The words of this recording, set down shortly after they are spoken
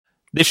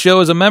This show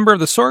is a member of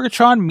the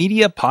Sorgatron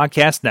Media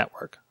Podcast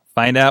Network.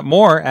 Find out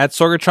more at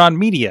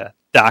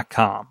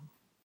sorgatronmedia.com.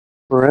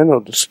 Parental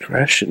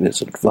discretion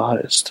is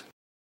advised.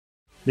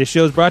 This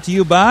show is brought to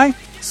you by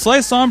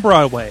Slice on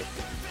Broadway,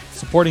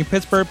 supporting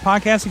Pittsburgh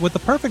podcasting with the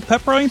perfect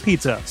pepperoni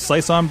pizza.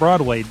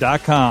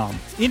 SliceOnBroadway.com.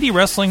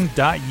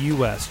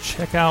 IndieWrestling.us.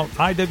 Check out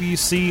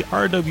IWC,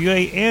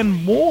 RWA,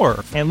 and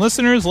more. And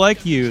listeners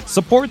like you,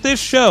 support this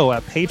show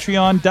at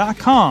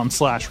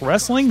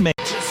Patreon.com/WrestlingMayhem.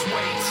 Just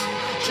wait,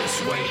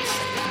 just wait,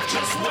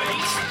 just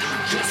wait,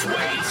 just wait, just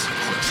wait.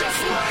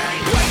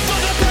 Wait for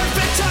the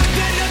perfect time,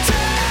 then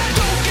attack.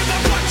 Don't give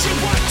up what you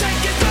want,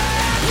 take it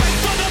back. Wait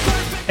for the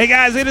perfect... Hey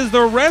guys, it is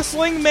the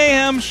Wrestling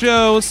Mayhem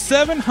Show,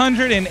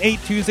 708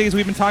 Tuesdays.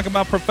 We've been talking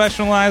about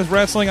professionalized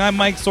wrestling. I'm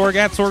Mike Sorg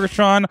at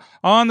Sorgatron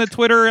on the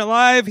Twitter,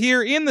 live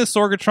here in the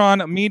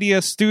Sorgatron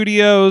Media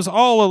Studios,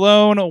 all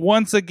alone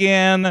once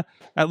again,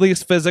 at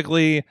least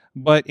physically,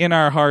 but in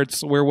our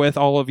hearts, we're with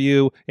all of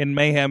you in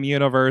Mayhem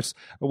Universe,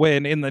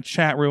 when in the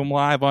chat room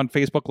live on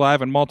Facebook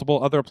Live and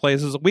multiple other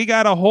places. We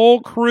got a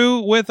whole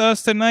crew with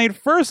us tonight.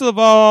 First of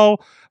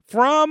all,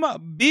 from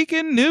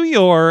Beacon, New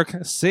York,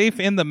 safe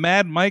in the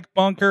Mad Mike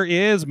bunker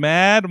is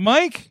Mad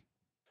Mike.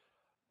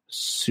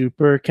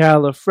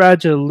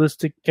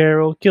 Supercalifragilistic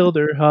Carol killed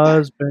her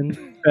husband,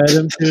 fed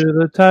him to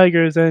the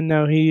tigers, and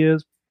now he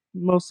is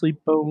mostly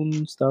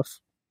bone stuff.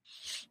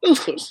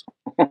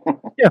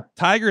 Yeah.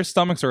 Tiger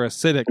stomachs are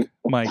acidic,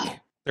 Mike.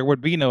 There would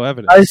be no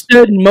evidence. I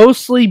said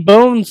mostly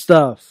bone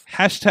stuff.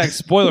 Hashtag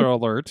spoiler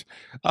alert.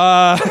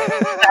 But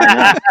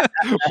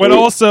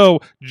also,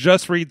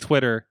 just read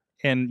Twitter,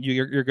 and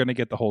you're going to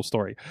get the whole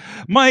story.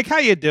 Mike, how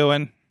you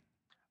doing?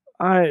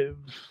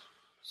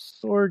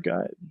 Sorg,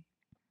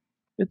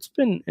 it's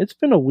been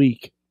a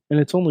week, and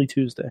it's only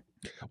Tuesday.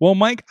 Well,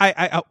 Mike,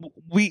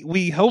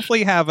 we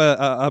hopefully have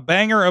a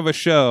banger of a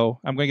show.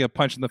 I'm going to get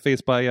punched in the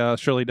face by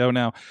Shirley Doe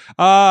now,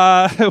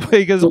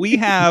 because we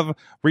have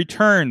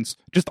returns,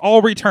 just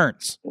all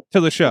returns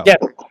to the show. Yeah,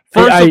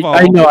 First of all,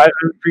 I know. I'm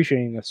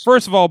appreciating this.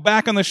 First of all,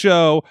 back on the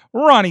show,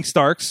 Ronnie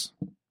Starks.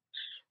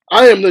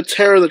 I am the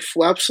terror that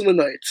flaps in the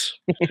night.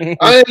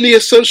 I am the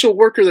essential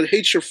worker that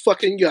hates your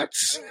fucking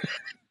guts.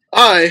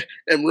 I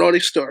am Ronnie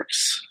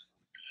Starks.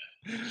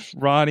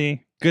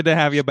 Ronnie, good to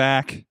have you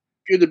back.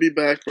 Good to be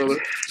back, brother.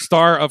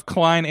 Star of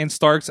Klein and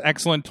Stark's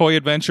excellent toy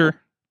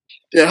adventure.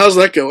 Yeah, how's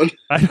that going?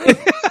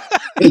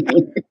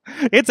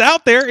 It's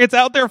out there. It's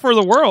out there for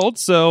the world.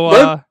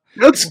 So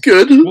that's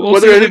good.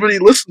 Whether anybody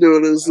listened to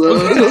it is.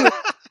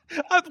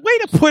 Way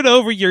to put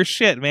over your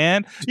shit,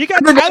 man. You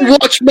got Tyler,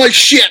 watch my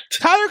shit.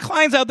 Tyler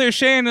Klein's out there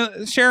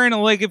sharing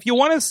like, if you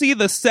want to see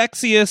the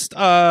sexiest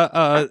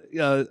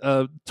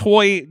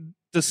toy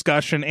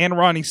discussion and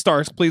Ronnie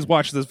Starks, please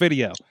watch this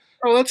video.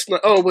 Oh, that's not.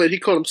 Oh, wait, he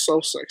called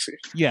himself sexy.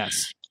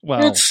 Yes.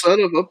 Well, that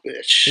son of a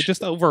bitch. It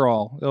just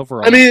overall.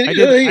 I mean, I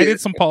did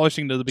some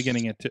polishing to the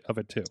beginning of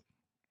it too.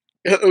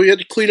 Yeah, we had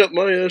to clean up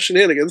my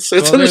shenanigans.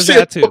 So well, there's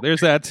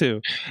that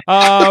too.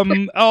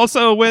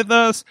 Also with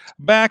us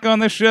back on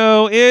the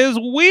show is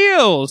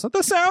Wheels,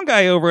 the sound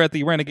guy over at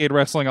the Renegade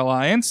Wrestling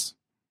Alliance.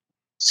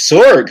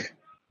 Sorg,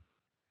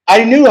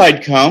 I knew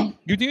I'd come.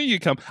 You knew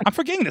you'd come. I'm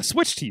forgetting to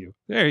switch to you.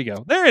 There you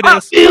go. There it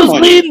is. Wheels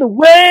leading the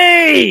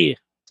way.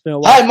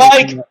 Hi,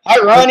 Mike.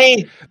 Hi,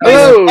 Ronnie.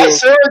 Hello. Hi,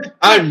 Sorg.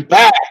 I'm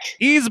back.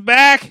 He's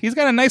back. He's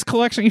got a nice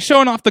collection. He's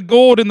showing off the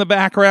gold in the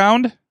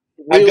background.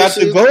 I got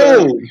the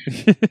gold.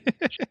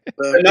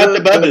 But not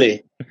the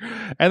bubbly.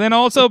 And then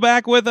also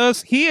back with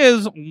us, he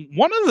is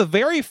one of the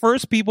very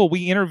first people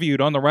we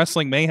interviewed on the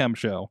Wrestling Mayhem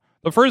show.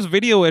 The first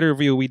video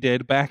interview we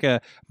did back in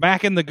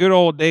the good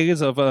old days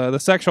of the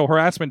sexual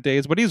harassment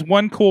days. But he's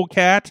one cool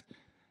cat,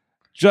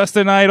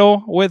 Justin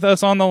Idol, with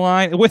us on the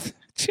line.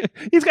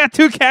 He's got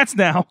two cats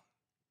now.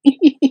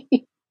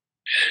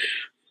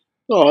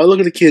 Oh, look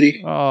at the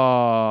kitty.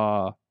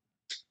 Aww.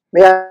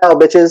 Meow,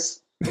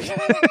 bitches.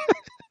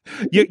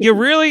 You've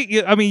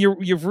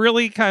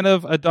really kind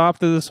of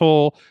adopted this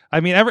whole. I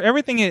mean,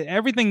 everything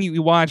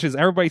you watch is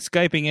everybody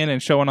Skyping in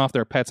and showing off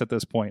their pets at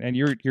this point, and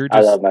you're just.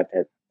 I love my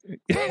pets.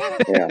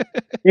 Yeah.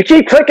 You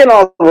keep clicking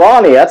on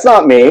Ronnie. That's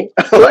not me.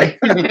 I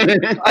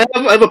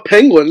have a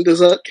penguin. Does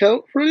that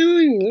count for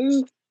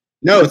anything?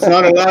 No, it's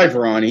not alive,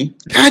 Ronnie.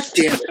 God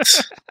damn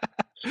it.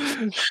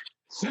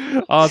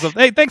 Awesome.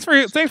 Hey, thanks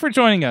for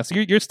joining us.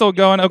 You're still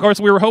going. Of course,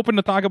 we were hoping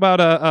to talk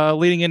about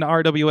leading into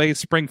RWA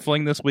Spring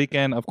Fling this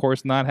weekend. Of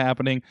course, not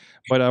happening.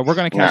 But we're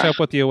going to catch up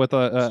with you with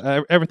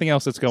everything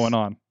else that's going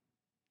on.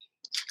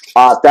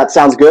 That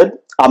sounds good.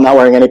 I'm not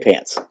wearing any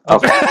pants.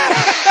 Okay.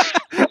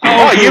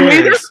 Oh, you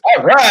either?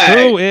 All right.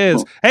 Who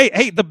is?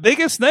 Hey, the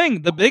biggest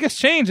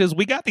change is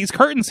we got these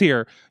curtains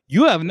here.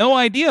 You have no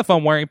idea if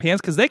I'm wearing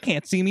pants because they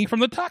can't see me from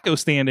the taco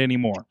stand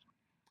anymore.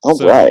 All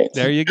so, right.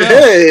 There you go.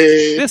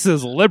 Hey. This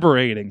is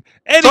liberating.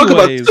 Anyways, talk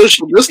about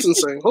social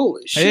distancing.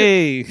 Holy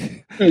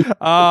shit. Hey.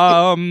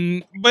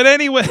 But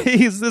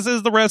anyways, this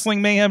is the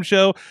Wrestling Mayhem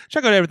Show.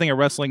 Check out everything at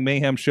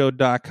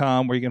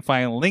WrestlingMayhemShow.com where you can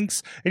find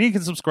links and you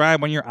can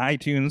subscribe on your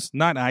iTunes,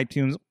 not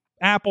iTunes,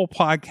 Apple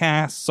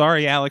Podcasts.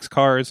 Sorry, Alex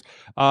Cars.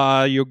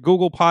 Your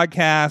Google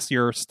Podcasts,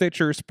 your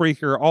Stitcher,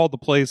 Spreaker, all the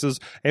places.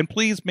 And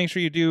please make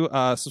sure you do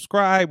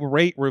subscribe,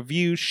 rate,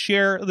 review,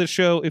 share the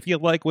show if you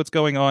like what's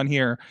going on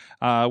here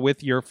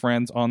with your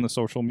friends on the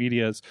social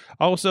medias.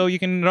 Also, you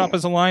can drop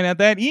us a line at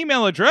that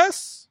email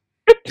address.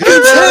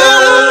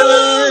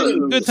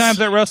 Good times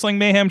at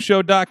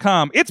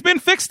WrestlingMayhemShow.com. It's been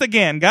fixed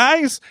again,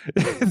 guys.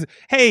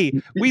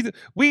 Hey,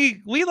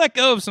 we let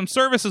go of some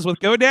services with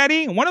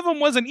GoDaddy. One of them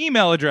was an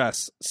email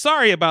address.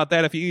 Sorry about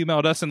that if you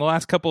emailed us in the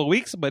last couple of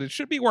weeks, but it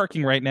should be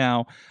working right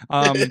now.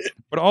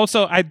 But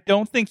also, I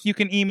don't think you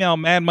can email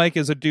Mad Mike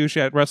is a douche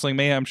at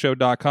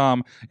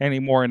WrestlingMayhemShow.com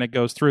anymore, and it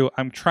goes through.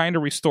 I'm trying to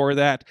restore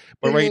that,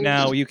 but right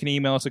now you can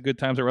email us at Good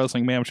times at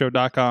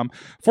WrestlingMayhemShow.com.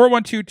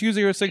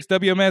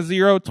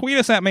 412-206-WMS0. Tweet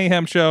us at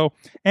Mayhem Show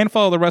and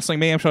follow the Wrestling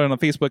Mayhem Show on the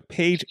Facebook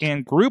page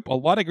and group. A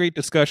lot of great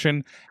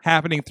discussion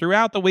happening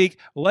throughout the week.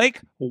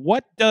 Like,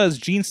 what does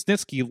Gene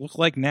Snitsky look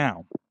like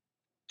now?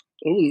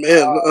 Oh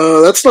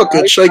man, that's not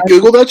good. Should I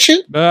Google that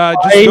shit?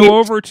 Just go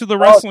over to the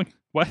wrestling.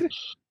 What?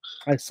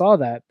 I saw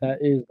that. That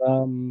is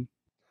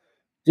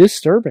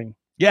disturbing.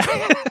 Yeah,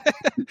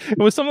 it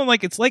was something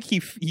like it's like he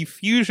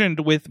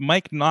fusioned with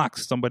Mike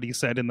Knox. Somebody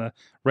said in the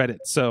Reddit.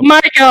 So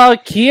Michael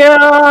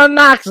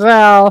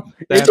Knoxville.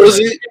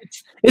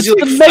 It's like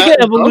the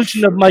mega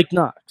evolution of Mike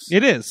Knox.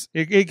 It is.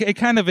 It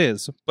kind of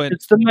is, but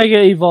it's the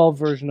mega evolved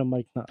version of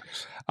Mike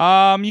Knox.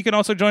 You can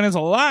also join us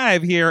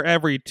live here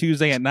every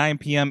Tuesday at 9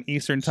 p.m.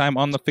 Eastern Time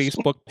on the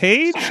Facebook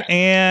page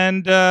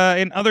and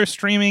in other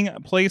streaming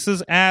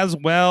places as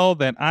well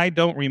that I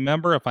don't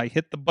remember if I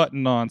hit the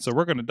button on. So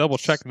we're going to double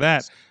check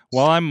that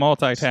while I'm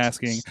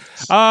multitasking.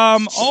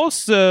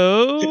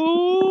 Also,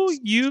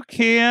 you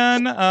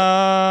can,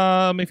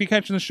 if you're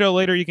catching the show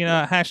later, you can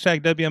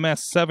hashtag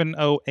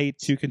WMS708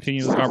 to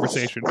continue the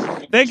conversation.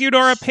 Thank you to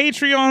our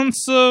Patreon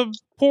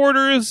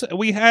supporters.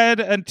 We had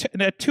a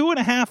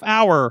 2.5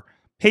 hour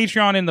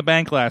Patreon in the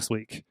bank last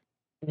week.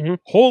 Mm-hmm.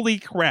 Holy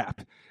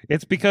crap.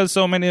 It's because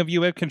so many of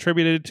you have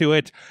contributed to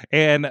it,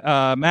 and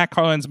Matt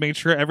Collins made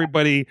sure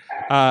everybody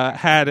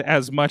had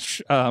as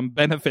much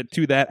benefit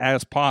to that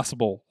as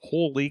possible.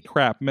 Holy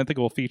crap,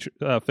 mythical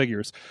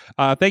figures.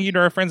 Thank you to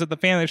our friends at the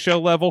Fan of the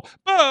Show level.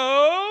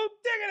 Bo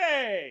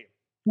Diggity!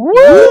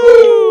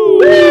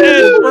 Woo!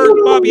 Ed Berg,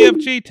 Bobby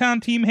FG,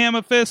 Town Team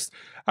Hammer Fist.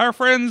 Our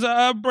friends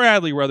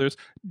Bradley Brothers,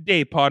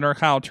 Dave Podner,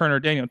 Kyle Turner,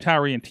 Daniel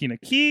Towery, and Tina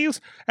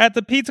Keys. At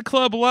the Pizza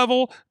Club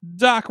level,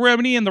 Doc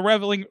Remedy and the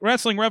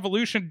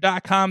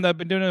WrestlingRevolution.com that have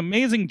been doing an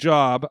amazing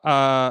job.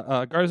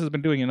 Garza has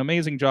been doing an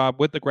amazing job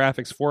with the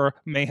graphics for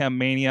Mayhem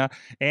Mania,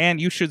 and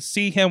you should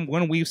see him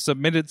when we've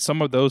submitted some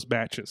of those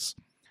matches.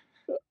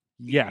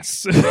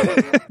 Yes.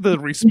 The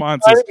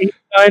responses. He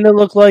kind of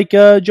look like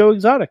Joe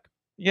Exotic.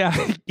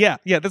 Yeah.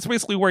 That's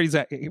basically where he's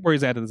at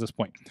at this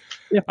point.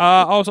 Yeah.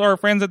 Also, our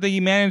friends at the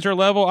manager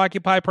level,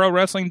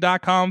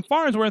 OccupyProWrestling.com,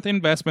 Farnsworth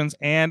Investments,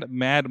 and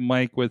Mad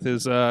Mike with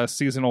his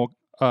seasonal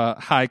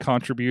high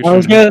contribution. I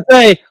was gonna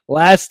say,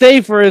 last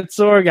day for it,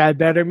 Sorg. I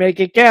better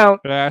make it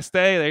count. Last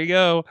day, there you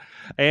go.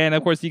 And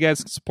of course, you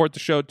guys support the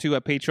show too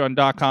at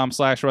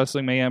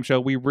patreon.com/Wrestling Mayhem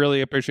Show. We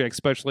really appreciate it,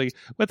 especially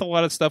with a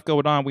lot of stuff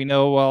going on. We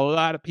know a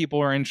lot of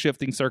people are in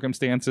shifting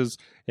circumstances,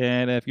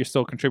 and if you're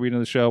still contributing to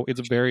the show,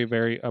 it's very,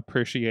 very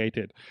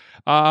appreciated.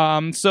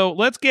 So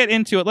let's get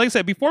into it. Like I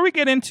said, before we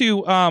get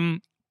into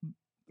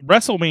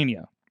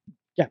WrestleMania,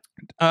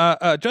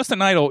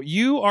 Justin Idol,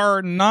 you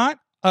are not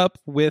up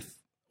with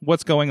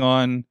what's going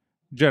on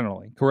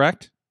generally,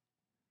 correct?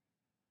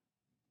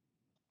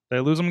 Did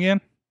I lose him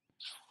again?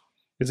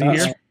 Is he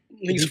here?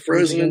 He's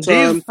frozen in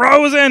time. He's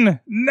frozen!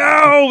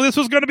 No! This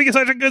was going to be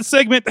such a good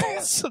segment. No!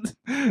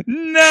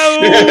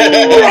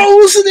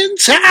 Frozen in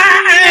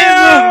time!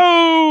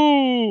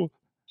 No!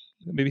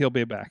 Maybe he'll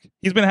be back.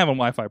 He's been having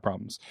Wi-Fi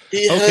problems.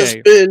 He has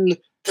been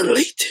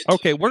deleted.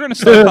 Okay, we're going to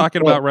start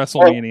talking about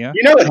WrestleMania.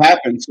 You know what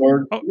happens,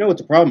 or you know what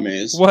the problem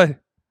is? What?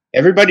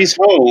 Everybody's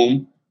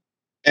home,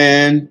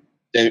 and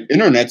the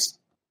internet's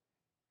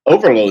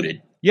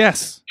overloaded.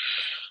 Yes.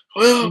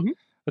 Well,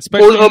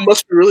 especially Pornhub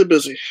must be really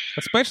busy.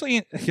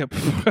 Especially, we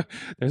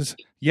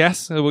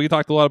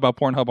talked a lot about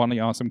Pornhub on the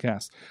Awesome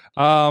Cast.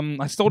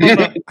 I still don't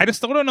know. I just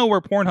still don't know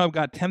where Pornhub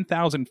got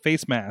 10,000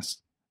 face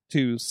masks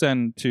to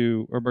send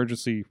to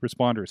emergency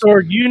responders.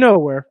 Or you know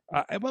where?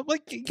 But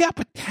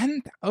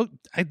 10. Oh,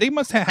 they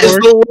must have. Is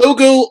the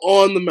logo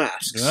on the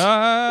masks?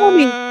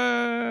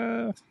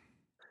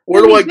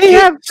 Where do I they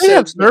have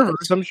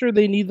servers. I'm sure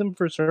they need them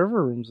for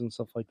server rooms and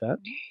stuff like that.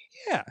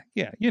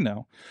 Yeah, you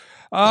know.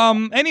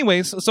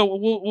 Anyways, so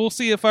we'll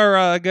see if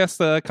our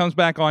guest comes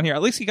back on here.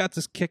 At least he got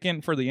to kick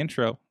in for the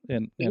intro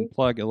and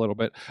plug a little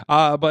bit.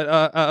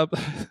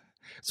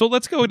 So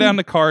let's go down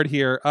the card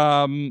here.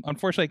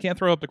 Unfortunately, I can't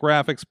throw up the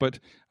graphics, but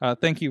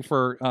thank you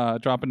for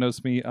dropping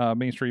those to me,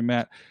 Mainstream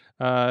Matt,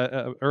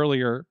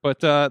 earlier. But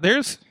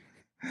there's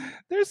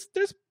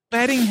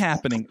betting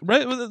happening.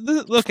 Right?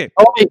 Okay.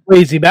 Oh,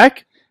 wait, is he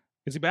back?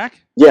 Is he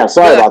back? Yeah,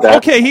 sorry about that.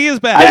 Okay, he is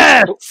back.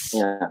 Yes!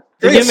 Yeah.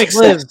 The gimmick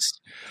lives.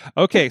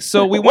 Okay,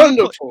 so we want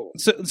Wonderful.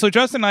 so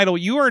Justin Idol,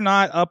 you are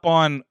not up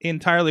on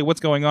entirely what's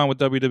going on with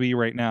WWE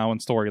right now and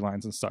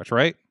storylines and such,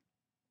 right?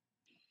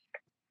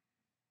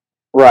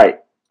 Right.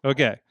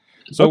 Okay.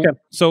 So Okay.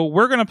 so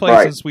we're gonna play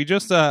Right. since we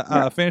just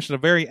finished a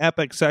very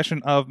epic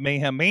session of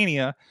Mayhem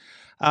Mania.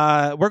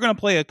 We're gonna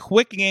play a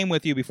quick game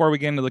with you before we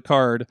get into the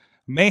card.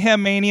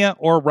 Mayhem Mania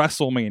or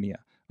WrestleMania.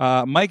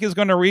 Mike is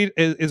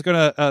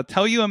gonna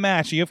tell you a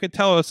match. You have to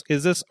tell us,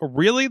 is this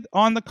really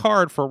on the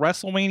card for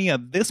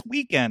WrestleMania this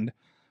weekend?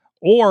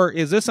 Or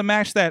is this a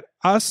match that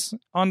us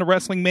on the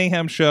Wrestling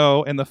Mayhem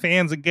show and the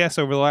fans and guests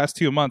over the last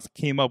 2 months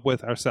came up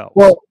with ourselves?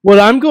 Well, what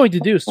I'm going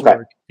to do,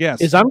 Sorg, yes.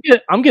 is I'm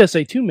gonna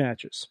say 2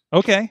 matches.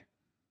 Okay.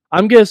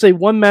 I'm gonna say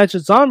 1 match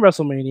that's on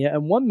WrestleMania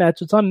and 1 match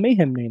that's on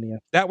Mayhem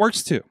Mania. That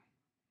works too.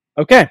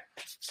 Okay.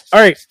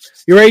 All right.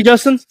 You ready,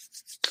 Justin?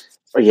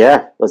 Oh,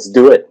 yeah, let's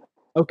do it.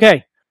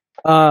 Okay.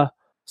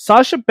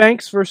 Sasha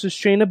Banks versus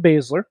Shayna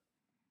Baszler,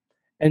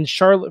 and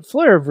Charlotte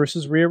Flair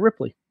versus Rhea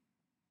Ripley.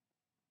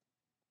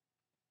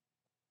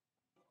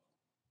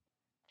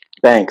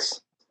 Banks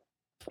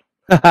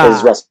is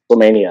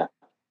WrestleMania.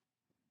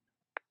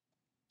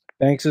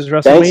 Banks is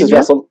Banks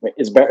WrestleMania.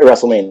 is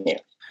WrestleMania.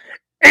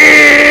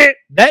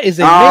 That is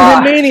a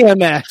Mayhem Mania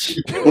match.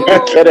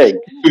 You're kidding.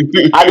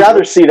 I'd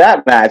rather see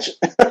that match.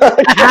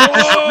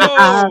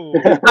 Whoa!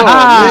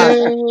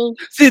 Oh, man.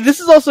 See, this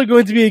is also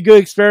going to be a good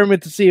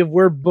experiment to see if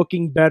we're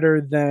booking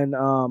better than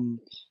The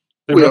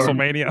We are.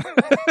 WrestleMania.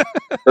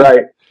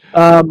 Right.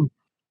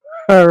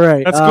 all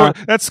right.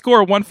 That's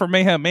score 1 for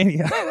Mayhem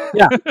Mania.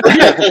 Yeah.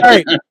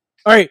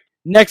 All right.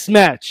 Next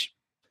match.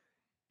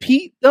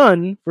 Pete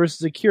Dunne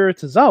versus Akira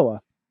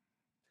Tozawa,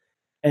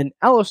 and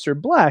Aleister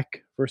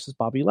Black versus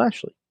Bobby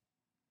Lashley.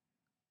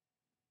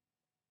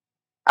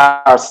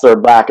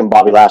 Aleister Black and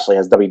Bobby Lashley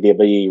has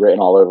WWE written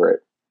all over it.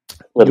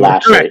 With You're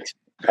Lashley. correct.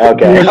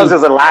 Okay. I was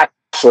just a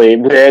Lashley,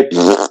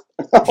 bitch.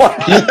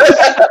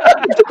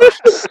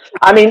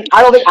 I mean,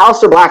 I don't think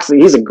Aleister Black's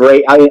he's a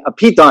great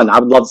Pete Dunne, I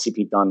would love to see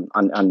Pete Dunne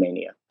on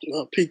Mania.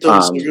 Oh, Pete Dunne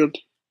is so good.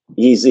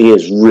 He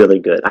is really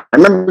good. I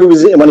remember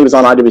when he was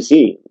on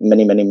IWC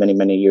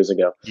many years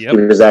ago. Yep.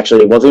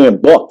 He wasn't even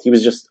booked. He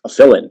was just a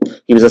fill-in.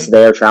 He was just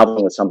there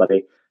traveling with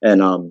somebody,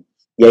 and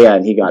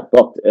and he got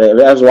booked. It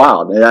was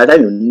wild.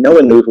 And no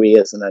one knew who he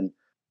is. And then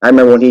I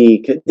remember when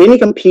didn't he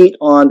compete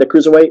on the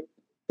cruiserweight?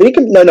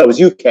 No, it was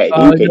UK. The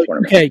UK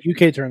tournament.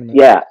 UK tournament.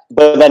 Yeah,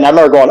 but then I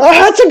remember going, "Oh,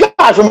 that's a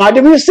guy from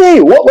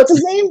IWC. What's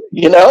his name?"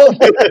 You know.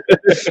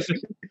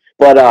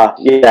 But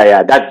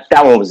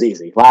that one was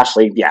easy.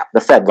 Lashley, yeah, the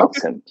Fed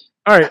loves him.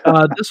 All right,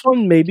 this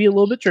one may be a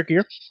little bit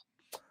trickier.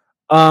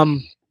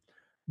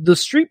 The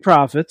Street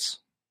Profits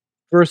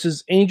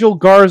versus Angel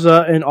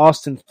Garza and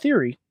Austin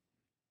Theory,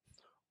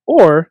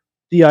 or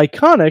the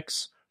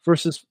Iconics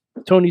versus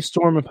Tony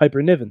Storm and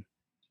Piper Niven.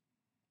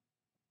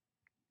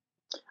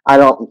 I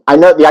know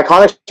the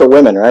Iconics are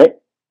women, right?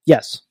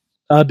 Yes,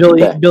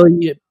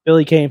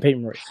 Billy Kay and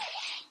Peyton Royce.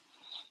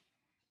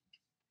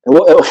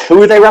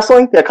 Who are they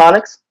wrestling? The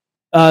Iconics?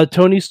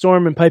 Tony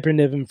Storm and Piper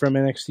Niven from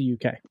NXT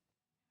UK.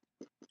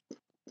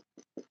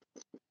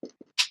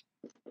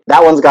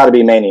 That one's got to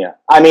be Mania.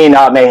 I mean,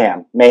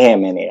 Mayhem.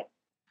 Mayhem Mania.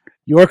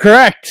 You're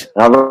correct.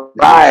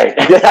 Right.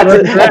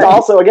 That's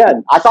also,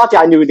 again, I thought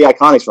I knew the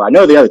Iconics were. I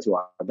know the other two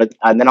are.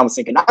 And then I was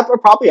thinking, that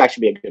would probably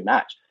actually be a good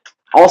match.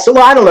 Also,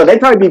 I don't know. They'd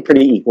probably be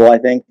pretty equal, I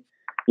think.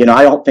 You know,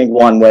 I don't think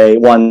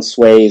one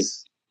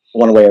sways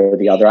one way or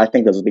the other. I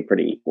think those would be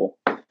pretty equal.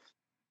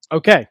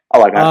 Okay. I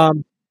like that. All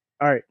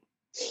right.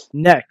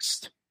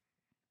 Next.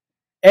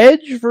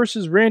 Edge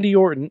versus Randy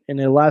Orton in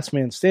a last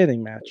man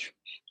standing match,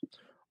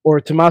 or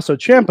Tommaso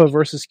Ciampa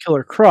versus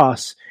Killer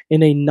Cross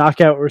in a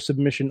knockout or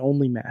submission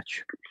only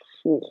match.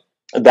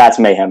 That's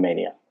Mayhem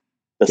Mania.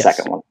 The Yes.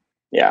 second one.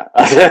 Yeah.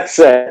 That's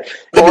it.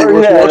 That'd be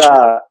worth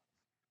watching.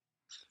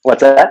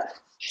 What's that?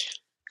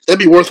 That'd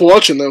be worth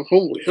watching, though.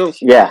 Holy hell.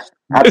 Yeah,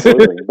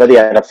 absolutely. But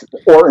yeah, that's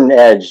Orton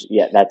Edge.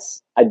 Yeah,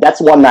 that's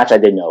one match I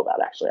didn't know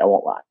about, actually. I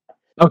won't lie.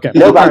 Okay.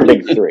 No about the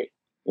big three,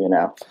 you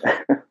know.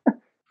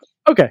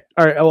 Okay.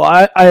 All right. Well,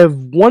 I have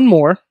one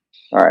more.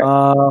 All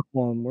right.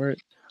 One more.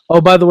 Oh,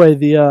 by the way,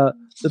 the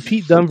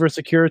Pete Dunne versus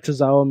Akira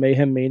Tozawa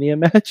Mayhem Mania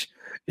match.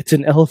 It's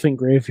an elephant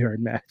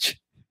graveyard match.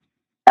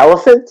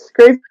 Elephant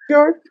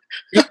Graveyard?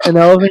 An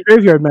elephant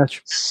graveyard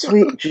match.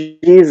 Sweet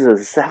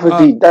Jesus.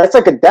 That's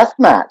like a death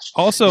match.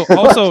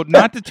 Also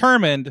not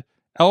determined.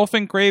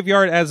 Elephant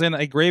graveyard, as in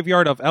a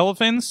graveyard of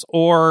elephants,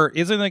 or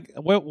is it like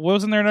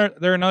wasn't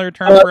there another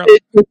term for?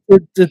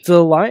 It's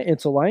a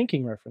Lion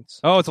King reference.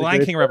 Oh, it's a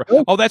Lion King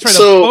reference. Oh, that's right.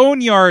 So- the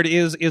boneyard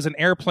is an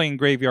airplane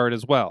graveyard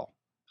as well.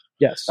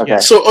 Yes. Okay.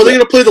 So, are they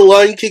going to play the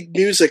Lion King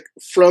music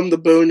from the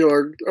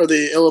Boneyard or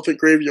the Elephant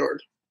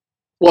Graveyard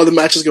while the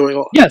match is going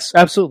on? Yes,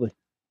 absolutely.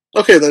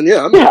 Okay, then,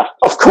 yeah. Yeah,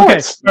 of Okay.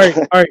 course. All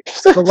right.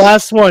 The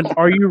last one.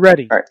 Are you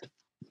ready? All right.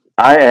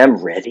 I am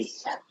ready.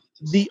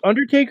 The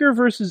Undertaker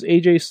versus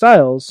AJ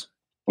Styles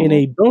in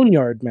a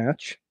Boneyard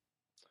match,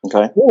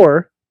 Okay.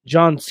 or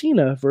John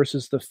Cena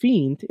versus The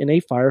Fiend in a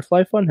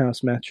Firefly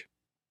Funhouse match.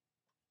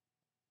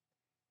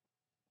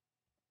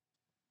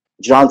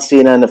 John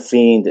Cena and The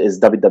Fiend is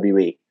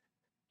WWE.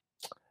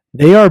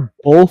 They are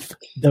both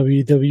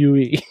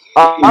WWE.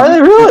 Are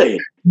they really?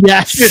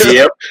 Yes.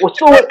 Yep. Well,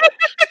 so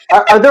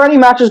are there any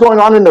matches going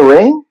on in the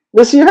ring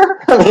this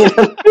year?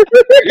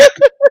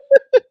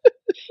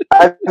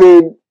 I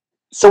mean,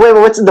 so wait,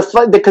 what's the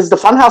fun? Because the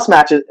Funhouse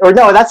match is, or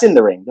no, that's in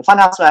the ring. The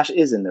Funhouse match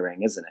is in the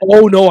ring, isn't it?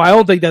 Oh no, I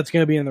don't think that's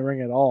going to be in the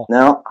ring at all.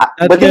 No,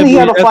 That's but didn't he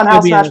have a that's gonna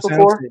Funhouse be in match the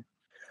before? soundstage.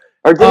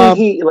 Or didn't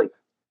he like?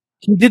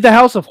 He did the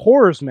House of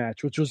Horrors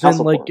match, which was House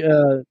in of like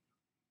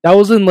that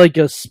was in like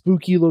a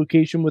spooky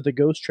location with a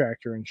ghost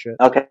tractor and shit.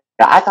 Okay,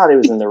 I thought it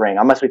was in the ring.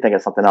 I must be thinking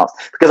of something else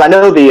because I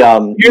know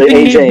the You're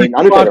thinking AJ of and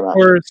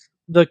Undertaker match.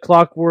 the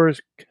Clockwork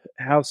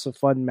House of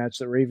Fun match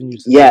that Raven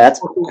used to Yeah, do. that's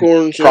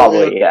Popcorn,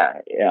 probably yeah.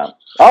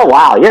 Oh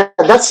wow, yeah.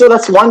 That's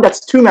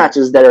two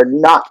matches that are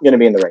not going to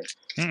be in the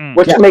ring,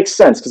 which makes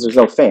sense because there's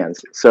no fans.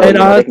 So And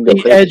they can go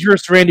honestly, crazy. Edge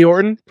versus Randy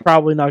Orton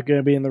probably not going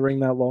to be in the ring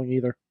that long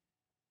either.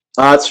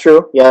 That's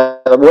true. Yeah.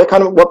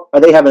 What are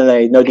they having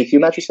a no DQ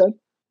match? You said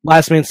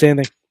Last man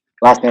standing.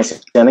 last man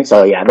standing.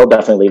 So yeah, they'll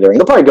definitely leave the ring.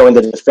 They'll probably go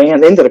into the crowd.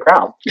 Into Into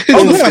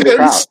the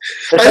fans.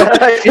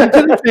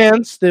 Into the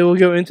fans. They will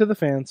go into the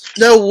fans.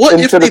 Now, what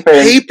Into if the they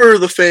fans. paper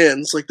the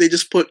fans? Like, they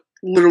just put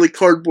literally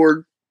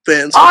cardboard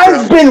fans.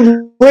 I've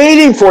been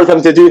waiting for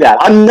them to do that.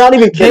 I'm not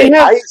even kidding. They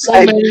have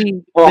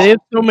they have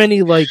so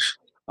many like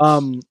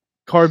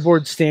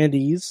cardboard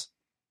standees.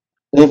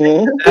 They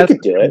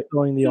could do it.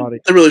 Filling the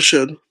audience. They really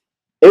should.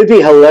 It would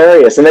be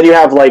hilarious. And then you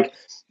have like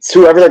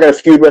whoever they're going to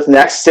feud with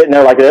next sitting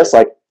there like this,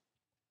 like,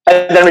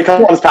 and then when he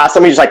comes past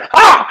them, he's just like,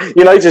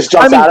 he just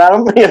jumps out at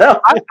him.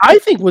 I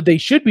think what they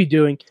should be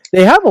doing,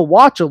 they have a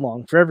watch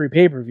along for every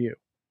pay per view.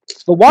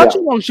 The watch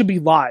along should be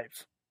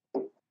live,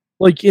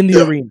 like in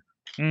the arena.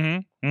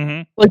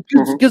 Like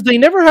because they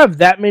never have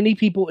that many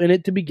people in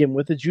it to begin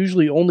with. It's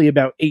usually only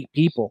about 8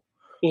 people.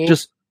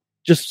 Just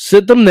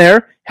sit them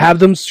there, have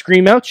them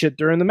scream out shit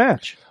during the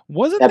match.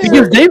 Wasn't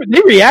Because they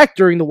react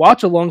during the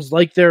watch alongs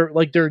like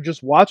they're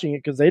just watching it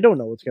because they don't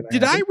know what's going to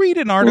happen. Did I read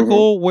an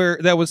article where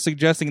that was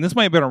suggesting, this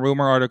might have been a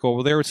rumor article,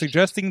 where they were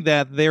suggesting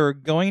that they were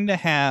going to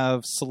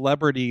have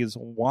celebrities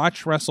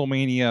watch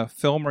WrestleMania,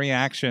 film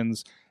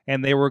reactions,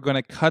 and they were going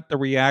to cut the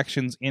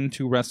reactions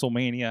into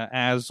WrestleMania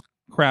as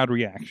crowd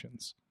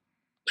reactions?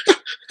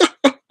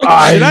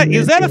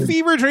 Is that a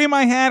fever dream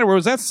I had, or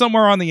was that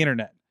somewhere on the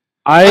internet?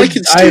 I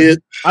can see it.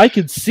 I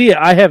could see it.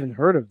 I haven't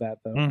heard of that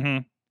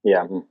though.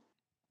 Yeah.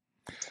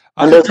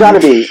 And there's got to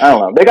be, I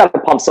don't know, they got to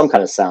pump some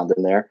kind of sound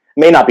in there. It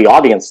may not be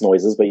audience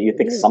noises, but you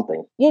think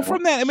something. Well,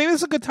 from that, this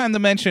is a good time to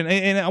mention,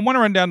 and I want to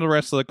run down the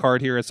rest of the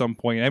card here at some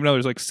point. I know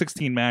there's like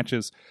 16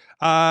 matches.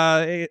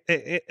 But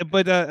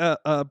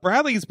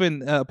Bradley's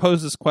been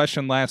posed this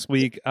question last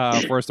week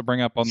for us to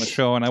bring up on the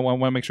show, and I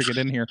want to make sure to get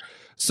in here.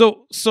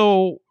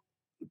 So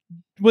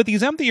with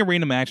these empty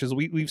arena matches,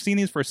 we've seen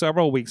these for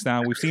several weeks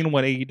now. We've seen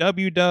what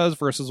AEW does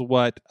versus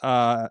what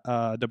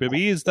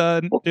WWE is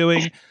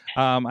doing.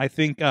 I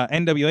think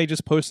NWA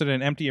just posted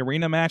an empty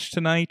arena match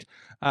tonight.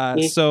 But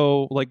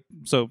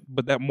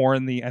that more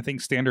in the, I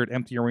think, standard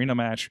empty arena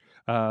match,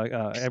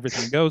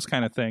 everything goes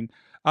kind of thing.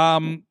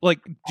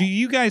 Do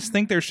you guys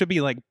think there should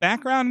be like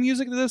background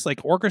music to this,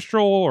 like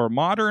orchestral or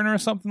modern or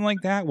something like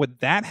that? Would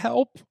that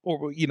help?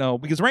 Or,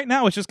 because right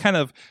now it's just kind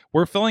of,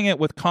 we're filling it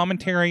with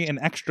commentary and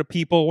extra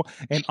people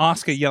and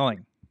Asuka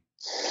yelling.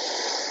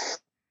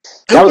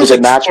 That was a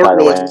good match, by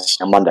the way,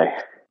 on Monday.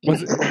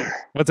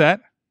 What's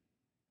that?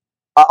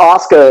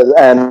 Asuka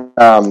and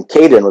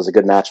Kaden was a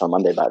good match on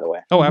Monday, by the way.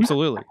 Oh,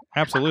 absolutely.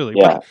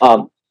 Absolutely. Yeah.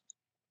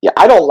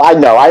 I know.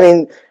 I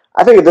mean,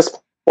 I think at this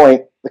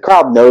point, the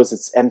crowd knows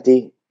it's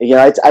empty. I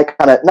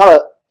don't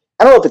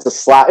know if it's a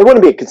slap. It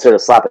wouldn't be considered a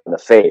slap in the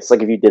face,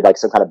 like if you did like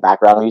some kind of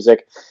background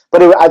music.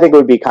 But I think it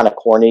would be kind of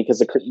corny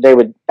because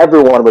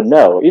everyone would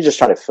know you're just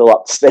trying to fill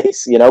up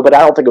space, But I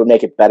don't think it would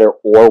make it better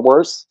or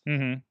worse,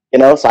 So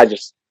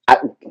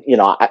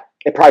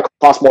it probably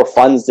costs more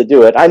funds to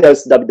do it. I know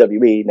it's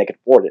WWE and they can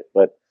afford it,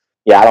 but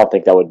yeah, I don't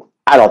think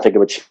it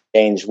would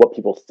change what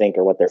people think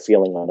or what they're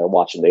feeling when they're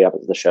watching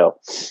the show.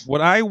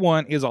 What I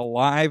want is a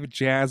live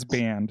jazz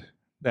band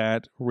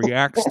that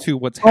reacts to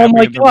what's happening. Oh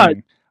my in the God.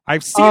 ring.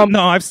 I've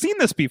seen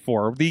this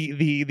before.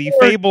 The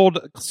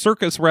fabled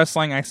circus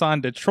wrestling I saw in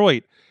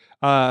Detroit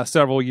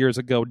several years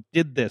ago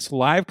did this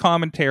live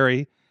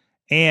commentary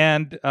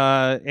and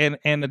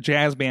a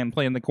jazz band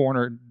play in the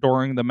corner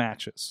during the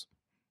matches.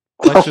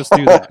 Let's just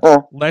do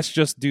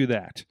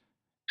that.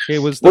 It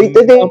was why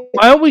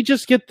don't we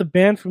just get the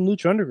band from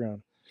Lucha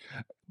Underground?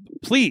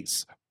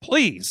 Please.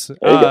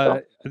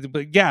 But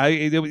yeah,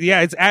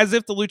 it's as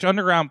if the Lucha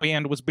Underground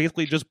band was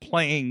basically just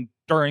playing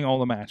during all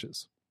the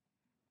matches.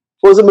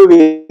 What was the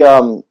movie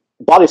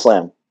Body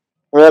Slam?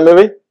 Remember that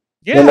movie?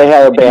 Yeah. And they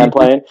had a band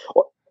playing.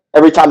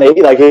 Every time they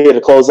hit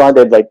a clothesline,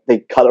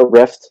 they'd cut a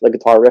riff, like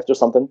guitar riff or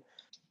something.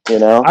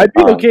 I'd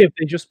be okay if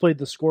they just played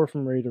the score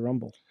from Ready to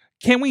Rumble.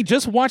 Can we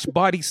just watch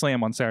Body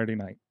Slam on Saturday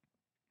night?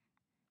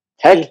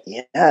 Heck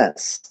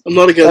yes. I'm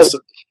not against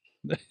it.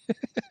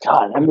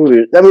 God, that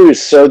movie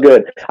is so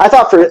good. I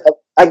thought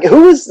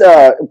who was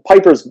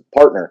Piper's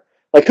partner?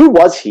 Like, who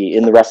was he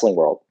in the wrestling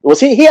world? Was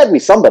he had to be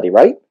somebody,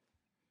 right?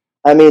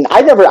 I mean,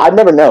 I'd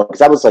never known because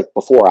that was like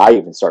before I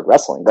even started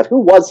wrestling. But who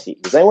was he?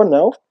 Does anyone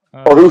know,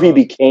 or who he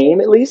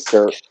became at least?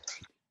 Or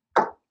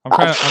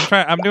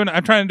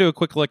I'm trying to do a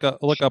quick look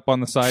up on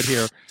the side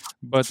here,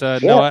 but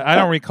no, I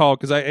don't recall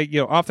because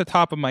off the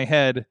top of my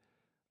head,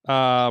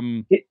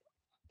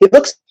 he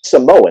looks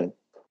Samoan.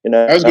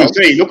 I was going to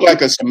say, he looked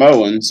like a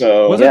Samoan.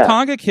 So was it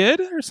Tonga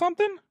Kid or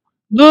something?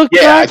 Look,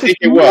 I think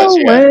it was.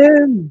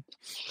 Yeah.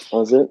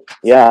 Was it?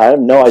 Yeah, I have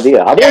no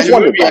idea. I've always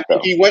wondered that, though.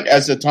 He went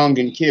as a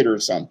Tongan Kid or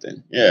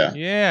something. Yeah.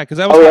 Yeah, because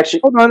that was. Actually,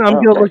 hold on, I'm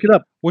going to look it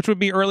up. Which would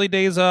be early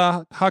days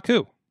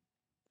Haku.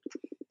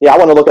 Yeah, I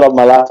want to look it up on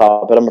my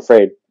laptop, but I'm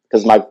afraid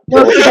because my. I'm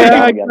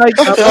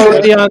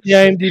already on the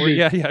IMDb.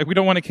 Yeah, we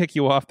don't want to kick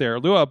you off there.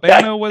 Lou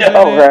Albano was in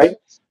right?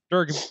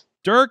 it.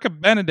 Dirk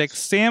Benedict,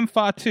 Sam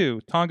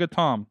Fatu, Tonga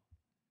Tom.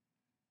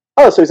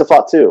 Oh, so he's a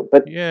fought too.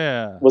 But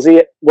yeah, was he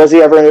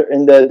ever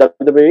in the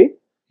WWE?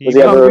 Was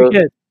he ever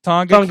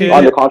Tonga Kid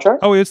under contract?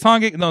 Oh, he was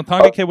Tonga. No,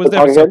 Tonga Kid was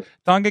there. So,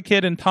 Tonga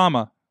Kid and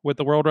Tama with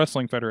the World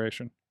Wrestling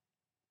Federation.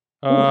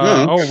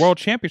 World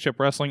Championship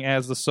Wrestling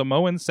as the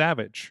Samoan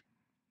Savage.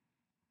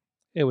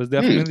 It was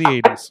definitely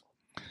the 80s.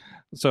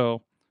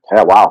 So.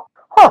 Yeah, wow.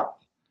 Huh.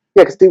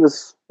 Yeah, because it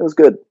was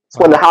good. It's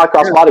when the high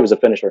cross body was a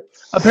finisher.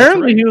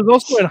 Apparently, he was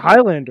also in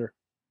Highlander.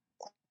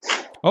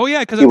 Oh,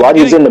 yeah. Because he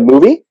was in the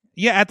movie?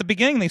 Yeah, at the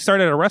beginning, they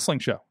started a wrestling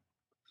show.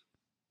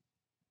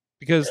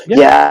 Because they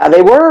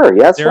were.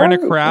 Yes, they're in a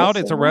crowd.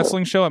 It's a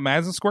wrestling show at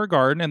Madison Square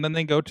Garden, and then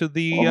they go to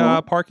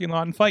the parking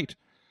lot and fight.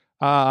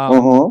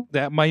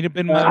 That might have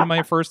been one of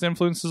my first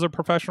influences of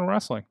professional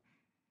wrestling.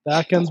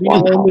 That can be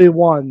only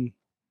one.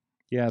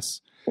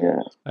 Yes. Yeah,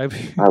 I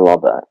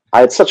love that.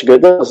 It's such a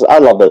good. I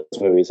love those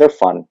movies. They're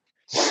fun.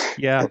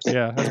 Yeah,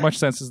 as much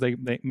sense as they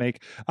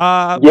make.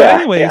 But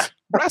anyways,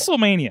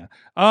 WrestleMania.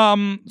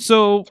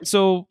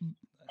 So.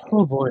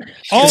 Oh boy!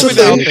 All of it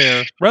out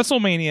there.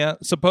 WrestleMania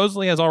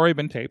supposedly has already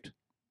been taped.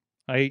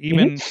 I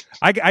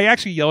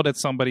actually yelled at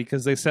somebody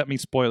because they sent me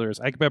spoilers.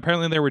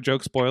 Apparently there were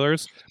joke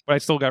spoilers, but I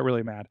still got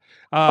really mad.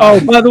 By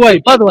the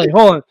way,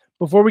 hold on.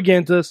 Before we get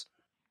into this,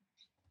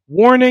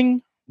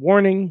 warning.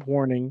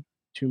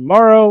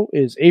 Tomorrow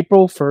is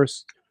April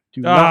 1st.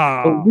 Do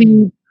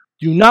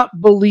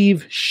not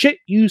believe shit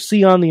you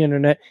see on the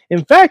internet.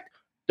 In fact,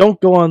 don't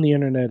go on the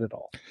internet at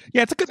all.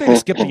 Yeah, it's a good thing to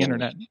skip the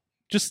internet.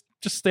 Just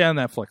stay on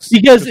Netflix.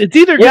 Because it's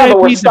either going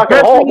to be stuck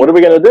at home. What are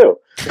we going to do?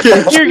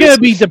 It's either going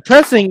to be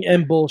depressing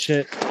and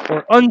bullshit,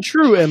 or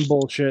untrue and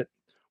bullshit,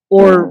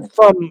 or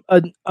from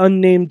an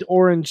unnamed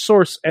orange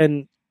source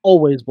and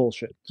always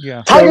bullshit.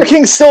 Yeah, Tiger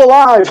King's still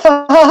alive.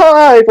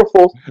 April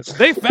Fools.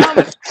 They found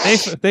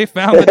it. They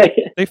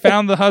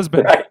found the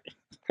husband. Right.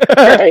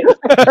 Right.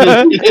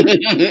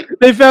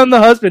 They found the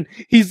husband.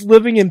 He's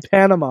living in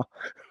Panama.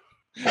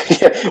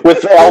 Yeah,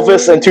 with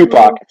Elvis and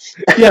Tupac.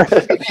 Yeah.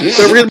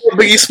 They're real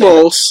Biggie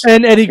Smalls.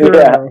 And Eddie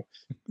Guerrero.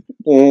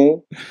 Yeah.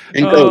 Mm-hmm.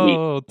 And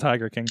Kobe.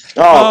 Tiger King.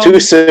 Oh, too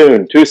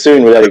soon. Too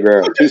soon with Eddie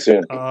Guerrero. Too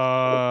soon.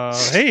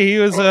 Hey, he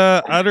was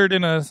uttered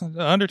in a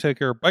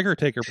Biker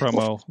Taker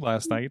promo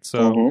last night.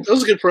 So that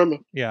was a good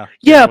promo. Yeah.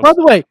 Yeah, by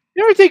the way,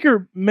 the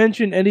Undertaker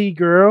mentioned Eddie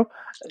Guerrero.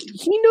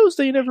 He knows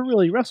they never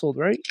really wrestled,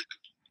 right?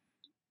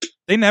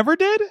 They never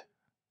did?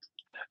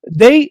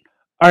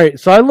 Alright,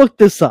 so I looked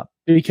this up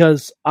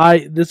because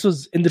this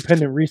was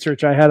independent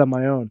research I had on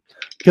my own.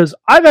 Because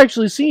I've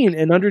actually seen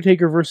an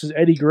Undertaker versus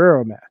Eddie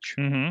Guerrero match.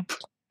 Mm-hmm.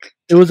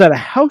 It was at a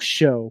house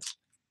show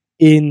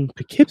in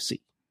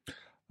Poughkeepsie.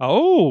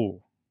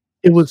 Oh.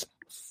 It was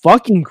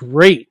fucking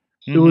great.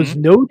 Mm-hmm. It was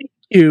no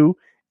DQ.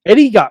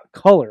 Eddie got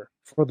color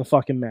for the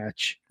fucking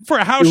match. For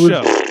a house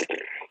show.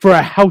 For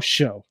a house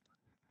show.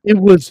 It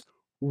was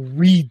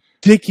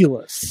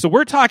ridiculous. So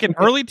we're talking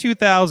early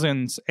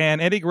 2000s, and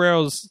Eddie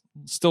Guerrero's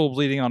still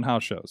bleeding on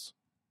house shows.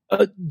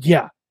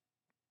 Yeah,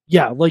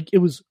 like it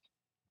was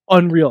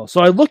unreal.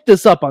 So I looked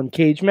this up on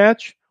Cage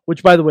Match,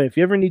 which, by the way, if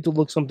you ever need to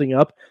look something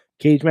up,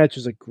 Cage Match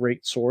is a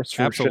great source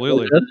for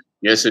absolutely. Shit like that.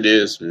 Yes, it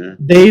is. Man.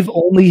 They've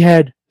only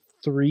had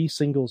 3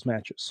 singles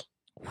matches.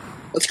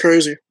 That's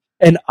crazy.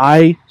 And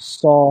I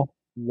saw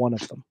one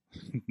of them.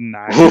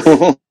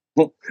 Nice.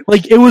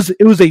 Like it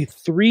was a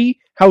 3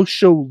 house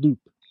show loop,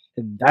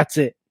 and that's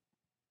it.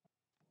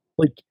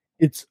 Like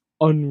it's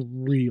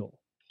unreal.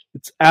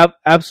 It's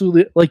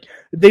absolutely like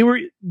they were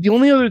the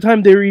only other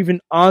time they were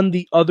even on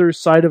the other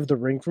side of the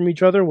ring from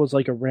each other was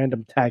like a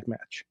random tag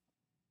match.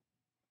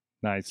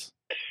 Nice.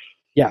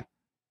 Yeah.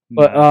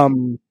 Nice.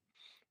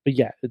 But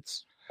yeah,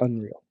 it's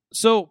unreal.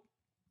 So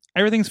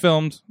everything's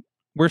filmed.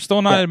 We're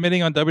still not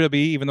admitting on WWE,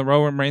 even though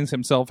Roman Reigns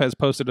himself has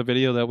posted a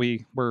video that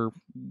we were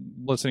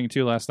listening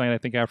to last night, I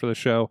think after the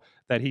show,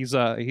 that he's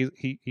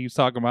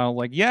talking about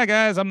like, yeah,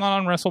 guys, I'm not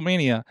on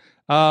WrestleMania.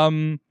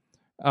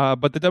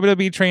 But the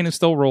WWE train is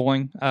still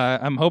rolling.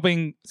 I'm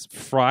hoping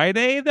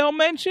Friday they'll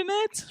mention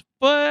it,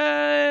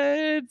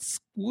 but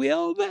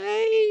will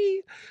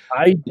they?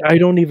 I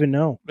don't even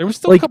know. There were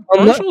still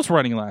commercials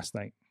running last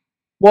night.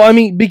 Well, I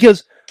mean,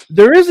 because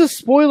there is a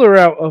spoiler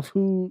out of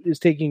who is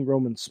taking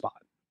Roman's spot.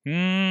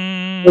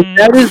 Like,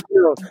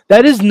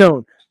 that is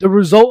known. The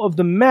result of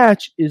the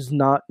match is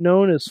not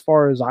known as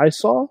far as I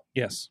saw.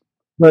 Yes.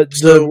 But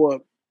So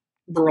what?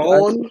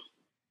 Braun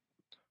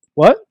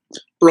what?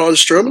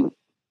 Strowman.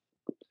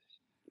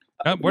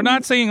 We're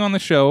not saying on the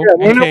show. Yeah,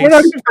 we're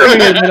not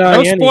confirming it.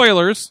 No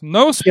spoilers.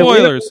 No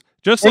spoilers.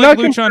 Just we're like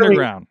not Lucha confirming-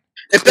 Underground.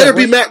 It better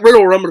be Matt Riddle,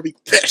 or I'm going to be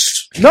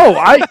pissed. No,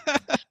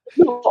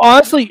 no,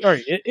 honestly, all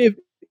right.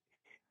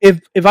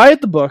 If I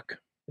had the book,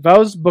 if I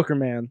was Booker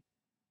Man,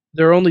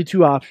 there are only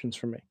two options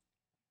for me.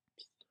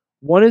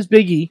 One is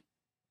Big E,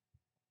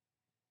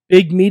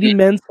 big meaty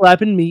men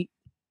slapping meat.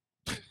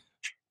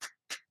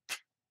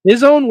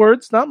 His own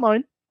words, not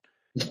mine.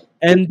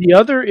 And the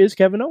other is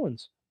Kevin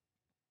Owens.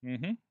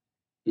 Mm-hmm.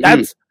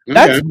 That's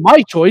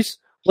my choice.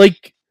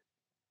 Like,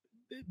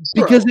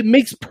 because it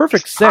makes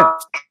perfect sense.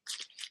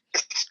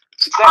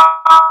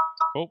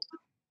 Oh,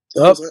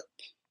 Up.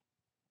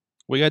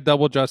 we got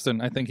double Justin.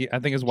 I think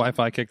his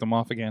Wi-Fi kicked him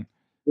off again.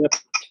 Yep.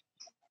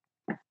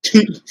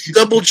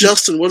 Double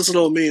Justin, what does it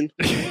all mean?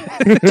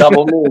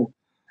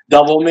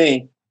 Double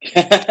me.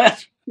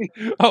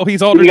 Oh,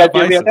 he's altered You guys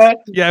hear me devices. okay?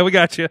 Yeah, we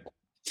got you.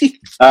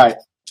 All right.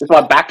 This is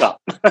my backup.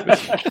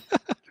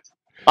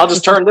 I'll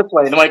just turn this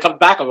way, and when it comes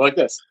back, I'll go like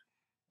this.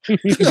 Mine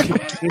was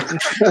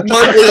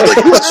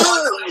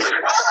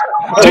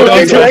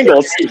Two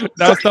angles.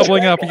 Now it's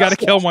doubling up. You got to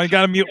kill one. You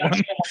got to mute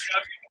one.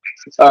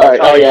 All right.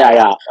 Oh,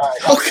 yeah.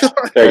 oh, God.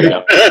 There you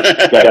go.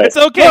 It's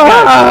okay,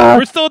 guys.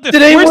 We're still Did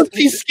anyone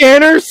see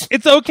scanners?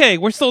 It's okay.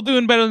 We're still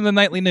doing better than the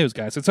nightly news,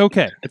 guys. It's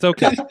okay. It's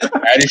okay.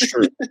 That is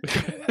true.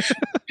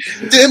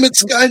 Damn it,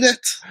 Skynet.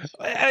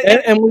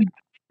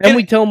 And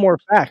we tell more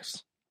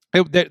facts.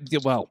 And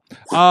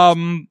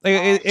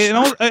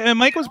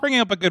Mike was bringing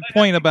up a good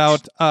point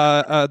about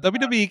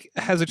WWE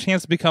has a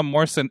chance to become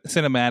more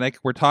cinematic.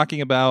 We're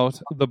talking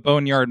about the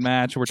Boneyard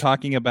match. We're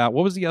talking about,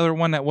 what was the other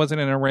one that wasn't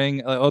in a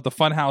ring? The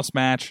Funhouse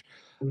match.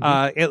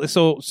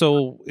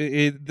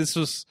 Mm-hmm. This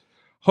was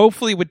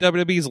hopefully with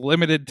WWE's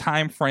limited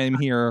time frame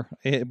here,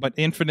 but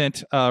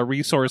infinite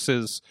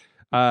resources.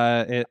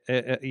 They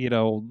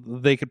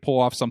could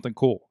pull off something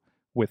cool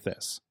with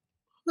this.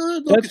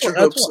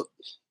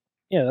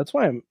 Yeah, that's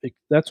why I'm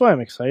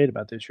excited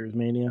about this year's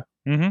Mania.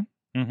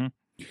 Mm-hmm. Mm-hmm.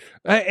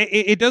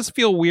 It does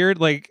feel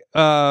weird. Like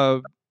I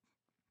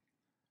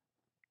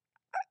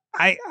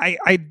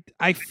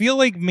feel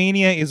like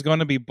Mania is going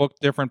to be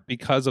booked different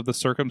because of the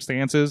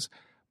circumstances.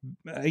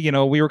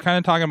 We were kind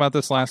of talking about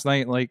this last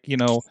night. Like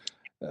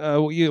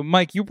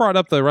Mike, you brought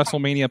up the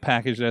WrestleMania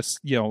package. That's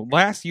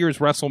last year's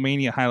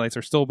WrestleMania highlights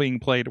are still being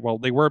played. Well,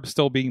 they were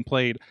still being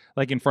played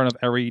like in front of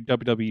every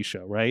WWE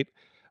show, right?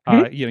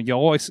 You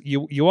always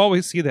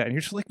see that, and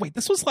you're just like, wait,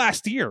 this was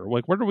last year.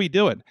 Like, what are we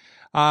doing?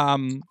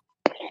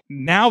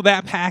 Now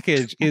that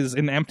package is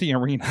an empty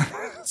arena,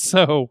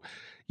 so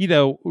this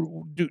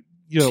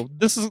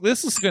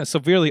is going to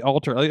severely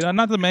alter.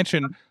 Not to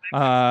mention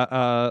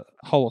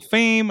Hall of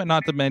Fame,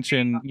 not to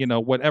mention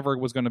whatever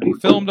was going to be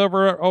filmed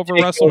over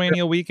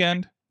WrestleMania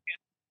weekend,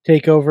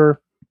 Takeover.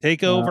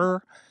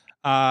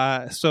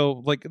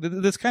 So like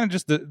this kind of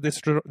just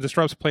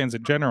disrupts plans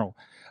in general.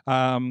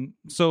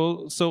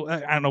 So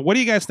I don't know. What do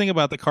you guys think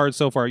about the card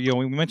so far?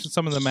 We mentioned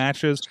some of the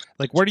matches.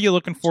 Like, what are you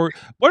looking for?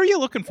 What are you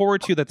looking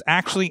forward to that's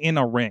actually in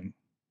a ring?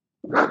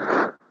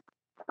 I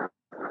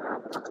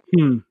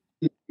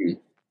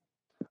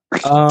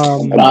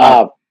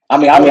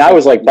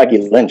was like Becky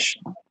Lynch.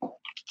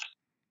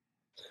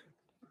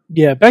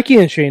 Yeah, Becky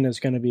and Shayna is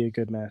going to be a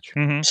good match.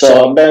 Mm-hmm.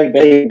 So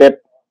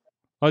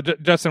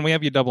Justin, we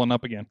have you doubling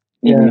up again.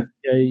 Yeah.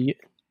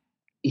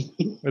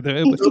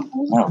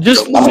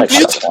 Just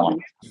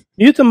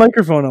mute the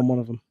microphone on one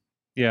of them.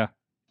 Yeah.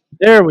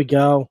 There we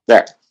go.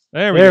 There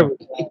we go.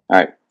 All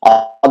right.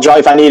 I'll draw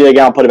if I need it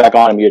again. I'll put it back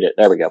on and mute it.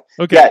 There we go.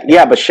 Okay.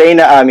 Yeah. But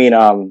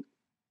Shayna,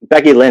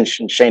 Becky Lynch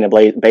and Shayna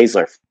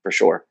Baszler for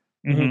sure.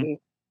 Mm-hmm.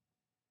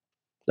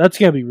 That's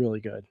gonna be really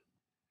good.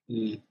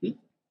 Mm-hmm.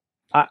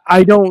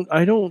 I don't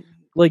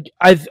like.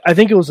 I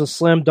think it was a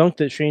slam dunk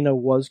that Shayna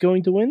was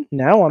going to win.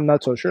 Now I'm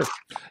not so sure.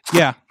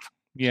 Yeah.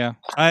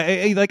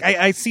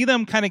 I see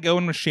them kind of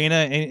going with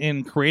Shayna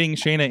and creating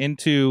Shayna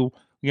into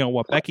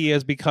what Becky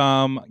has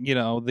become.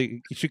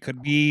 She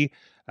could be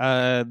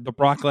the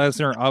Brock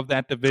Lesnar of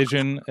that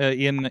division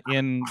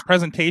in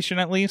presentation,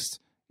 at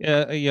least.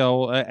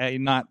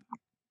 Not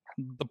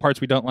the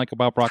parts we don't like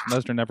about Brock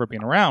Lesnar never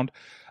being around.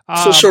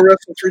 So she'll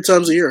wrestle 3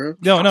 times a year,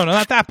 huh? No,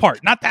 not that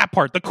part. Not that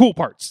part. The cool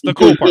parts. Brock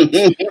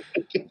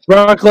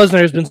Lesnar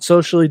has been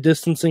socially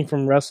distancing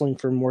from wrestling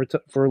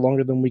for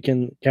longer than we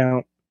can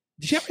count.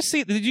 Did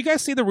you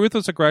guys see the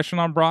ruthless aggression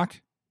on Brock?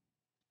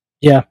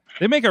 Yeah.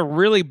 They make a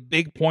really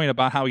big point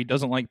about how he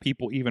doesn't like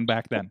people even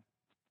back then.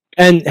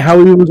 And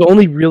how he was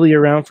only really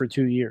around for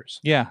 2 years.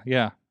 Yeah.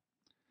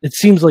 It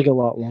seems like a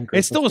lot longer.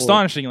 It's still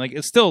astonishing. Like,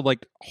 it's still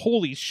like,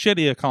 holy shit,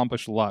 he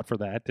accomplished a lot for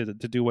that, to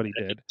do what he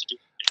did.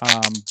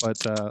 But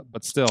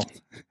still.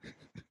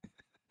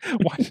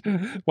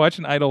 Watch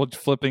an idol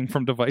flipping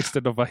from device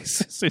to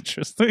device. It's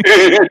interesting.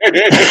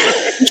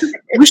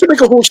 We should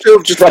make a whole show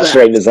of just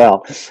frustrating as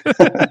hell.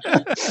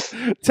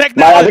 I think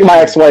my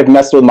ex-wife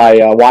messed with my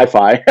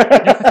Wi-Fi.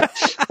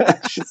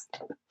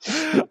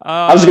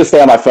 I was just gonna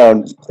stay on my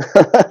phone.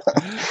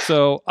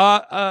 So,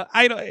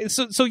 I don't.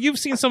 So you've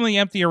seen some of the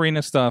empty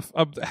arena stuff.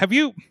 Have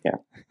you? Yeah.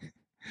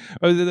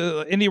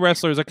 The indie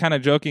wrestlers are kind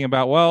of joking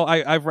about. Well,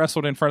 I've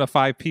wrestled in front of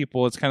 5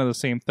 people. It's kind of the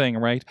same thing,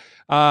 right?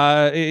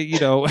 You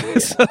know.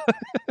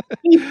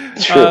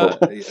 True.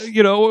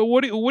 You know,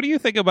 what do you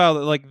think about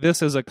like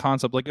this as a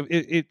concept? Like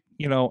it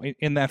you know,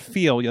 in that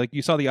feel, like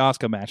you saw the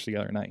Asuka match the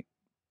other night.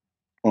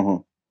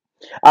 Mm-hmm.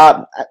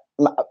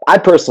 I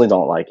personally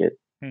don't like it.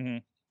 Mm-hmm.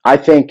 I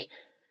think,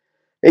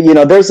 you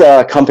know, there's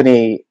a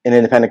company, an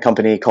independent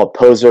company called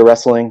Poser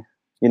Wrestling.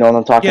 You know what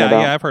I'm talking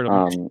about? Yeah, I've heard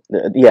of them.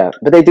 Yeah,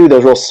 but they do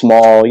those real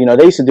small. You know,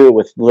 they used to do it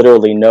with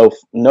literally no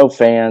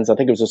fans. I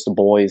think it was just the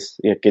boys,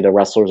 the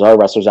wrestlers, our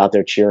wrestlers out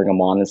there cheering them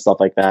on and stuff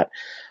like that.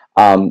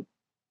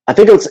 I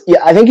think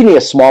I think you need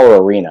a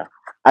smaller arena.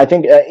 I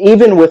think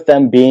even with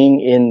them being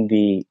in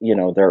the, you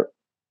know,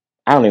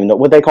 I don't even know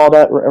what they call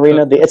that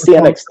arena. It's the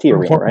NXT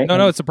arena, right?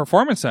 No, it's a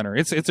performance center.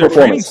 It's a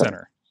training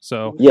center.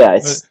 So yeah,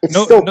 it's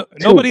still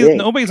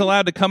nobody's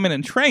allowed to come in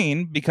and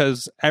train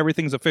because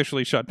everything's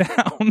officially shut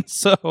down.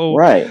 So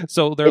right.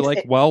 So they're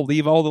like, well,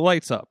 leave all the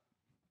lights up.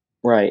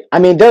 Right. I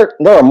mean, they're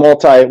a they're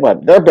a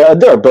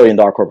 $1 billion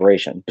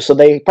corporation, so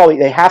they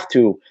have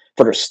to,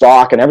 for their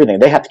stock and everything,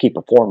 they have to keep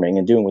performing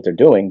and doing what they're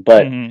doing.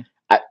 But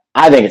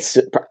I think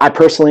I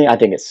personally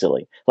think it's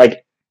silly.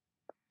 Like,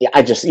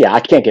 I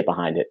can't get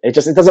behind it. It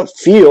doesn't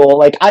feel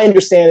like, I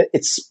understand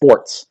it's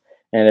sports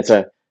and it's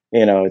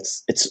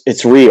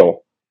it's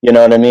real. You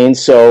know what I mean?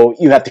 So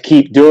you have to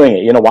keep doing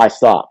it. You know, why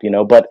stop? You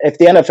know, but if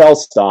the NFL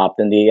stopped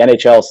and the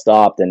NHL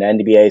stopped and the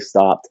NBA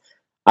stopped,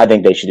 I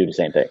think they should do the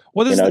same thing.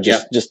 Well,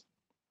 just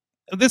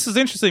this is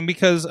interesting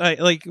because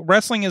like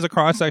wrestling is a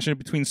cross section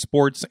between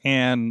sports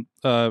and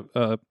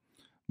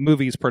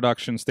movies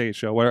production stage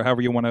show,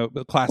 however you want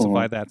to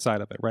classify that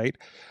side of it, right?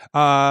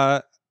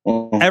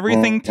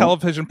 Everything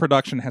television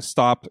production has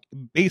stopped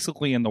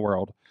basically in the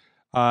world.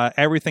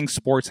 Everything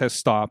sports has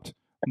stopped,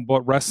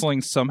 but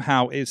wrestling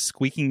somehow is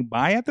squeaking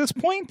by at this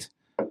point.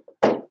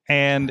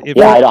 And if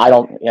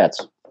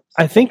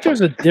I think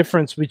there's a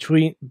difference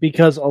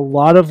because a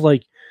lot of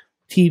like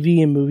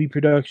TV and movie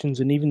productions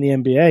and even the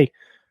NBA,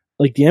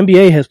 like the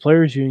NBA has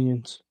players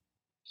unions.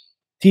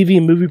 TV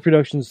and movie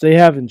productions, they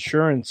have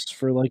insurance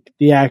for like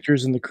the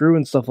actors and the crew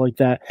and stuff like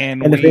that.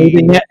 And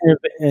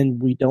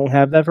we don't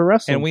have that for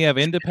wrestling. And we have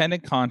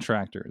independent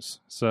contractors.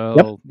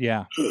 So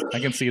yeah, I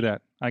can see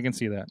that. Like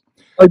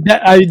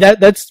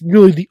that's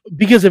really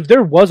because if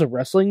there was a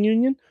wrestling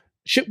union,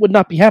 shit would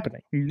not be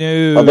happening.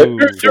 No, there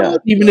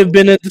wouldn't even have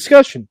been a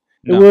discussion.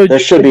 No. There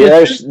should be.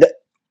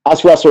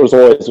 Us wrestlers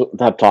always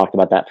have talked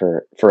about that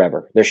for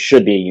forever. There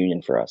should be a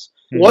union for us.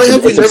 Why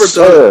have we never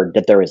absurd done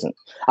that there isn't?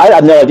 I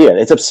have no idea.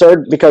 It's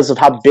absurd because of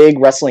how big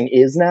wrestling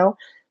is now.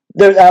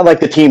 There's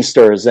like the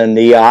Teamsters and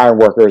the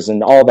Ironworkers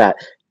and all that.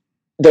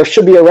 There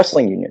should be a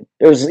wrestling union.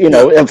 There's, you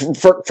know,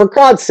 for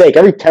God's sake,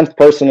 every 10th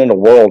person in the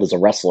world is a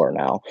wrestler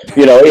now.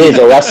 You know, is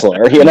a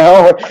wrestler. You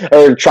know,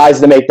 or tries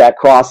to make that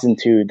cross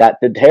into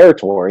the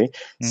territory.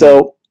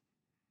 So.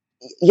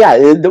 Yeah,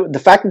 the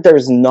fact that there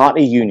is not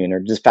a union, or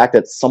just the fact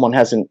that someone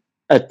hasn't,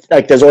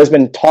 like, there's always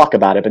been talk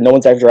about it, but no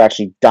one's ever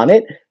actually done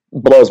it,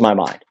 blows my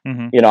mind.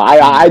 You know,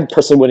 I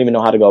personally wouldn't even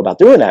know how to go about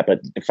doing that,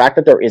 but the fact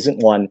that there isn't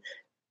one,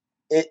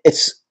 it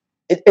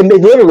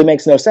literally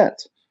makes no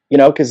sense. You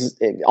know, because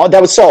that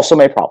would solve so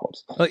many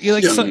problems.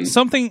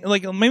 Something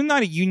like maybe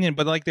not a union,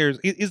 but like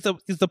is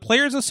the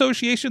Players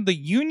Association the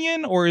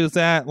union, or is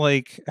that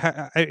like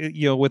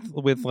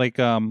with like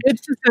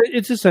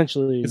it's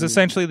essentially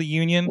the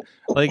union,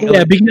 like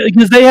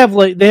because they have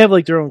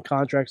their own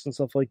contracts and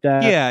stuff like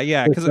that.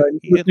 Yeah, because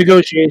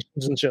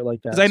negotiations and shit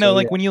like that. Because I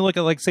know when you look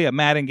at like say a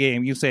Madden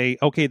game, you say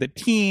okay the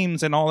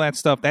teams and all that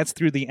stuff that's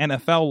through the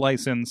NFL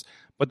license.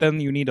 But then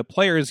you need a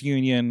players'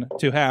 union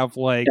to have,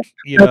 like,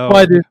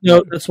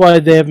 That's why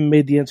they haven't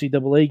made the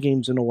NCAA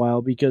games in a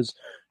while, because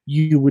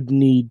you would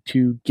need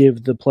to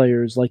give the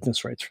players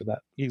likeness rights for that.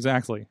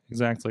 Exactly.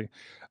 And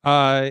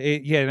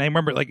I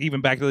remember, like,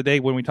 even back in the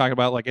day when we talked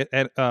about, like,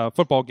 at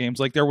football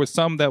games, like, there was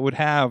some that would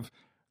have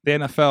the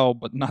NFL,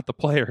 but not the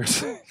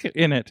players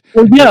in it.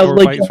 Well, yeah, or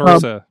like, vice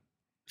versa.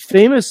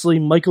 Famously,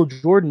 Michael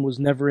Jordan was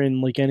never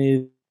in, like,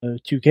 any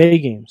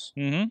 2K games.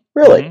 Mm-hmm.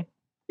 Really? Mm-hmm.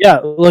 Yeah,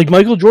 like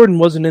Michael Jordan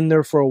wasn't in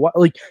there for a while.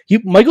 Like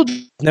Michael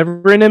Jordan was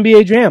never in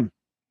NBA Jam.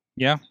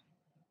 Yeah,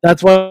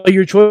 that's why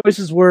your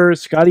choices were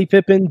Scottie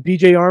Pippen,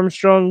 B.J.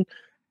 Armstrong,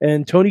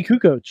 and Tony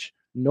Kukoc.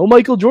 No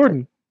Michael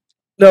Jordan.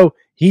 No,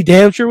 he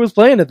damn sure was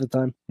playing at the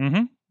time.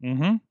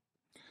 Mm-hmm.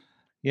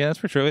 Yeah, that's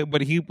for sure.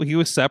 But he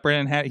was separate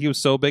and he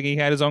was so big he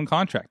had his own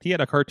contract. He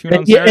had a cartoon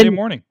on Saturday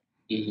morning.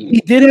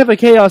 He did have a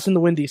Chaos in the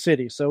Windy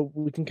City, so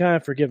we can kind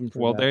of forgive him for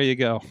that. Well, there you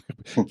go.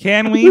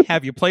 Can we?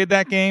 Have you played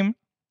that game?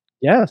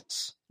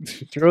 Yes.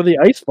 Throw the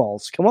ice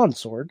balls. Come on,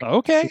 Sorg.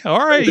 Okay,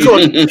 all right.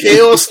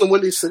 Chaos in the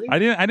Windy City. I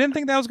didn't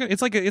think that was good.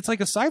 It's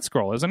like a side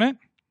scroll, isn't it?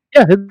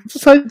 Yeah, it's a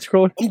side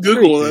scroller. I'm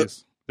googling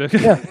it.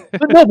 Yeah,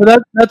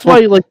 but that's why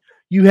like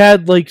you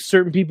had like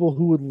certain people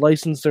who would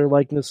license their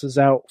likenesses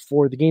out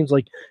for the games,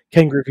 like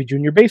Ken Griffey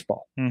Jr.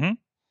 Baseball. Mm-hmm.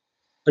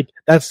 Like,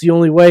 that's the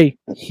only way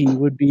he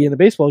would be in a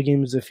baseball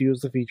game is if he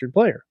was the featured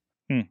player.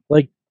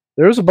 Like,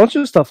 there was a bunch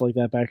of stuff like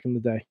that back in the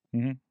day.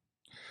 Mm-hmm.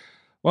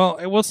 Well,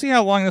 we'll see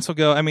how long this will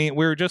go. I mean,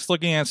 we were just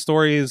looking at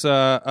stories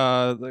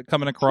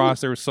coming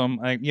across. There was some,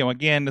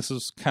 again, this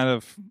is kind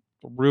of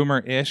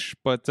rumor-ish,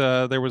 but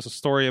there was a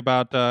story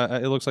about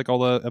it looks like all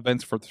the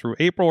events through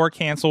April are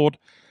canceled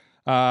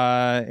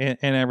and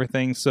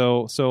everything.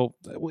 So,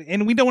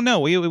 and we don't know.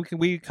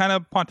 We kind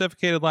of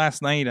pontificated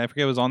last night. I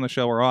forget if it was on the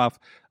show or off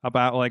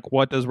about like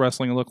what does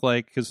wrestling look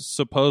like, because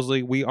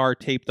supposedly we are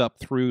taped up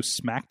through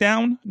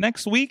SmackDown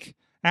next week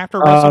after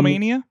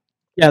WrestleMania.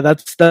 Yeah,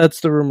 that's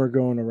the rumor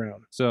going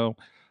around. So,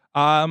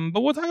 but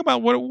we'll talk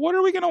about what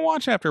are we going to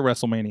watch after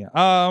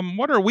WrestleMania.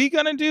 What are we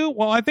going to do?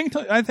 Well, I think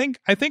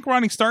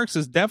Ronnie Starks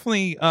is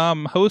definitely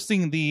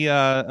hosting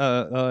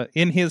the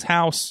in his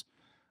house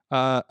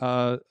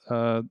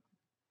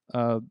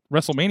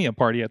WrestleMania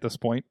party at this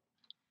point.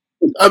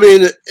 I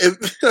mean,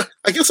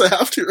 I guess I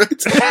have to,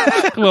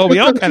 right? Well, we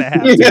all kind of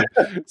have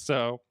to.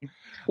 So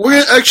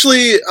we're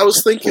actually. I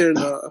was thinking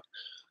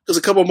because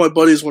a couple of my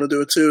buddies want to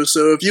do it too.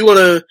 So if you want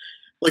to,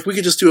 like, we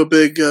could just do a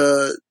big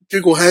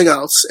Google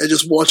Hangouts and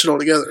just watch it all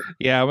together.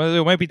 Yeah, well,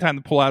 it might be time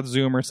to pull out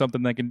Zoom or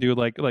something that can do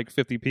like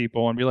 50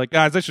 people and be like,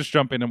 guys, let's just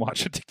jump in and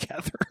watch it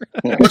together.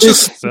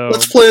 Let's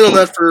plan on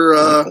that for.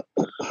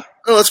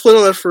 Let's plan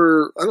on that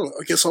for. I don't know.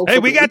 I guess I'll. Hey,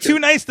 we got 2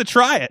 nights to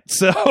try it,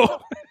 so.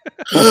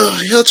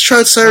 Yeah, let's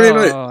try it Saturday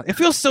night. It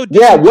feels so.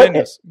 Yeah,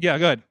 yeah,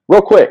 go ahead.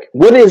 Real quick,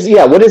 what is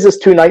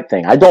this 2-night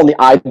thing? I don't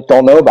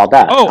know about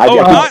that.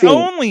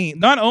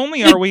 Not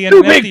only are we in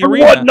an empty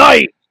arena one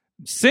night.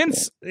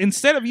 Since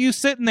instead of you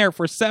sitting there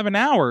for 7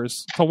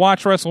 hours to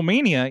watch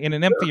WrestleMania in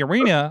an empty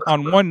arena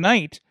on one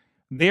night,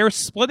 they're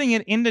splitting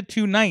it into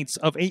 2 nights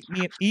of 8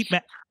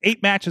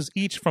 matches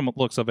each from the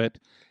looks of it.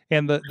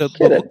 And the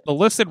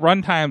listed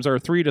run times are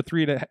 3 to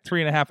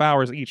 3.5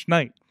 hours each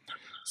night.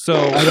 So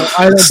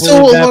I don't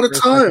still a lot of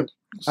time.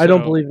 I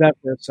don't believe that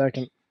for a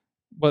second.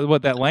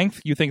 What that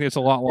length? You think it's a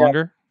lot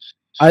longer?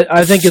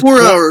 I think it's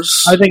 4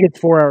 hours. I think it's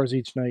 4 hours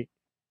each night.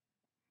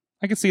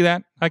 I can see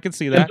that.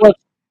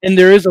 And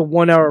there is a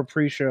 1 hour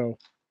pre-show.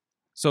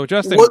 So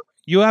Justin,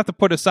 you have to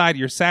put aside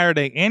your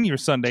Saturday and your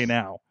Sunday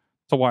now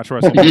to watch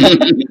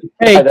WrestleMania.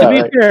 Hey, to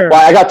be fair,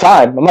 well, I got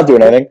time. I'm not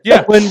doing anything.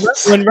 Yeah.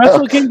 When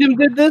Wrestle Kingdom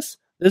did this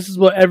is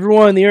what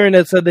everyone on the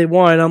internet said they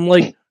wanted. I'm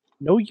like,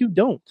 no, you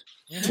don't.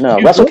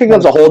 No, Wrestle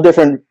Kingdom's a whole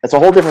different. It's a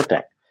whole different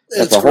thing.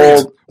 It's a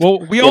whole.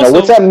 Well, we also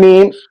what's that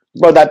meme?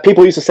 Well, that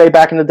people used to say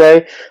back in the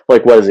day,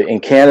 like, what is it? In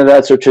Canada,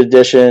 it's a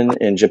tradition.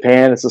 In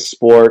Japan, it's a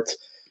sport.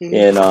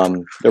 In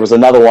there was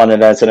another one,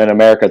 and that's in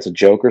America, it's a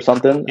joke or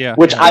something. Yeah.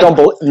 Which I don't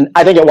believe.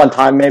 I think at one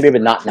time maybe,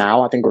 but not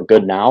now. I think we're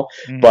good now.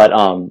 But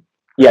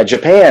yeah,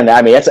 Japan.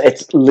 I mean,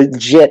 it's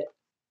legit.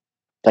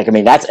 Like, I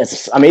mean,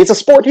 it's a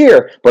sport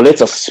here, but it's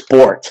a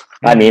sport.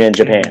 I mean, in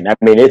Japan. I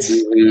mean, it's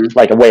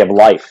like a way of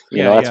life.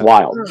 You know, that's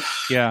wild.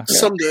 Yeah.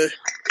 Someday.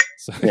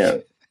 Yeah.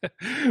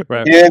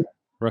 Right. Yeah.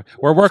 Right.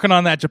 We're working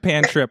on that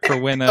Japan trip for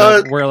when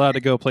we're allowed to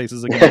go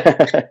places again.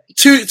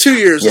 2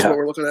 years is what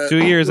we're looking at.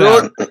 2 years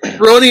out.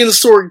 Ronnie and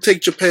Sorg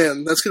take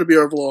Japan. That's going to be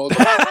our vlog.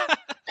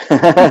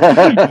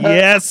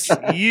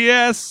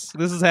 yes,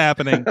 this is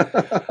happening.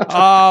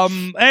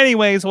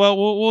 Anyways, well,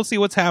 we'll see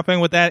what's happening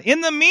with that. In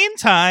the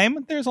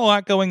meantime, there's a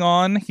lot going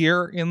on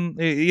here.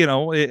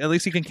 At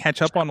least you can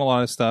catch up on a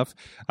lot of stuff.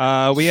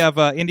 We have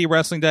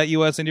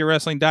IndieWrestling.us,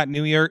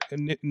 IndieWrestling.New York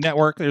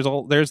Network.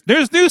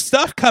 There's new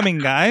stuff coming,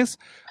 guys.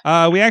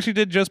 We actually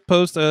did just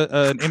post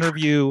an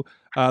interview.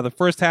 The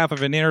first half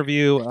of an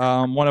interview,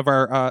 one of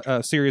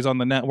our series on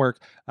the network,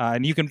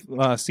 and you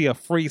can see a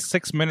free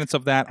 6 minutes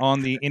of that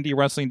on the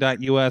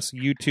IndieWrestling.us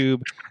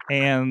YouTube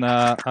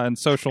and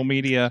social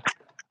media.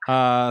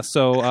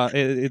 So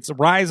it's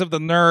Rise of the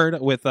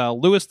Nerd with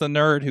Lewis the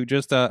Nerd, who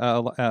just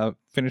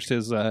finished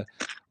his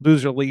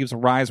Loser Leaves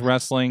Rise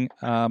Wrestling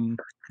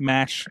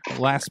match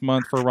last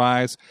month for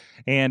Rise,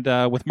 and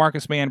with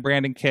Marcus Mann,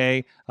 Brandon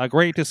Kay, a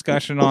great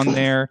discussion on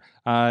there.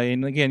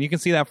 And again, you can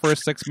see that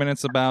first 6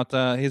 minutes about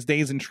his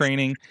days in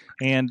training,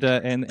 and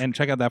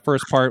check out that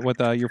first part with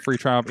your free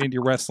trial of Indie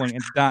Wrestling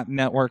and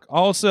 .network.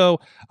 Also,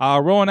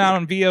 rolling out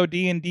on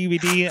VOD and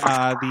DVD,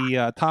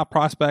 the top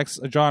prospects,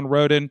 John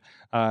Roden.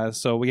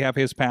 So we have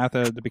his path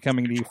to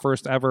becoming the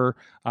first ever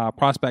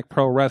Prospect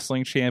Pro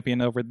Wrestling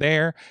champion over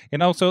there,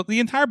 and also the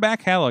entire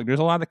back catalog. There's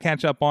a lot to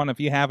catch up on if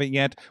you haven't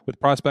yet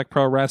with Prospect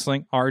Pro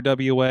Wrestling,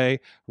 RWA,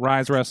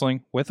 Rise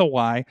Wrestling with a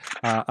Y,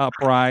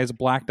 Uprise,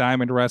 Black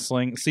Diamond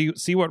Wrestling.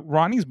 See what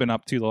Ronnie's been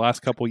up to the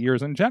last couple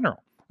years in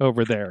general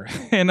over there.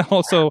 And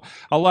also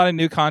a lot of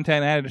new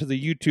content added to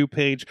the YouTube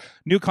page.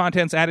 New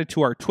content's added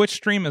to our Twitch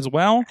stream as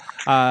well.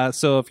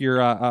 So if you're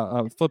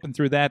flipping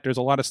through that, there's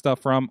a lot of stuff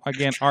from,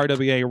 again,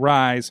 RWA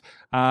Rise,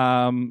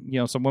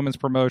 some women's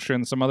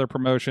promotions, some other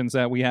promotions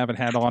that we haven't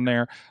had on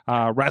there.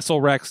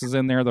 Wrestle Rex is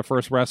in there, the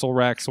first Wrestle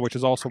Rex, which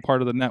is also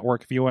part of the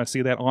network if you want to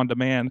see that on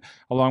demand,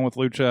 along with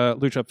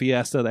Lucha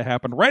Fiesta that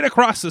happened right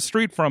across the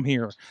street from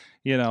here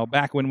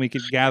back when we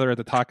could gather at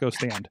the taco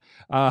stand.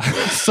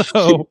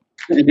 So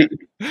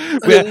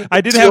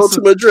I did the have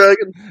Ultimate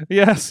Dragon.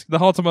 Yes,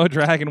 the Ultimate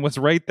Dragon was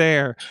right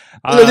there.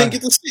 And I didn't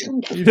get to see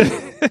him.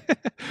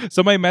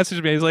 Somebody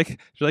messaged me. She's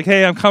like,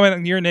 "Hey, I'm coming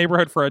in your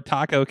neighborhood for a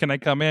taco. Can I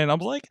come in?" I'm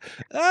like,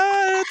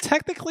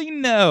 technically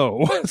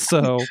no.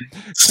 So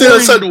Stand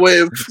outside and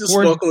wave. Just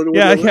walk over the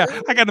window. Yeah.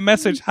 I got a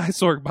message. Hi,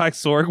 Sorg. Bye,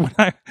 Sorg. When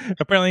I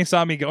apparently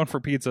saw me going for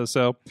pizza.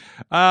 So,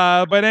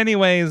 but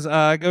anyways,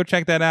 go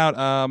check that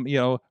out.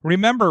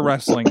 Remember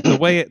wrestling the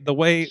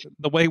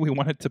way we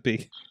want it to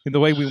be, the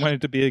way we want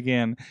it to be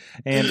again.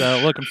 And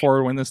looking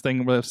forward when this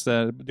thing was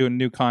doing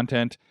new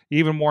content,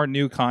 even more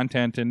new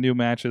content and new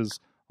matches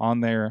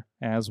on there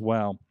as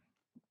well.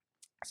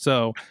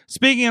 So,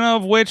 speaking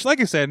of which, like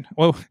I said,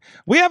 well,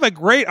 we have a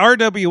great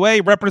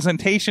RWA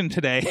representation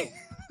today.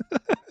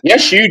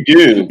 Yes, you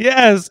do.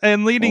 Yes,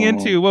 and leading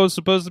into what was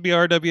supposed to be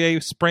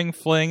RWA Spring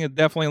Fling,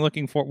 definitely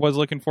looking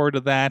forward to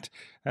that.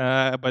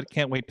 But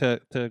can't wait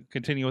to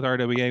continue with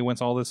RWA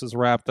once all this is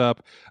wrapped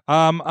up.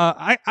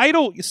 I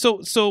don't.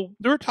 So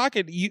they're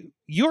talking.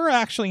 You're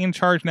actually in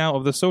charge now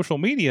of the social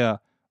media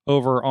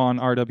over on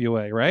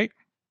RWA, right?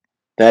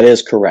 That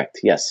is correct.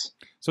 Yes.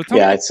 So tell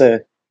me, it's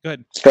a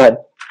good. Go ahead.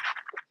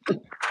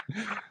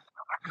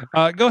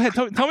 Go ahead.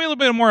 Tell me a little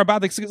bit more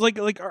about this. Like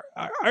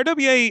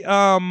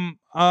RWA.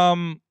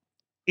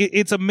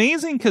 It's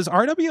amazing because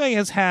RWA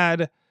has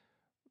had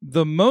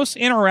the most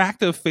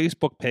interactive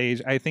Facebook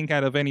page, I think,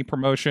 out of any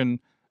promotion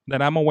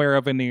that I'm aware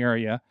of in the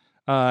area.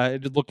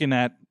 Looking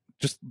at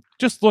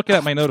just looking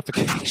at my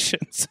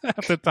notifications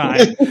at the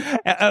time,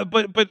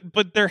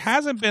 but there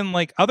hasn't been,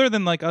 like, other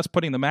than like us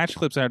putting the match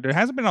clips out, there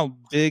hasn't been a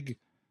big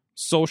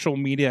social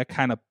media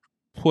kind of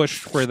push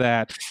for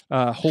that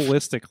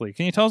holistically.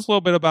 Can you tell us a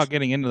little bit about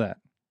getting into that?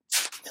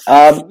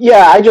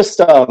 I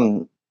just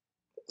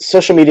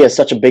social media is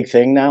such a big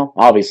thing now.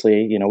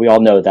 Obviously, we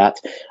all know that.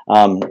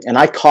 And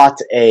I caught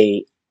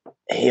a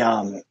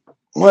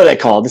what are they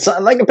called? It's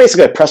like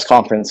basically a press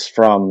conference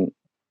from,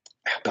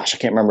 I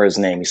can't remember his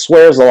name. He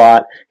swears a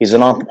lot. He's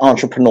an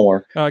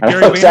entrepreneur. Gary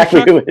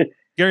Vaynerchuk?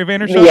 Gary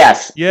Vaynerchuk?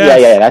 Yes.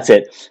 Yeah, that's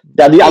it.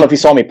 I don't know if you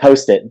saw me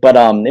post it, but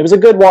it was a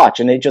good watch.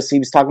 And he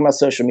was talking about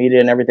social media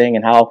and everything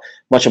and how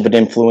much of an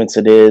influence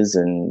it is.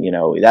 And,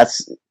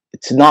 that's,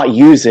 to not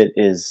use it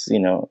is,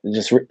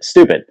 just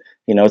stupid.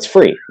 It's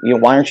free.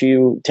 Why aren't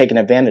you taking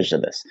advantage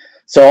of this?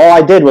 So all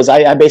I did was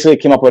I basically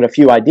came up with a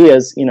few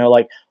ideas,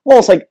 like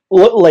almost like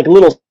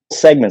little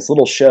segments,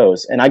 little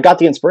shows. And I got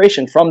the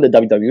inspiration from the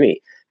WWE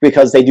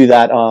because they do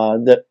that,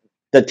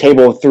 the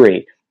table of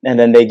three. And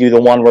then they do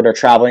the one where they're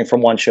traveling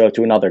from one show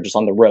to another, just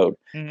on the road,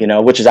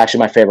 which is actually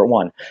my favorite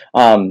one.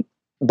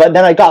 But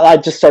then I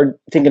just started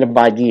thinking of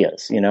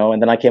ideas,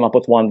 and then I came up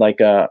with one like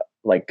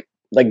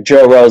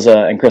Joe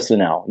Rosa and Chris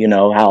Donnell,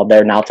 how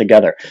they're now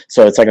together.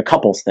 So it's like a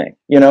couples thing,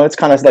 it's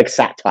kind of like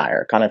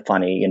satire, kind of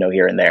funny,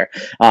 here and there.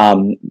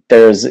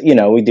 There's,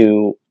 we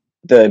do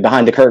the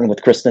Behind the Curtain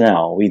with Chris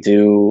Donnell. We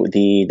do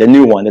the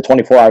new one, the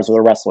 24 Hours with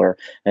a Wrestler.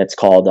 And it's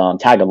called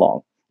Tag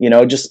Along.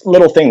 Just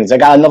little things. I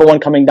got another one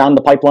coming down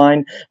the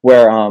pipeline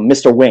where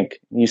Mr. Wink,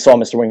 you saw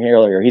Mr. Wink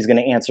earlier, he's going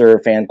to answer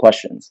fan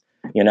questions,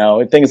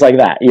 things like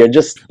that. We're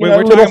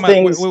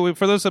talking about,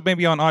 for those that may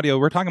be on audio,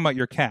 we're talking about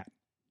your cat.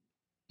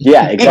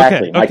 Yeah,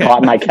 exactly. Okay.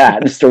 My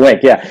cat, Mr.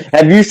 Wink. Yeah.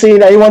 Have you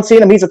seen anyone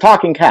seen him? He's a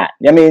talking cat.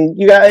 I mean,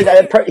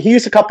 he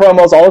used to cut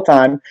promos all the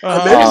time.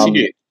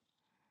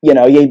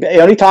 He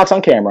only talks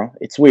on camera.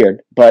 It's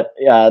weird, but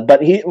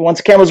he, once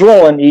the camera's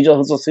rolling, he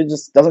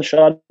just doesn't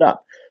shut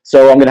up.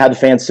 So I'm going to have the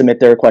fans submit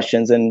their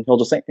questions, and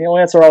he'll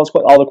answer all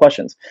the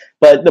questions.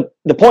 But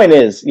the point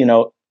is,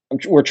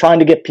 we're trying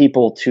to get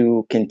people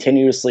to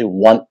continuously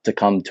want to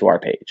come to our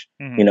page.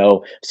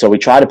 So we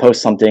try to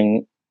post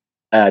something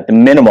at the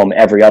minimum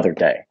every other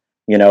day.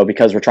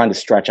 Because we're trying to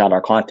stretch out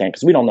our content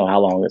because we don't know how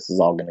long this is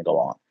all going to go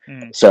on.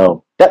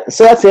 So that's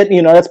it.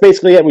 That's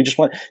basically it. We just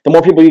want, the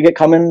more people you get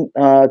coming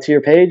to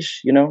your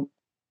page,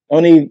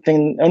 only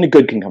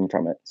good can come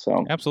from it.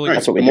 So absolutely,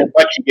 that's what we did.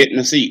 did. You get in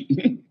the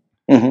seat.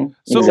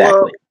 So,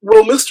 exactly.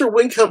 Will Mr.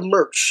 Wink have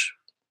merch?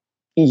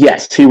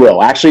 Yes, he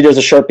will. Actually, there's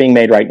a shirt being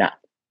made right now.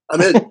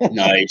 I'm in.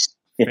 Nice.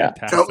 Yeah.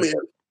 Count me in.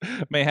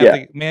 May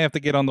have to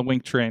get on the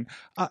Wink train.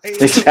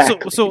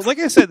 Exactly. So like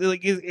I said,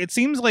 it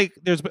seems like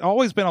there's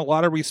always been a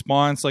lot of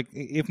response. Like,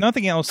 if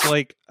nothing else,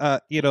 like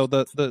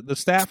the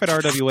staff at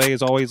RWA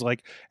is always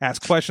like,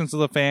 ask questions to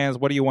the fans.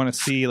 What do you want to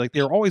see? Like,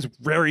 they're always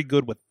very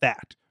good with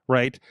that,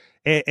 right?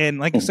 And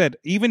like I said,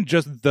 even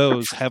just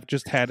those have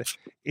just had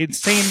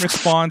insane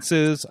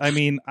responses. I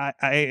mean,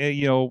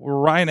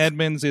 Ryan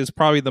Edmonds is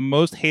probably the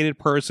most hated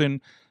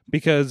person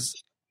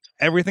because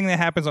everything that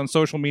happens on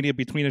social media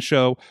between a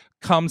show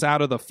comes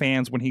out of the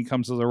fans when he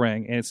comes to the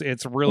ring. And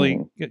it's really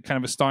kind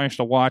of astonishing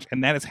to watch.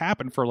 And that has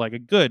happened for like a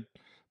good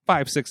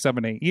 5, 6,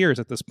 7, 8 years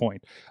at this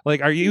point.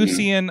 Like, are you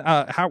seeing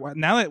how,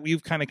 now that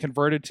we've kind of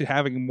converted to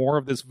having more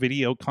of this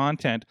video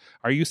content,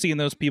 are you seeing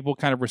those people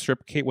kind of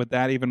reciprocate with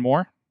that even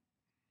more?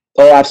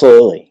 Oh,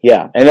 absolutely.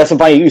 Yeah. And that's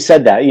funny you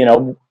said that.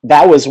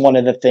 That was one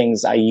of the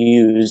things I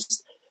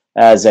used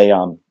as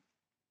a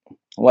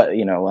what,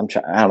 you know, I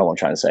don't know what I'm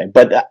trying to say,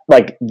 but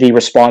like the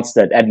response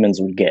that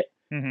Edmonds would get,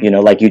 Mhm. you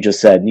know, like you just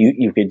said,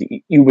 you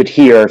would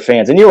hear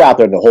fans, and you were out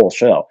there the whole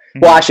show.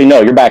 Mhm. Well, actually,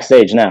 no, you're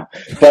backstage now,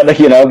 but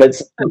you know,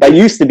 but I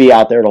used to be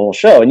out there the whole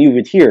show, and you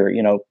would hear,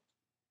 you know,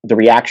 the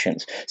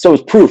reactions. So it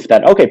was proof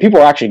that, okay, people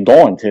are actually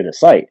going to the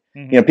site.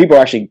 Mhm. You know, people are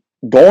actually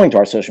going to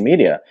our social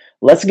media.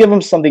 Let's give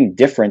them something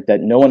different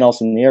that no one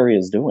else in the area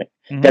is doing.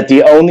 Mhm. That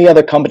the only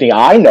other company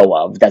I know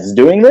of that's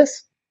doing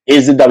this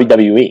is the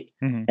WWE.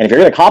 Mhm. And if you're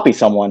going to copy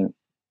someone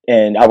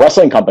in a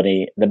wrestling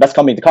company, the best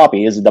company to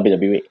copy is the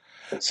WWE.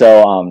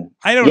 So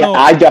I don't yeah, know.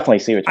 I definitely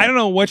see what you I don't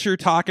know what you're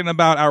talking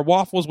about. Our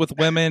waffles with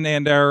women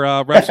and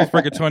our Wrestles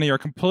for Gatoni are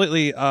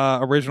completely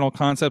original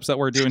concepts that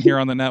we're doing here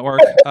on the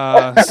network.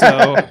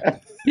 So,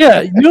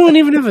 Yeah, you don't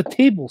even have a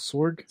table,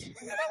 Sorg.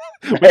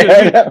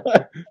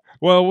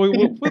 well,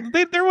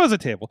 there was a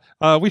table.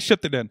 We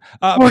shipped it in.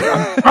 Sorg,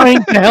 I'm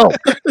trying to help.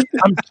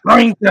 I'm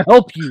trying to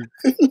help you.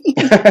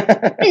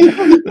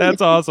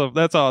 That's awesome.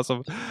 That's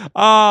awesome.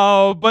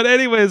 But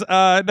anyways,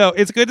 no,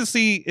 it's good to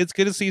see. It's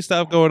good to see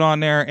stuff going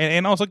on there,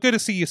 and also good to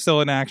see you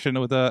still in action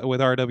with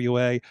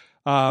RWA.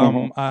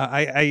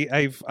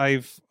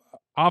 I've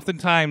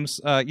oftentimes,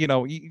 you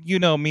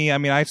know me. I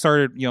mean, I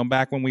started,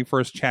 back when we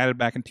first chatted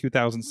back in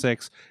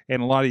 2006,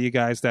 and a lot of you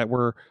guys that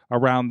were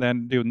around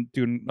then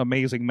doing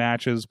amazing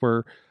matches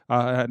were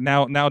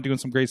now doing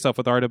some great stuff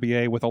with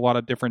RWA with a lot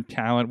of different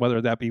talent,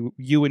 whether that be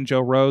you and Joe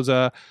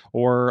Rosa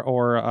or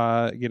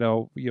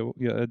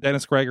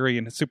Dennis Gregory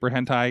and Super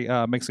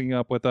Hentai mixing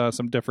up with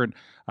some different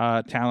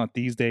talent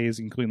these days,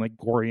 including like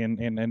Gory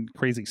and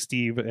Crazy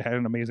Steve. It had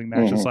an amazing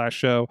match this last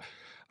show.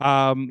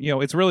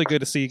 It's really good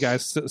to see you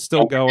guys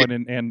still going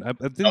and I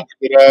think, don't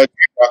forget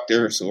J-Rock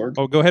there, Sword.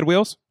 Oh, go ahead,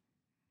 Wheels.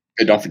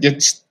 And don't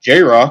forget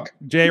J-Rock.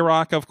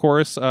 J-Rock, of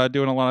course,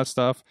 doing a lot of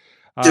stuff.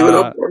 Give it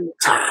up.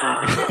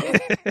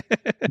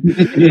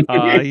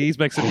 He's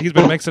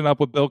been mixing up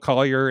with Bill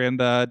Collier and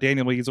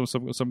Daniel Lees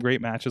with some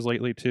great matches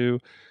lately too.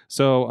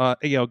 So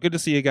good to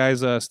see you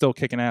guys still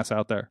kicking ass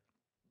out there.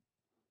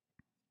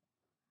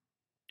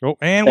 Oh,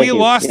 and we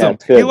lost him.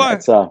 He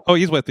lost. Oh,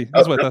 he's with you.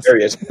 He's with us. There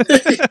he is.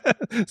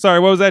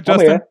 Sorry, what was that,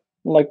 Justin? I'm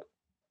like,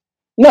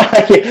 no,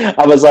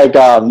 I was like,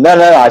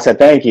 no. I said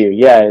thank you.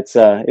 Yeah, it's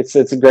a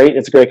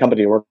great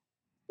company to work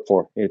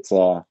for. It's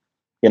I'm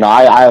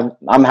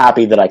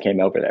happy that I came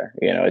over there.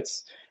 You know,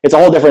 it's a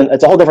whole different.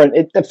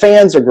 The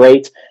fans are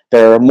great.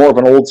 They're more of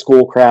an old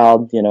school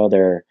crowd. You know,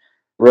 they're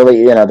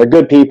really, they're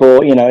good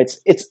people. You know,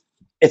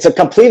 it's a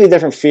completely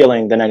different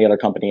feeling than any other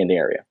company in the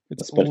area.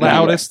 It's the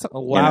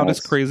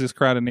loudest, craziest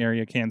crowd in the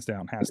area, hands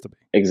down, has to be.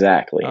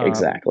 Exactly.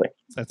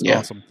 That's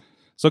awesome.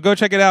 So go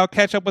check it out.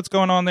 Catch up what's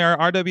going on there.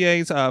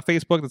 RWA's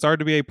Facebook, that's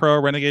RWA Pro,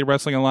 Renegade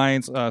Wrestling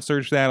Alliance.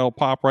 Search that. It'll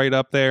pop right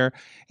up there.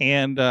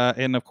 And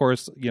of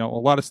course, a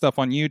lot of stuff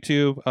on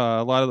YouTube.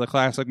 A lot of the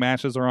classic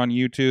matches are on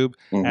YouTube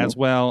as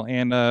well.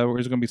 And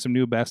there's going to be some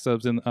new best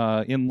ofs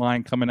in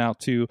line coming out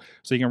too.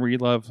 So you can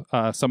relive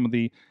some of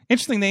the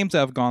interesting names that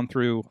have gone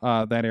through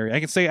that area. I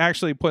can say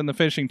actually putting the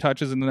finishing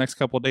touches in the next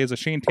couple of days. A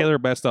Shane Taylor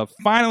best of.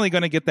 Finally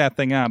going to get that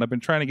thing out. I've been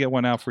trying to get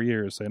one out for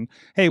years. And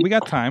hey, we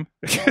got time.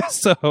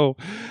 So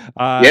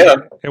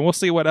and we'll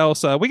see what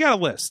else. We got a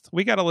list.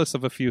 We got a list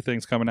of a few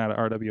things coming out of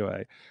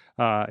RWA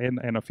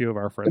and a few of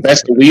our friends. The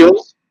best of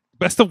wheels?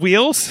 Best of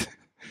wheels?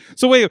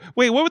 So wait,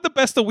 what were the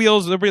best of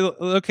wheels?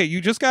 Okay, you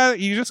just got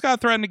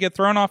threatened to get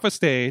thrown off a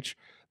stage.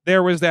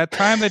 There was that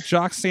time that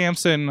Jock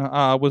Sampson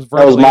was verbally...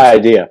 That was my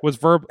idea. Was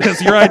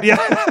your idea?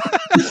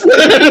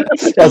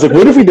 I was like,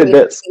 what if we did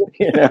this?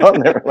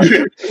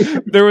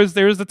 There was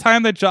the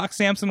time that Jock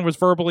Sampson was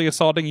verbally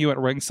assaulting you at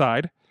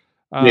ringside.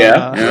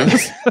 Yeah.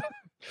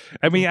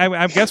 I mean,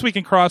 I guess we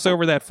can cross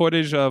over that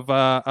footage of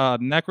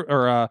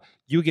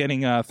you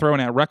getting thrown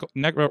at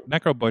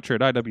Necro Butcher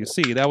at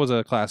IWC. That was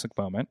a classic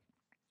moment.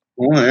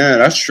 Oh yeah,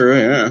 that's true.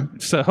 Yeah.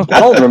 So I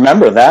don't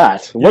remember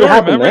that. What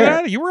happened there?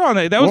 That? You were on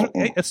it. That was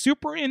a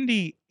Super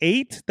Indy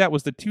 8. That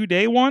was the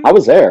 2-day one. I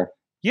was there.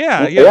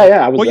 Yeah.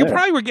 I was well, there. you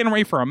probably were getting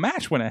ready for a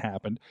match when it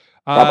happened.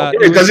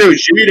 Because it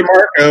was Jimmy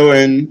DeMarco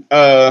and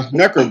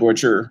Necro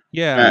Butcher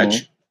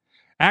match.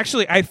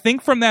 Actually, I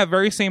think from that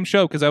very same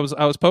show, because I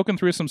was poking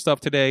through some stuff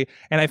today,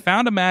 and I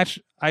found a match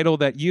idol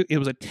that it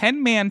was a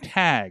 10-man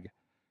tag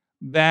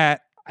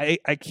that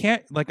I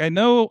can't, like, I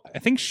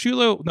think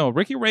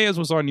Ricky Reyes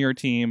was on your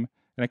team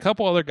and a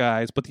couple other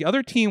guys, but the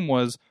other team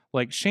was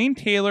like Shane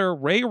Taylor,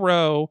 Ray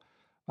Rowe,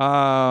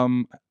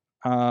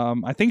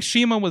 I think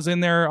Shima was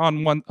in there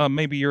on one,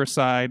 maybe your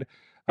side.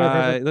 Who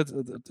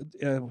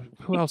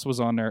else was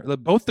on there?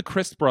 Both the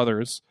Christ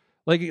brothers.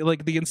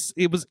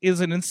 It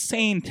was an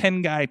insane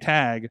 10-guy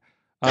tag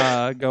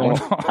going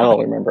on. I don't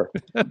remember.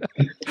 I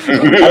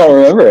don't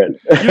remember it.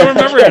 You don't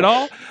remember it at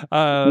all?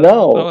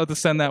 No. I'll have to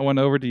send that one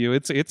over to you.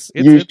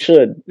 You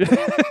should.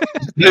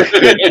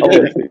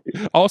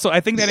 Also, I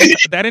think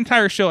that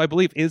entire show, I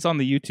believe, is on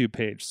the YouTube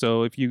page.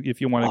 So if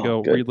you want to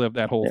go relive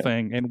that whole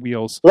thing and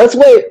Wheels. Let's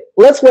wait.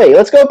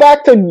 Let's go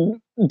back to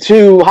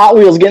Hot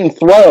Wheels getting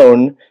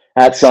thrown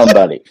at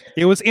somebody.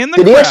 It was in the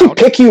Did crowd. he actually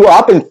pick you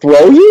up and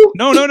throw you?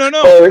 No.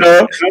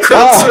 Or-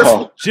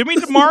 Oh. Jimmy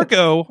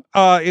DeMarco,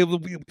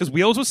 because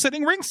Wheels was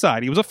sitting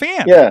ringside. He was a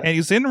fan, Yeah. and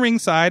he's in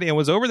ringside and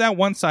was over that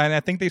one side. And I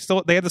think they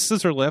had the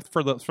scissor lift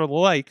for the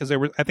light because they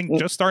were, I think,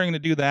 just starting to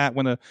do that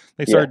when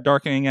they started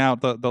darkening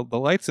out the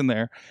lights in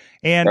there,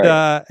 and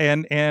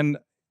and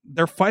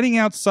they're fighting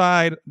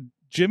outside.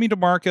 Jimmy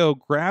DeMarco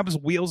grabs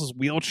Wheels'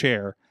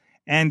 wheelchair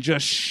and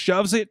just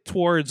shoves it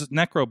towards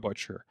Necro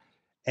Butcher.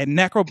 And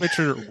Necro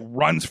Butcher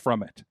runs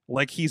from it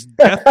like he's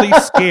deathly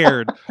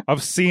scared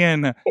of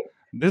seeing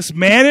this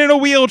man in a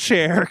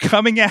wheelchair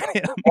coming at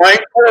him. Right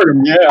toward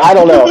him, yeah. I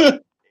don't know.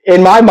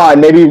 In my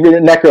mind, maybe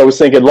Necro was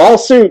thinking,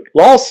 lawsuit,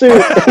 and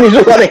he's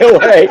just running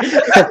away.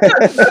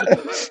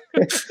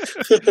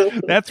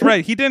 That's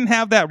right. He didn't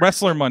have that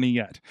wrestler money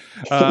yet.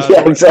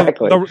 Yeah,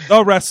 exactly.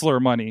 The wrestler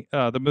money,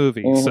 the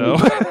movie. So,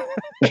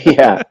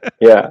 yeah.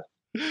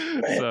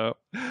 so,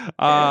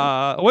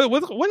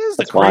 what is the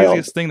That's wild.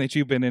 craziest thing that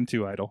you've been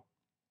into, Idol,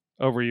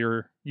 over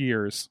your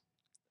years?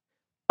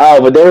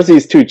 Oh, but there was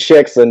these two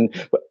chicks, and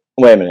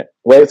wait a minute.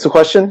 Wait, it's a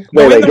question?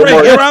 No, Wait, in the good ring,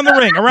 morning. around the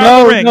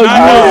ring, No,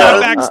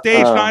 not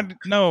backstage, not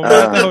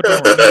the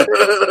hotel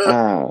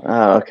room.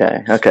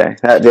 Okay.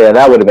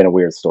 That would have been a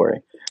weird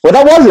story. Well,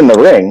 that was in the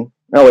ring.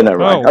 Oh, never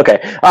mind. Oh. Okay.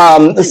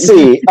 Let's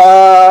see.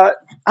 I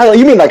don't know.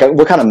 You mean like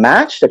what kind of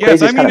match? The Yes,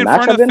 craziest I mean kind of in match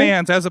front I've of been in?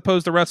 fans as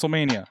opposed to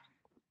WrestleMania.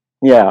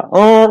 Yeah.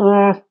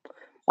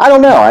 I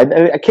don't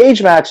know. A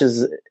cage match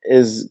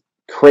is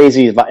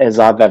crazy as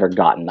I've ever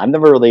gotten. I've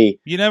never really.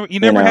 You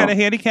never had a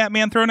handicap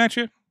man thrown at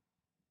you?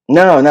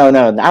 No.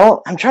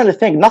 I'm trying to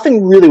think.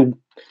 Nothing really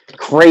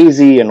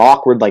crazy and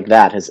awkward like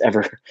that has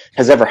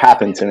ever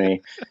happened to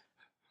me.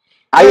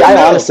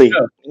 I honestly,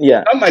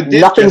 yeah. Something I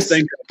did Nothing's- just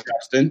think of,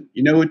 Justin.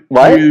 You know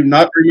What? you're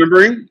not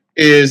remembering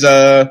is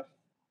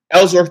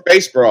Ellsworth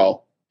Base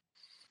Brawl.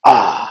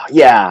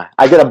 Yeah.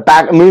 I did a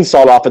back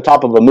moonsault off the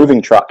top of a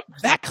moving truck.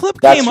 That clip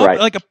That's came up right.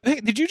 like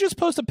did you just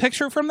post a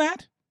picture from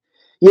that?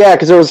 Yeah,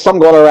 because there was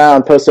something going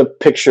around. Post a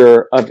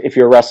picture of if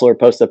you're a wrestler.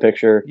 Post a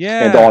picture.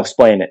 Yeah. And don't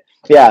explain it.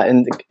 Yeah,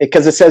 and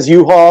because it says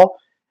U-Haul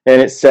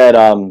and it said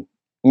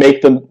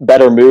make the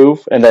better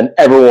move, and then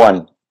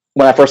everyone.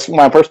 When I first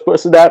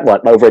posted that,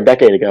 over a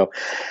decade ago,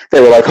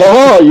 they were like,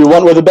 "Oh, you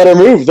went with a better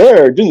move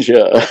there, didn't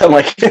you?" I'm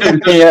like,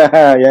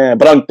 "Yeah,"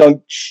 but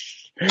don't,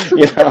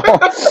 you know.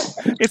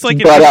 It's like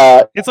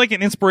it's like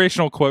an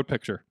inspirational quote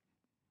picture.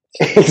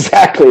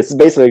 Exactly, it's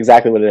basically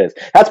exactly what it is.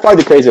 That's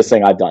probably the craziest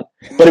thing I've done.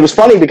 But it was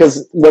funny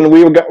because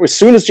when as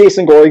soon as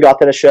Jason Gorey got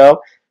to the show,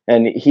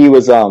 and he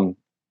was in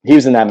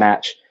that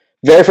match,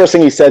 very first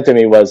thing he said to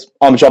me was,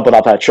 "I'm jumping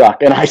off that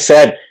truck," and I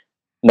said,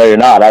 "No, you're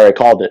not. I already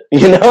called it."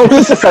 You know, it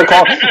was just like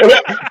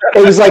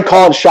it was like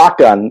calling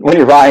shotgun when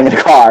you're riding in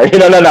a car. You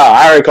know, no,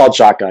 I already called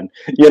shotgun.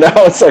 You know,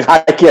 it's like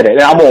I get it.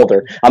 And I'm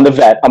older. I'm the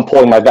vet. I'm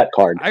pulling my vet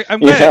card. I'm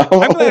glad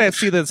I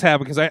see this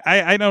happen because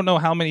I don't know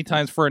how many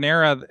times for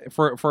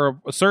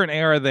a certain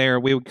era there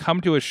we would come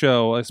to a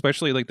show,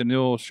 especially like the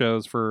Newell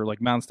shows for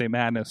like Mountain State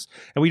Madness,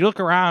 and we look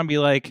around and be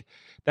like,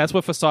 "That's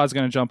what Facade's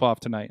going to jump off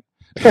tonight."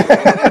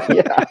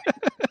 Yeah.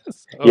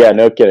 Yeah,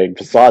 no kidding.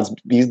 Facade's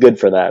he's good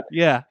for that.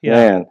 Yeah.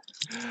 Man.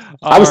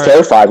 I was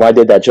terrified when I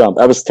did that jump.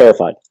 I was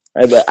terrified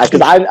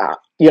because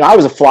I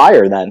was a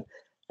flyer then,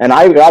 and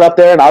I got up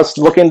there and I was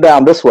looking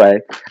down this way,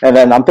 and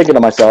then I'm thinking to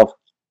myself,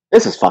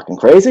 "This is fucking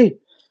crazy,"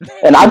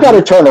 and I've got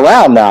to turn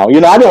around now. You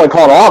know, I don't want to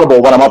call an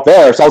audible when I'm up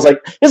there, so I was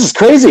like, "This is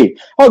crazy!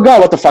 Oh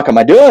God, what the fuck am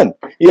I doing?"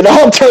 You know,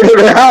 I'm turning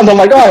around. I'm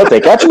like, "Oh, I hope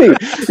they catch me."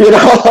 You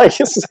know, like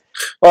this is,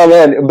 oh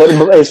man. But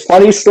it's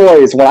funny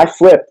stories. When I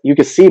flipped, you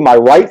could see my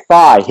right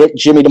thigh hit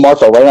Jimmy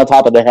DeMarco right on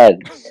top of the head,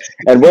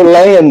 and we're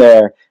laying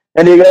there.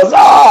 And he goes,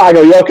 I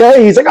go, "You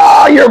okay?" He's like,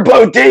 "Your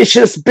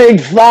bodacious big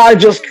thigh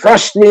just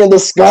crushed me in the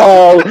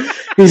skull."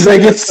 He's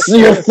like,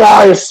 "Your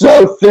thigh is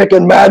so thick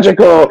and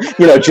magical."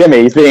 You know,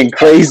 Jimmy, he's being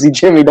crazy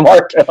Jimmy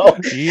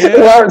DeMarco.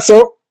 Yeah.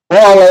 So we're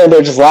all laying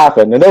there just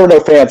laughing. And there were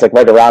no fans like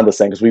right around this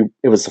thing because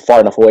it was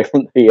far enough away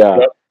from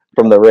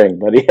the ring.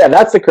 But yeah,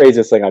 that's the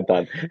craziest thing I've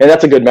done. And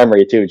that's a good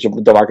memory too,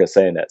 DeMarco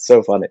saying that.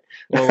 So funny.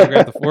 Well, we're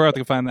going to have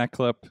to find that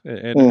clip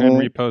and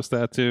repost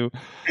that too.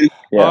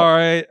 Yeah. All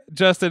right,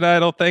 Justin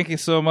Idol, thank you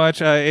so much.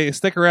 Hey,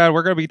 stick around.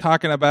 We're going to be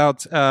talking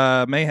about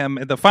Mayhem,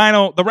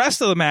 the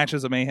rest of the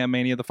matches of Mayhem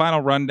Mania, the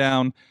final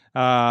rundown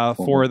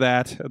for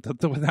that.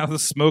 Now the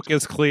smoke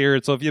is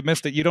cleared, so if you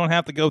missed it, you don't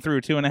have to go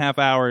through 2.5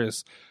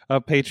 hours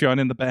of Patreon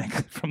in the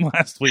bank from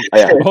last week.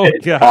 Yeah. Oh,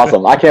 God.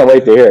 Awesome. I can't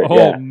wait to hear it.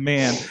 Oh,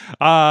 man.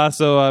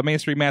 So Main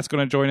Street Matt's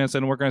going to join us,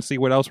 and we're going to see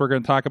what else we're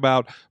going to talk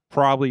about.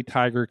 Probably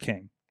Tiger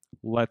King.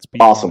 Let's be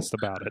honest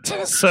about it.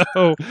 So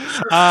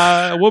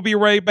we'll be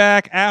right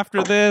back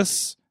after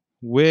this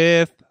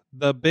with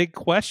the big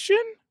question.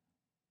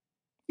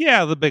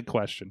 Yeah, the big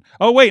question.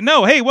 Oh, wait,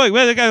 no. Hey, wait,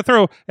 I got to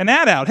throw an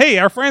ad out. Hey,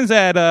 our friends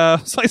at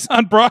Slice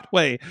on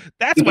Broadway.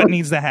 That's what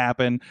needs to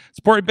happen.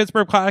 Supporting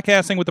Pittsburgh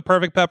podcasting with the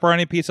perfect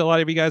pepperoni pizza. A lot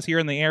of you guys here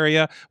in the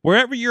area,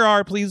 wherever you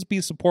are, please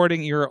be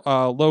supporting your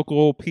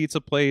local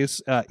pizza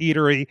place,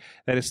 eatery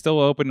that is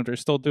still open. They're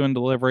still doing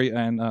delivery,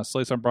 and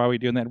Slice on Broadway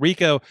doing that.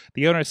 Rico,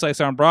 the owner of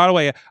Slice on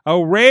Broadway,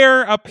 a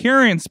rare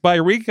appearance by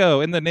Rico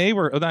in the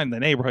neighborhood. Not in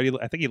the neighborhood.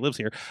 I think he lives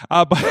here.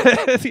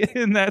 But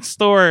in that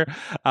store,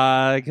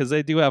 because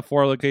they do have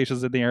 4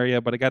 locations in the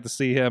area, but I got to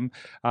see him.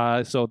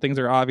 So things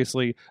are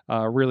obviously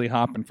really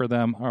hopping for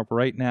them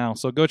right now.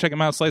 So go check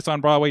them out,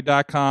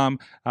 sliceonbroadway.com.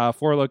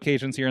 4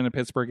 locations here in the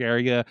Pittsburgh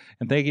area.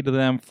 And thank you to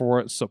them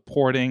for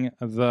supporting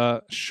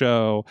the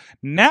show.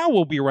 Now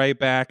we'll be right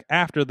back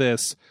after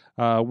this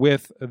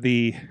with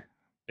the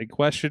big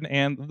question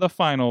and the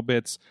final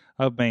bits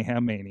of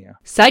Mayhem Mania.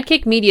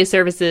 Sidekick Media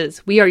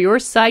Services. We are your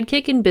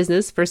sidekick in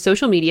business for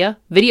social media,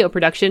 video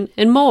production,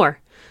 and more.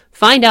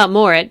 Find out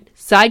more at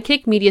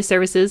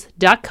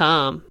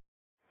sidekickmediaservices.com.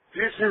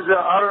 This is the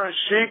Iron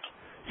Sheik.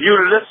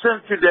 You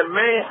listen to the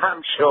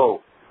Mayhem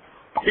Show.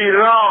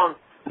 Iran,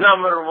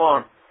 number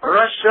 1.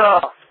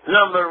 Russia,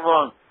 number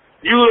 1.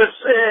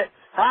 USA,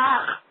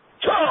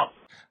 top.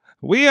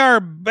 We are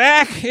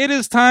back. It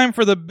is time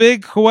for the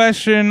big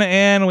question,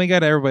 and we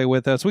got everybody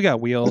with us. We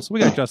got Wheels. We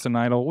got Justin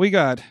Idol. We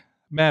got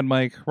Mad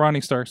Mike, Ronnie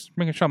Starks,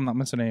 making sure I'm not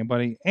missing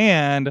anybody.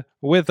 And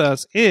with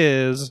us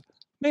is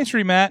Main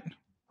Street Matt.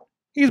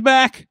 He's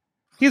back.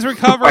 He's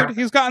recovered.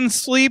 He's gotten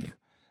sleep.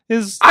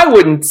 I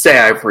wouldn't say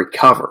I've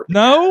recovered.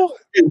 No?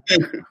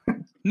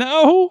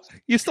 No?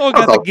 You still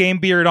got the game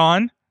beard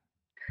on.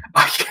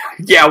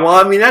 Yeah, well,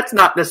 I mean, that's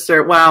not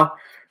necessarily... Well,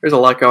 there's a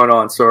lot going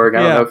on, Sorg.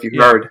 I don't know if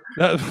you've heard.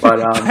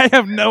 But I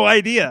have no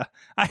idea.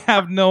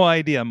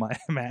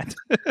 Matt.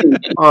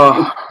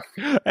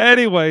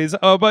 Anyways,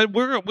 but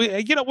we're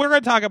going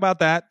to talk about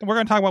that. We're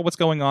going to talk about what's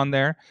going on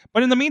there.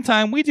 But in the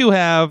meantime, we do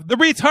have the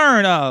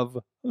return of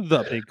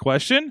the big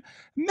question.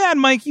 Mad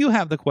Mike, you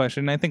have the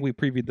question. I think we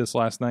previewed this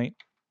last night.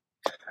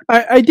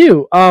 I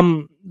do.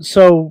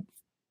 So,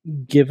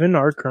 given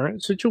our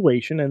current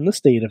situation and the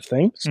state of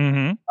things,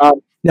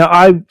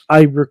 now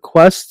I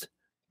request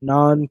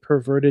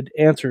non-perverted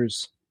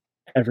answers.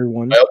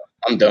 Everyone, well,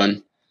 I'm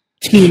done.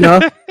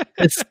 Tina,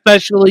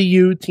 especially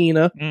you,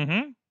 Tina.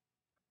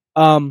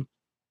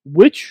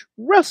 Which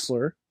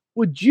wrestler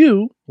would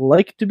you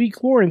like to be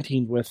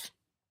quarantined with?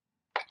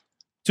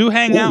 To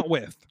hang out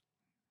with.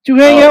 To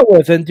hang out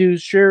with and to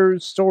share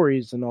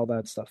stories and all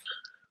that stuff.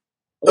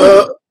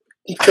 Can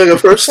I go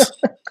first?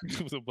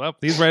 Well,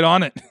 he's right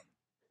on it.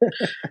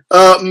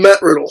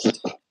 Matt Riddle.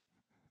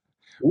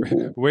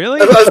 Really?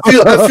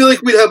 I feel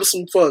like we'd have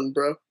some fun,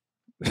 bro.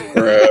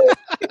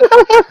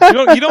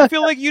 You don't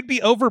feel like you'd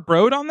be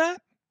over-broed on that?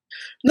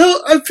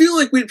 No, I feel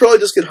like we'd probably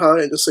just get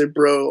high and just say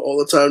bro all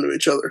the time to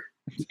each other.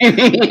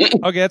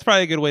 Okay, that's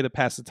probably a good way to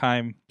pass the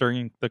time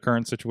during the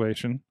current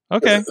situation.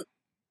 Okay,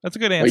 that's a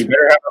good answer. Well, you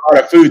better have a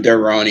lot of food there,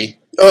 Ronnie.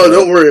 Oh,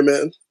 don't worry,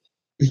 man.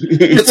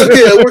 It's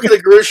okay. I work at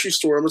a grocery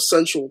store. I'm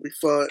essential. We'll be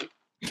fine.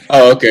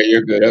 Oh, okay.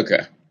 You're good.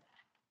 Okay.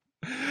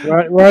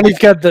 Ronnie's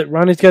got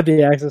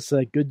the access to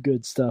that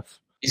good stuff.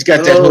 He's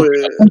got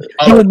that.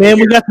 Oh man,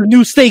 we got some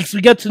new steaks.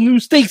 We got some new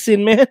steaks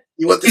in, man.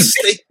 You want this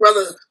steak,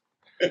 brother?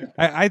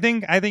 I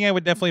think I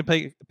would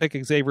definitely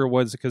pick Xavier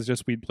Woods because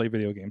just we'd play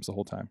video games the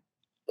whole time.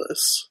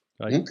 Nice.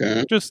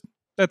 Okay. Just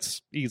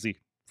that's easy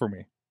for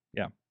me.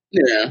 Yeah.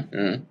 Yeah.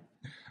 All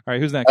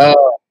right, who's next?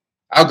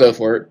 I'll go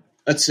for it.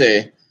 Let's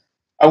see.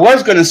 I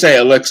was going to say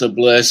Alexa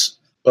Bliss,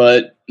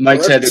 but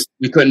Mike said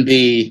we couldn't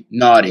be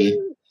naughty,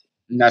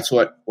 and that's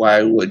why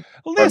I would.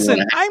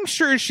 Listen, I'm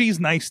sure she's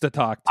nice to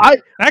talk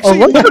to. Alexa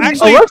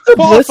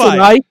Bliss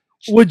and I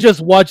would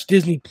just watch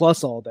Disney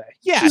Plus all day.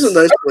 Yes. She's a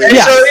nice lady.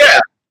 Yeah.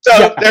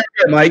 So there you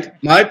go,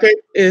 Mike. My pick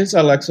is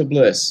Alexa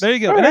Bliss. There you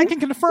go. All and right. I can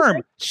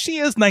confirm she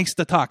is nice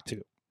to talk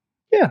to.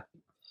 Yeah.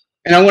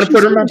 And I want to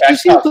put her in my back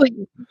pocket.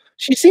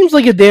 She seems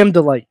like a damn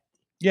delight.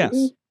 Yes.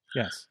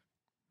 Yes.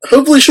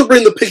 Hopefully she'll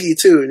bring the piggy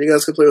too, and you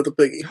guys can play with the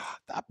piggy.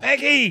 The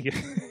piggy!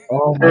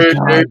 Oh my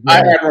God. I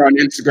have her on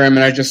Instagram,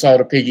 and I just saw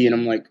the piggy, and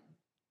I'm like,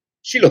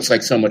 she looks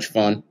like so much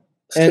fun.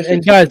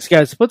 And guys,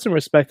 put some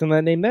respect on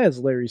that name. That is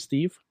Larry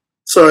Steve.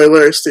 Sorry,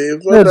 Larry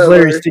Steve. That's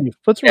Larry Steve.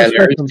 Put some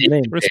respect on the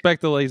name.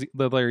 Respect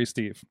the Larry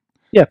Steve.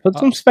 Yeah, put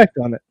some respect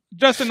on it.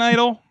 Justin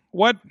Idol,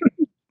 what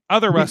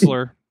other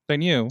wrestler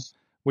than you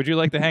would you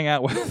like to hang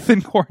out with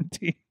in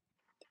quarantine?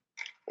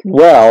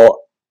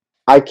 Well,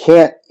 I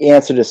can't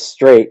answer this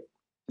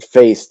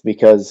straight-faced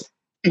because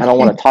I don't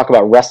want to talk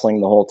about wrestling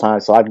the whole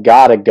time, so I've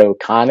got to go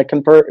kind of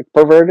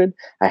perverted.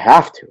 I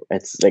have to.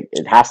 It's like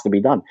it has to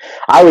be done.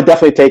 I would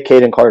definitely take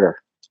Kaden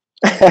Carter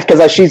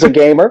because she's a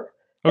gamer.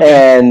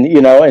 Okay. And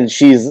and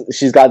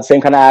she's got the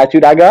same kind of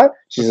attitude I got.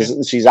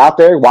 She's out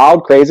there,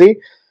 wild, crazy.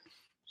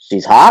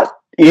 She's hot.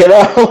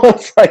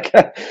 It's like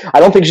I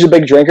don't think she's a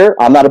big drinker.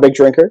 I'm not a big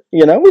drinker. We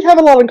have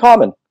a lot in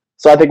common,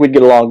 so I think we'd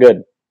get along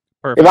good.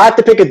 Perfect. If I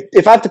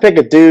have to pick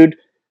a dude,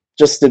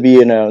 just to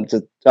be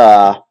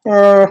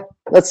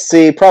let's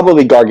see,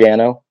 probably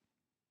Gargano.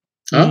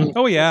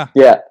 Oh yeah,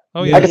 yeah.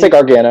 Oh yeah. I could say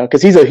Gargano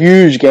because he's a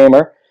huge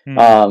gamer. You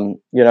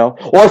know,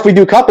 or if we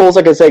do couples,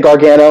 I could say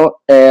Gargano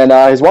and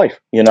his wife.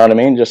 You know what I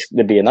mean? Just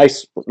it'd be a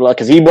nice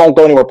because he won't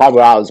go anywhere probably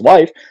without his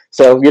wife.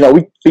 So you know,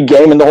 we'd be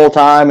gaming the whole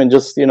time and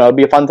just it'd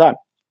be a fun time.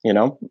 You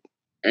know.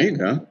 There you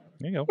go.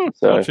 There you go.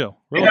 So, Real chill.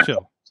 Real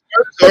chill.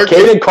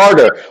 Caden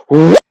Carter.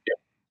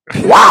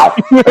 Wow.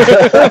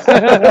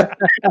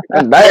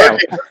 Man.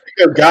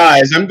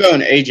 Guys, I'm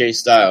going AJ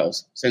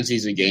Styles since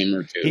he's a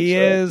gamer too. He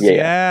is.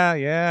 Yeah.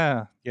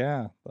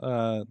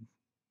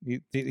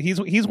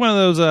 He's one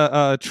of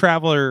those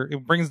traveler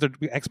who brings the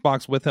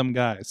Xbox with him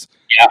guys.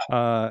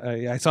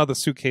 Yeah. I saw the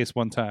suitcase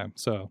one time.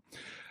 So,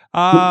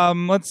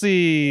 let's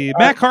see.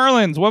 Matt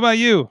Carlins, what about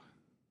you?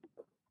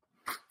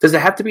 Does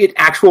it have to be an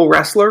actual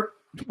wrestler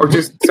or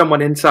just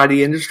someone inside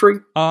the industry?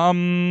 All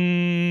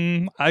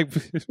right,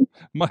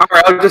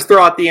 I'll just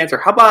throw out the answer.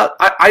 How about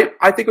I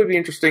think it would be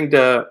interesting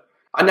to.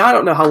 I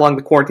don't know how long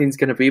the quarantine is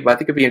going to be, but I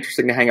think it'd be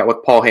interesting to hang out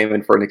with Paul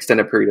Heyman for an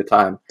extended period of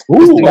time.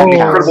 Just an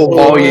incredible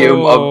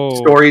volume of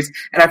stories,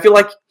 and I feel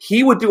like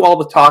he would do all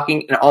the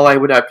talking, and all I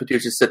would have to do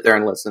is just sit there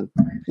and listen.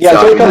 Yeah,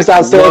 so he comes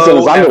downstairs in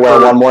his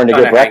underwear one morning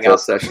to get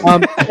breakfast.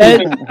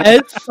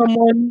 Ed's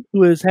someone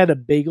who has had a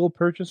bagel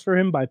purchased for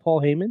him by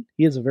Paul Heyman.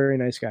 He is a very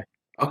nice guy.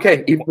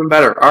 Okay, even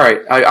better. All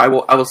right, I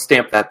will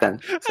stamp that then.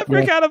 I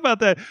forgot about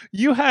that.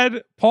 You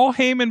had Paul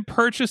Heyman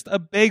purchased a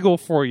bagel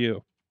for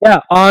you.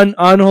 Yeah, on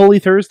Holy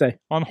Thursday.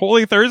 On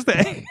Holy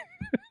Thursday.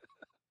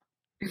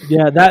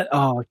 Yeah,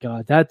 oh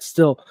god, that's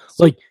still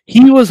like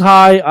he was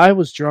high, I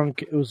was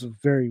drunk. It was a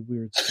very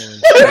weird story.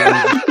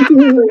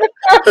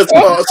 That's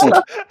awesome.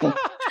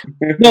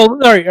 No, all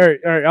right.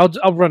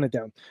 I'll run it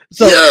down.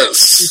 So,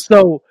 yes.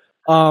 So,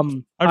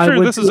 I'm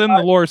sure this is in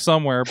the lore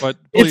somewhere, but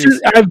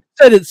please. I've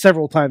said it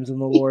several times in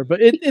the lore, but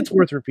it's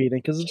worth repeating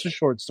because it's a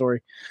short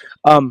story.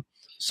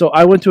 So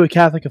I went to a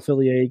Catholic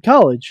affiliated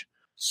college,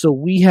 so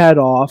we had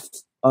off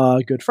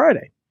Good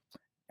Friday,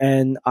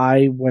 and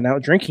I went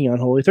out drinking on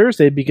Holy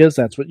Thursday because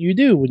that's what you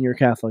do when you're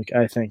Catholic,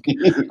 I think.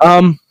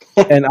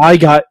 And I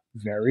got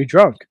very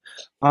drunk.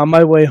 On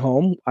my way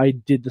home, I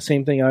did the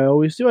same thing I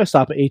always do. I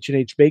stop at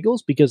H&H Bagels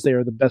because they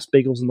are the best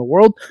bagels in the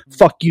world.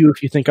 Fuck you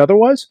if you think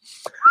otherwise.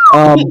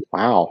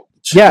 Wow.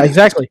 Yeah,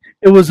 exactly.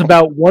 It was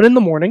about 1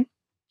 a.m.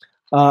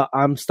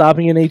 I'm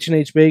stopping at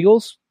H&H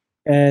Bagels,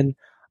 and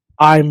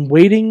I'm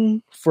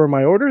waiting for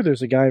my order.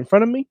 There's a guy in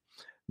front of me.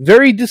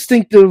 Very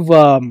distinctive,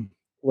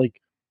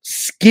 like,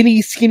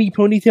 skinny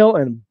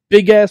ponytail and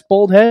big-ass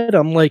bald head.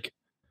 I'm like,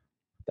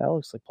 that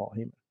looks like Paul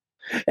Heyman.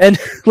 And,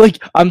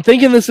 like, I'm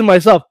thinking this in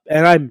myself,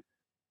 and I'm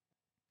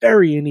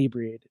very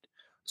inebriated.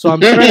 So I'm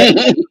trying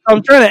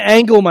to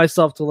angle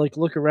myself to, like,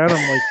 look around.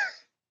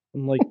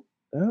 I'm like,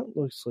 that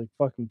looks like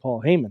fucking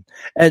Paul Heyman.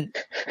 And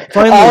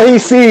finally, all he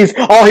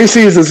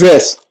sees is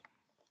this.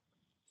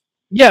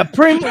 Yeah,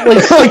 pretty much.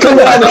 He's like,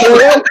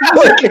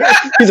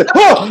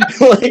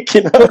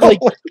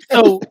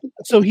 oh,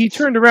 so he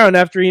turned around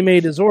after he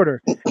made his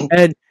order,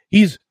 and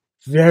he's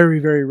very,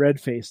 very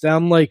red faced. And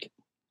I'm like,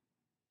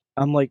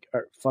 all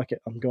right, fuck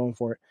it, I'm going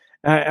for it.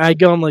 I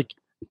go, I'm like,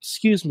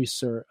 excuse me,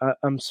 sir,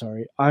 I'm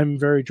sorry, I'm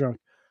very drunk.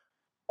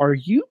 Are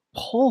you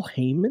Paul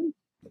Heyman?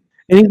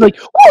 And he's like,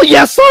 oh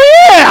yes,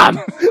 I am.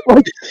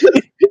 Like,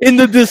 in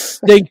the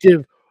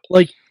distinctive,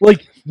 like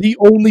the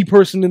only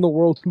person in the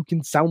world who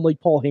can sound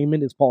like Paul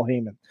Heyman is Paul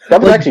Heyman. That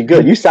was actually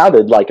good. You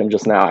sounded like him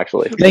just now,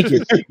 actually. Thank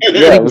you.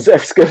 Yeah, it was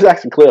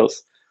actually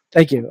close.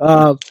 Thank you.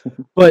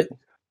 But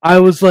I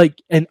was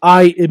like, and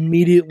I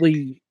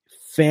immediately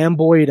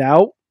fanboyed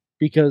out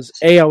because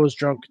I was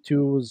drunk,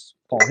 2, it was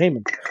Paul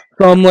Heyman.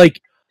 So I'm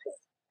like,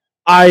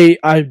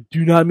 I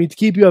do not mean to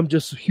keep you. I'm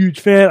just a huge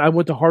fan. I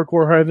went to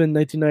Hardcore Heaven in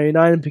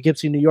 1999 in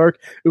Poughkeepsie, New York.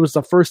 It was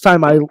the first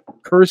time I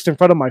cursed in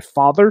front of my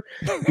father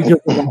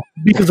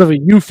because of a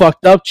 "you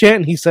fucked up" chant,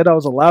 and he said I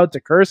was allowed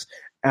to curse.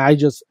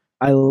 And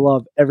I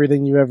love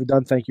everything you've ever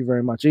done. Thank you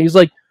very much. And he's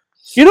like,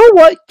 you know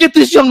what? Get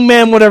this young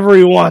man whatever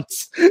he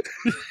wants.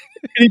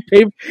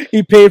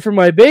 He paid for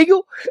my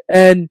bagel,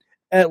 and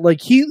like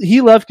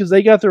he left because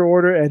they got their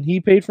order, and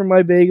he paid for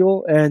my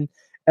bagel. And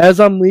as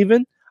I'm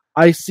leaving,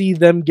 I see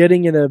them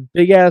getting in a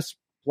big-ass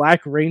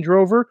black Range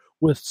Rover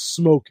with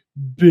smoke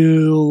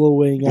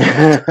billowing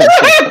out.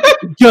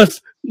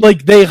 Just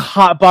like they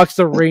hotboxed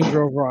the Range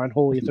Rover on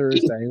Holy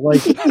Thursday.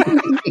 Like,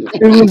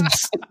 it was...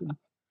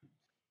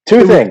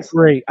 Two things.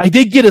 Great. I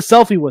did get a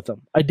selfie with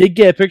them. I did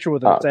get a picture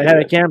with them because I had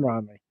a camera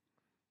on me.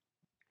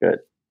 Good.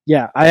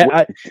 Yeah,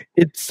 I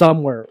it's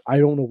somewhere. I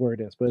don't know where it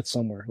is, but it's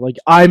somewhere. Like,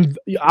 I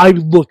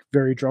look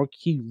very drunk.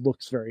 He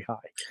looks very high.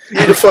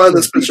 You need to find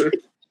this picture.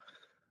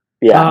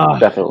 Yeah,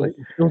 definitely.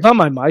 It was on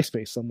my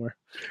MySpace somewhere.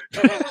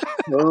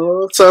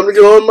 Oh, time to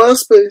go on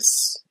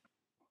MySpace.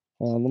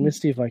 Let me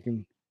see if I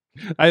can.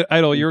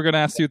 Idol, you were going to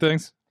ask 2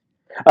 things?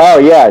 Oh,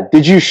 yeah.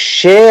 Did you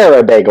share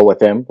a bagel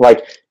with him?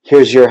 Like,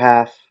 here's your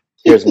half,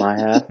 here's my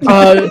half?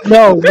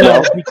 No,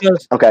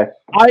 because okay.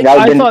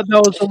 I thought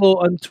that was a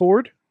little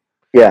untoward.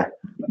 Yeah.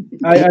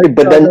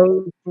 But then a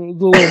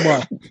little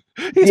much.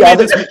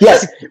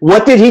 Yes.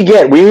 What did he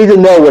get? We need to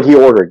know what he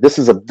ordered. This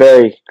is a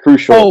very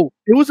crucial. Oh,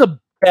 it was a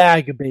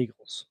bag of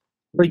bagels.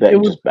 Like it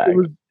was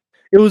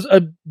It was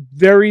a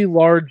very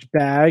large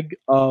bag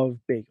of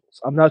bagels.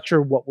 I'm not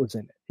sure what was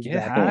in it.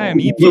 Get high and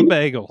eat some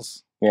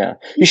bagels. Yeah,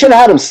 you should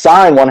have had him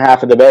sign one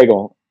half of the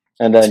bagel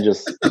and then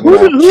just.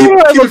 Who do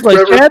I look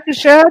like? Chad the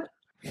Shad?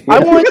 I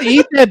wanted to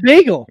eat that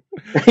bagel.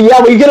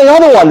 Yeah, well, you get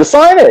another one to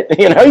sign it.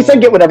 You know, he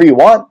said get whatever you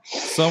want.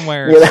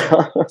 Somewhere. You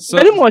know? So,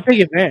 I didn't want to take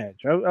advantage.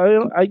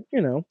 I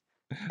you know.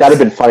 That'd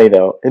have been funny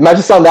though.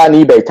 Imagine selling that on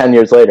eBay 10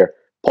 years later.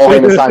 Paul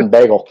Heyman signed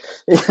bagel.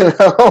 You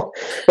know,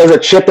 there's a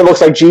chip that looks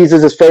like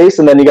Jesus' face,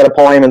 and then you got a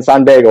Paul Heyman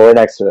signed bagel right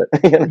next to it.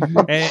 You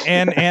know?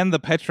 and the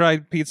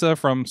Petrite pizza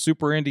from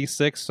Super Indy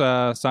 6,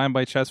 signed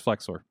by Chest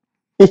Flexor.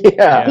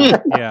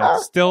 Yeah.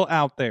 Still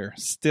out there.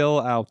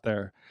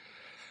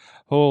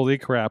 Holy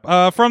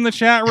crap. From the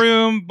chat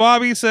room,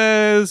 Bobby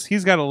says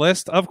he's got a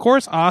list. Of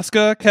course,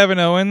 Asuka, Kevin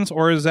Owens,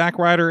 or Zack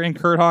Ryder and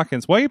Kurt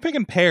Hawkins. Why are you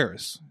picking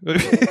pairs?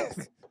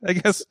 I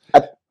guess.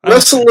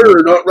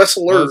 Wrestler, not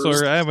wrestlers.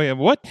 I mean,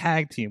 what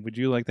tag team would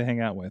you like to hang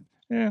out with?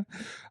 Yeah.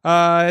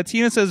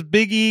 Tina says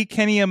Big E,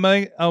 Kenny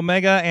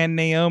Omega, and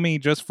Naomi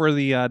just for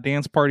the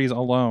dance parties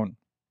alone.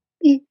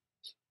 Good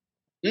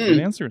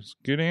answers.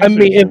 I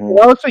mean, if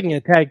I was picking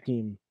a tag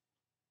team,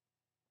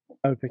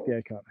 I would pick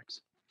the Iconics.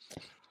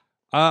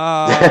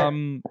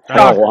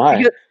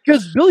 Why?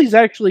 Because Billy's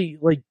actually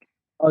like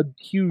a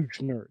huge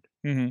nerd,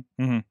 and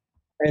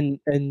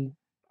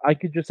I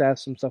could just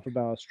ask some stuff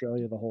about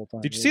Australia the whole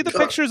time. Did you see the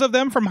pictures of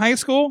them from high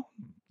school?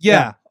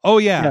 Yeah. Oh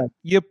yeah.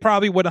 You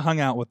probably would have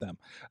hung out with them.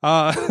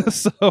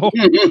 So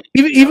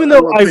even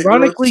though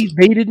ironically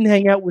they didn't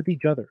hang out with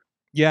each other.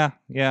 Yeah.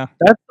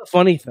 That's the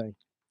funny thing.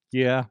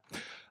 Yeah.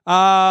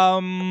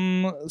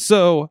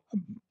 So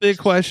big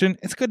question.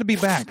 It's good to be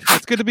back.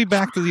 It's good to be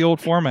back to the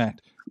old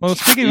format. Well,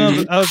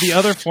 speaking of the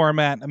other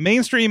format,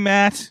 Mainstream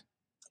Matt,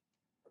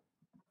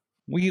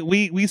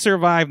 we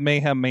survived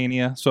Mayhem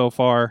Mania so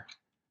far.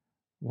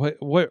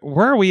 Where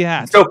are we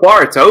at? So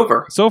far, it's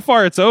over.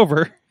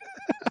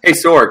 Hey,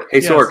 Sorg.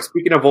 Sorg.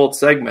 Speaking of old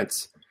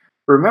segments,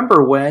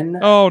 remember when?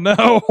 Oh no!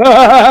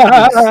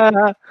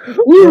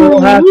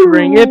 We'll have to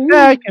bring it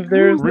back if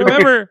there's.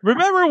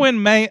 Remember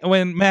when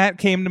Matt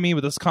came to me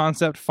with this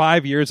concept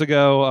 5 years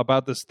ago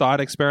about this thought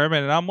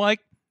experiment, and I'm like,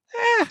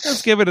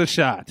 let's give it a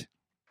shot.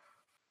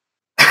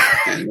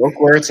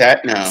 Look where it's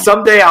at now.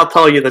 Someday I'll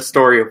tell you the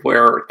story of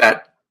where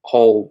that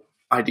whole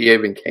idea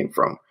even came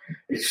from.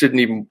 It shouldn't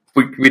even.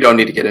 We don't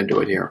need to get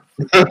into it here.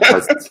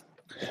 That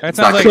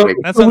sounds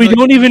so we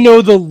don't even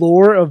know the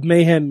lore of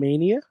Mayhem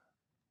Mania.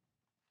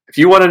 If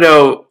you want to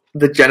know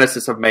the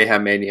genesis of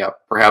Mayhem Mania,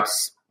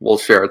 perhaps we'll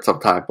share it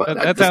sometime. But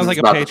that sounds like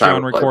a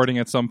Patreon recording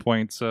at some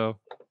point. So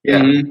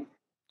yeah,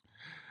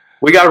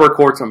 we got to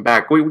record some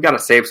back. We got to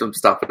save some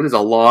stuff. It is a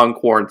long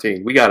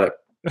quarantine. We got to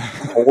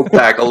hold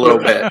back a little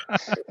bit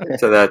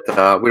so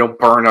that we don't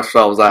burn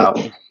ourselves out.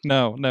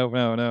 No.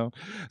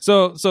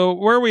 So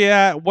where are we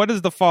at? What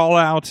is the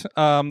fallout?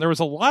 There was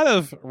a lot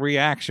of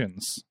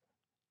reactions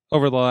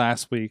over the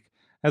last week,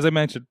 as I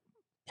mentioned,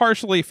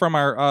 partially from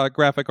our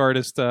graphic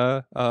artist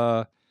in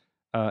the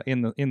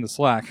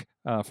Slack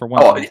for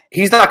one. Oh,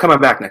 he's not coming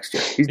back next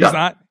year. He's done.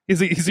 Not. Is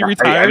he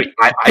retired?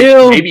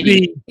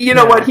 Maybe you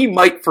know what? He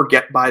might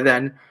forget by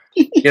then.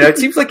 It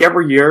seems like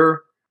every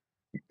year,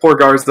 poor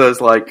Garza's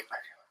like.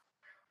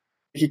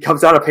 He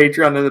comes out of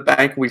Patreon in the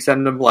bank, and we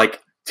send him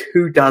like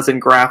 24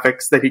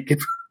 graphics that he can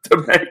to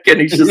make, and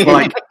he's just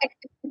like,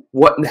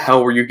 "What in the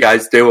hell were you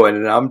guys doing?"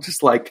 And I'm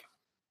just like,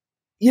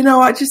 we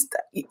had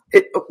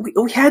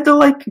to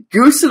like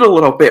goose it a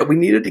little bit. We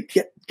needed to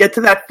get to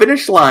that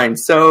finish line.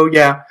 So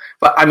yeah,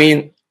 but I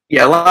mean,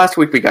 yeah, last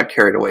week we got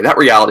carried away. That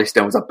reality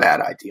stone was a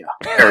bad idea.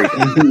 Very bad.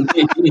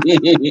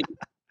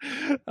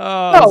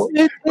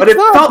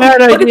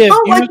 It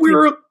felt like we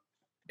were.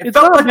 It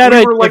felt like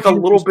we were like a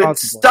little bit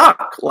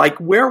stuck. Like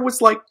where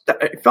was like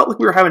it felt like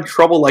we were having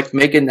trouble like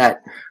making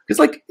that because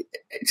like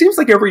it seems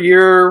like every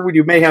year we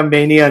do Mayhem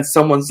Mania and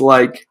someone's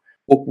like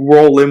will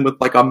roll in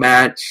with like a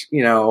match,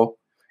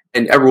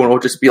 and everyone will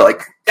just be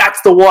like,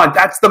 "That's the one,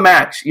 that's the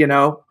match," And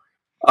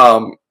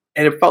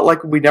it felt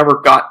like we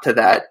never got to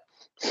that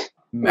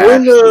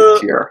match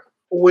this year.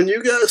 When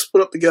you guys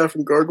put up the guy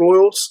from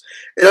Gargoyles,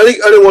 and I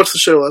didn't watch the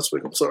show last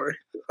week. I'm sorry,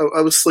 I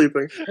was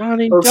sleeping.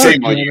 Ronnie, but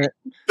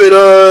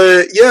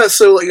yeah,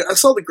 so like I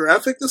saw the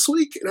graphic this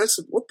week, and I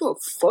said, "What the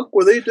fuck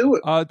were they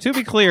doing?" To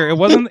be clear, it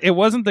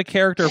wasn't the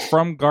character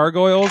from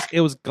Gargoyles.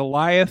 It was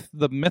Goliath,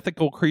 the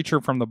mythical creature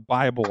from the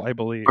Bible, I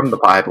believe. From the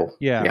Bible,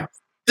 yeah.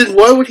 Then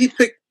why would he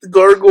pick the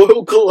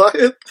Gargoyle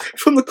Goliath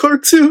from the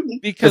cartoon?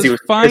 Because he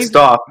was pissed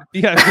off.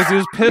 Yeah, because he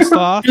was pissed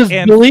off.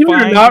 And believe it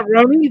or not,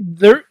 Ronnie,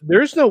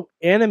 there's no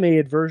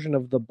animated version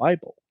of the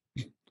Bible.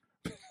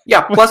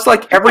 Yeah, plus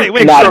like every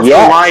picture not of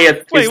yet.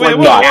 Goliath is like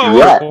not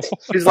yet.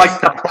 Is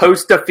like the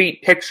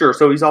post-defeat picture,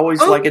 so he's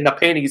always like in the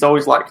painting. He's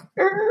always like,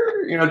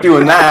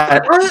 doing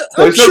that.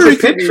 So I'm sure a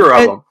picture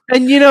of him.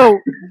 And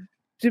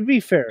to be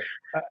fair,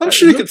 I'm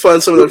sure you could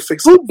find some of that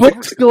fixed. Who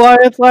booked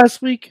Goliath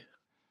last week?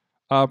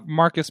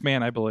 Marcus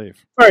Mann, I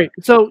believe. All right,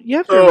 so you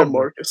have to remember,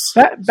 Marcus.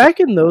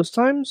 back in those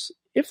times,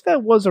 if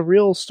that was a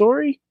real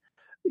story,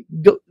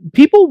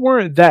 People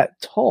weren't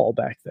that tall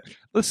back then.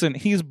 Listen,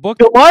 he's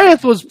booked.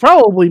 Goliath was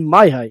probably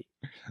my height.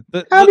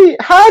 How do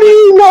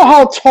you know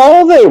how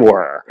tall they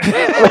were?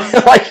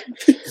 Like,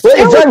 is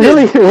that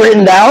really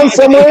written down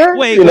somewhere?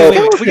 Wait.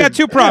 We got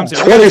two problems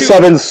here.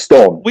 27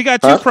 stone. We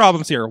got two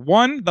problems here.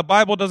 One, the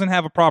Bible doesn't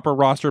have a proper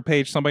roster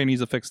page. Somebody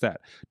needs to fix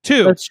that.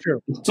 That's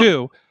true.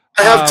 Two,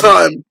 I have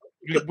time.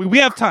 We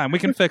have time. We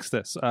can fix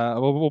this.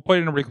 We'll put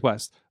in a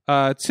request.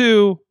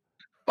 Two,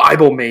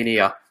 Bible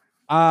Mania.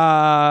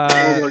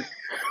 I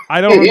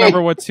don't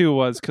remember what 2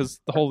 was because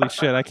holy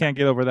shit, I can't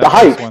get over that. The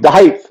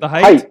height. The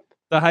height.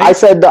 I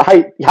said the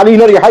height. How do you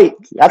know your height?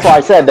 That's why I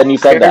said. Then you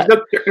said that.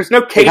 There's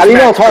no case How do you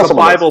know match how tall for the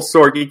someone is? Bible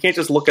sword. You can't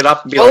just look it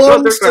up and be All like,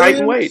 I'm there's the height and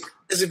saying weight.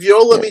 is if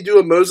y'all let me do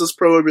a Moses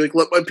pro, I'd be like,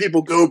 let my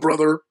people go,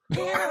 brother.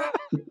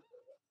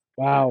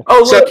 Wow.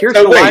 Oh, look, here's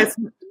so Goliath.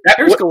 wait.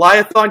 Here's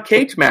Goliath on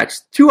cage match.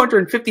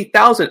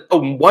 250,000.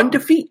 Oh, 1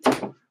 defeat.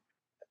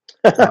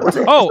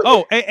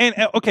 And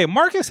okay,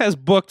 Marcus has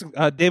booked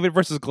David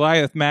versus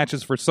Goliath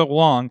matches for so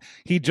long,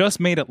 he just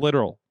made it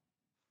literal.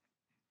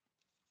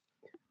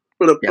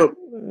 No,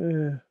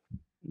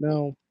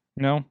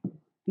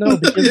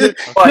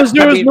 because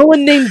there was no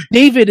one named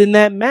David in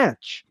that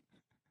match.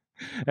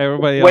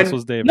 Everybody else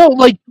was David. No,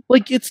 like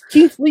it's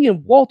Keith Lee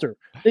and Walter.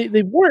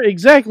 They weren't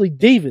exactly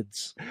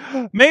Davids.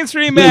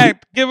 Mainstream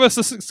Mac, give us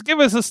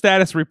a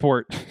status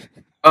report.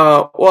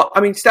 Well, I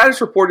mean, status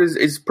report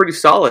is pretty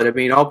solid. I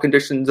mean, all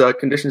conditions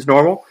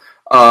normal.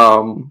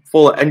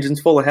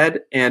 Engines full ahead,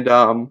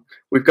 and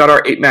we've got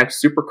our 8-match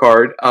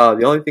supercard.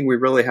 The only thing we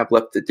really have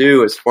left to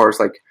do as far as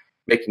like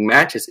making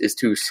matches is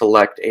to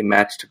select a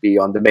match to be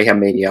on the Mayhem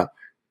Mania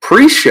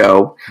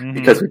pre-show,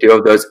 because we do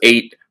have those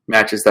 8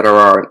 matches that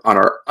are on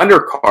our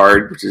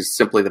undercard, which is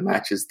simply the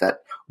matches that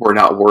were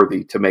not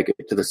worthy to make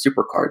it to the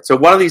supercard. So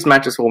one of these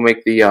matches will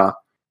make the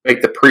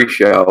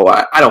pre-show.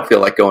 I don't feel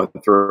like going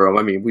through them.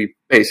 I mean,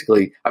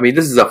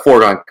 this is a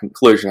foregone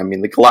conclusion. I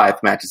mean, the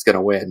Goliath match is going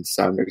to win,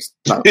 so there's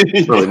not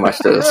really much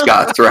to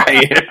discuss,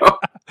 right? You know?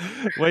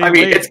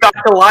 It's got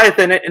Goliath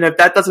in it, and if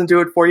that doesn't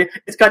do it for you,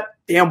 it's got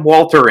damn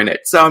Walter in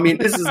it. So I mean,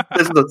 this is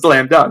a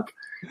slam dunk.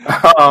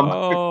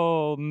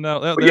 Oh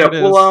no! There it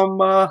is.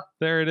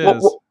 There it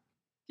is.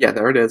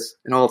 There it is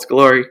in all its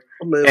glory.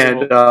 Amazing.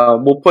 And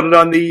we'll put it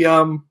on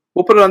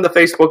the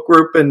Facebook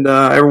group, and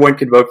everyone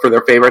can vote for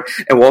their favorite.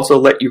 And we'll also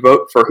let you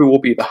vote for who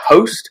will be the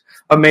host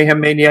of Mayhem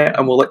Mania,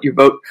 and we'll let you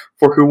vote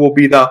for who will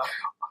be the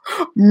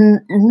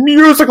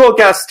musical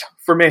guest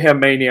for Mayhem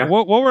Mania.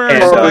 What were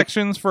our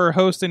selections for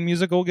host and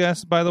musical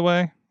guests, by the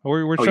way?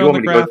 We're showing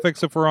the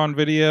graphics if we're on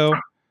video,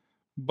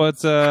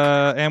 but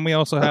and we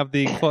also have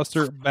the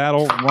Cluster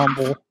Battle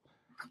Rumble.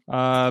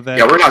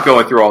 We're not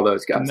going through all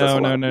those guys. No.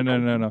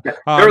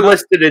 They're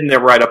listed in there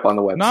right up on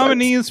the website.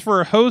 Nominees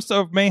for host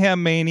of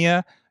Mayhem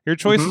Mania. Your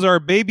choices are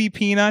Baby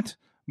Peanut,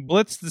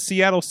 Blitz the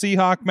Seattle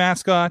Seahawk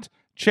mascot,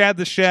 Chad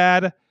the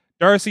Shad,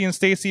 Darcy and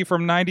Stacy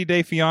from 90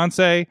 Day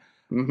Fiancé,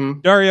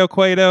 Dario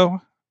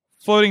Cueto,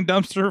 Floating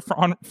Dumpster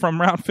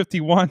from Route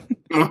 51.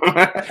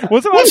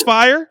 Was it on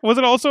fire? Was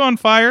it also on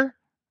fire?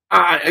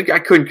 I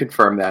couldn't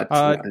confirm that.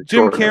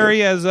 Jim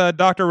Carrey as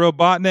Dr.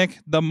 Robotnik,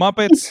 The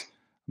Muppets,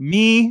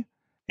 me,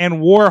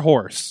 and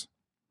Warhorse.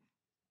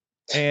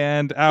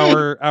 And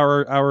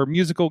our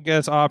musical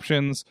guest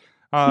options.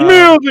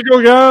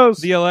 Musical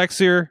guest! The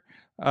Elixir,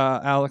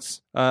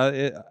 Alex,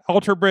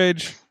 Alter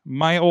Bridge,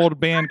 My Old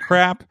Band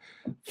Crap,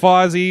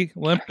 Fozzy,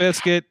 Limp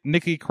Bizkit,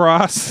 Nikki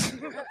Cross,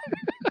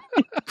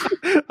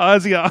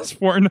 Ozzy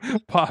Osbourne,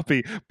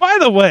 Poppy. By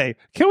the way,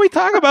 can we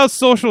talk about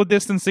social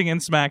distancing in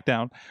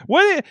SmackDown?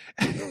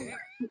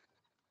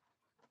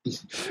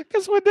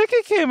 Because when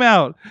Nikki came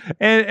out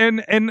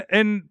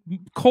and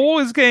Cole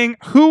is saying,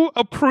 "Who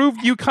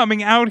approved you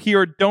coming out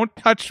here? Don't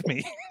touch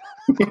me."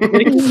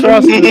 Nikki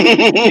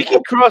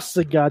Cross is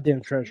a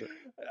goddamn treasure.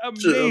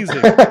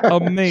 Amazing.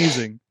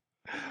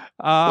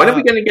 When are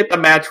we going to get the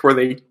match where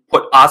they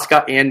put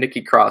Asuka and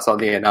Nikki Cross on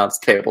the announce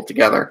table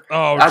together?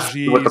 Oh, that's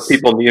what the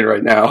people need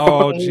right now.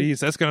 Oh, jeez,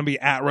 that's going to be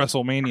at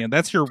WrestleMania.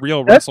 That's your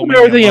real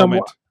WrestleMania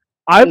moment.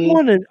 I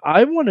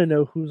want to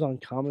know who's on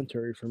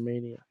commentary for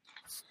Mania.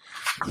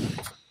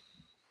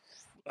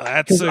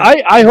 I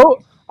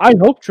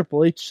hope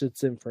Triple H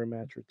sits in for a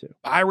match or 2.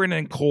 Byron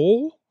and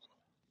Cole.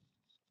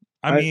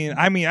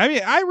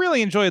 I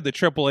really enjoyed the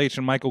Triple H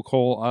and Michael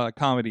Cole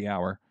comedy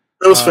hour.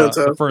 That was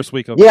fantastic. The first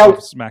week of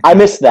SmackDown. I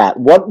missed that.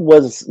 What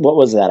was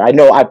that? I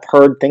know I've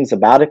heard things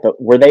about it,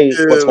 but were they?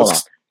 What's going on?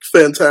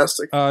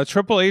 Fantastic.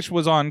 Triple H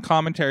was on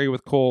commentary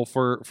with Cole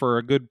for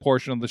a good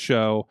portion of the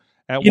show.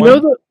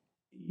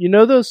 You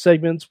know those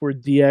segments where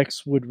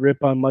DX would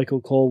rip on Michael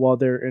Cole while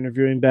they're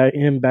interviewing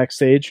him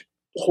backstage,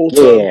 the whole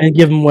time, and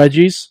give him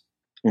wedgies.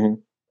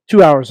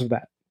 2 hours of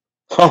that.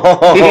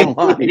 Oh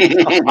my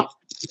God.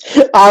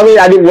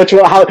 I mean, which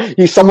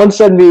one? Someone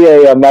send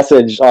me a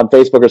message on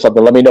Facebook or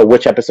something. Let me know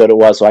which episode it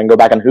was, so I can go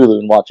back on Hulu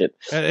and watch it.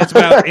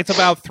 It's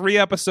about 3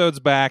 episodes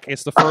back.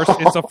 It's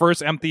the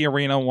first empty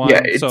arena one.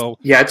 Yeah,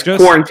 it's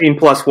just quarantine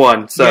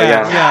 +1. So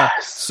yeah.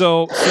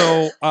 So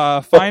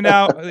find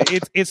out.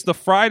 It's the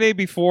Friday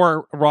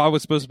before Raw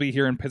was supposed to be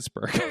here in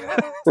Pittsburgh.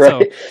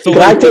 Right. So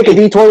can I take a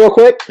detour real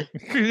quick?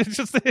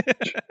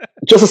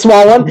 just a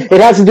small one.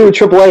 It has to do with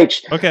Triple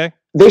H. Okay.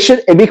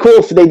 It'd be cool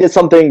if they did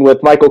something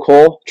with Michael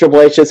Cole. Triple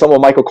H did something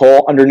with Michael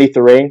Cole underneath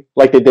the ring,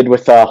 like they did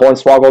with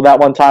Hornswoggle that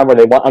one time, where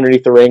they went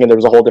underneath the ring and there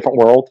was a whole different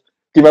world.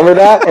 Do you remember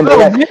that? And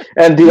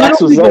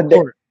DX was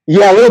Little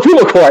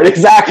People Court,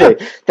 exactly.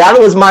 That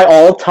was my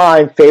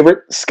all-time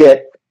favorite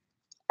skit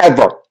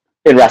ever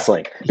in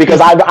wrestling,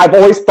 because I've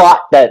always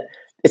thought that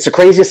it's the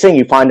craziest thing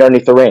you find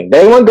underneath the ring.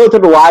 Did anyone go to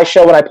the Rise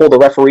show when I pulled the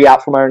referee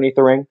out from underneath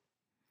the ring?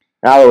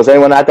 Now, was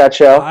anyone at that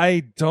show? I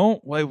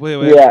don't. Wait.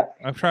 Yeah,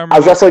 I'm trying to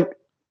remember.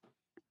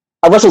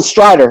 I wrestled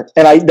Strider,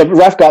 and the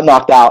ref got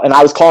knocked out, and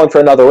I was calling for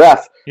another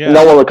ref. Yeah. And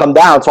no one would come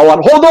down, so I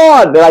went, hold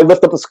on! And I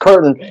lift up this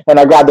curtain, and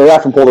I grabbed the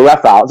ref and pulled the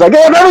ref out. It's like,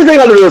 they have everything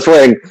under this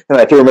ring! And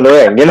I threw him in the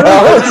ring, you know?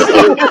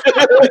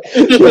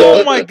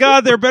 Oh my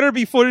god, there better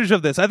be footage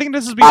of this. I think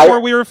this is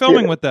before we were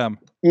filming with them.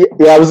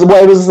 Yeah, it was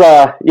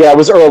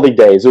early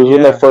days. It was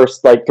in the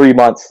first, 3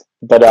 months.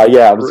 But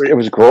it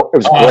was great.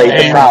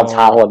 The crowd's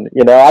howling.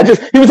 You know,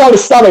 he was on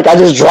his stomach. I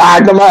just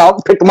dragged him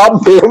out, picked him up,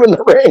 and threw him in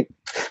the ring.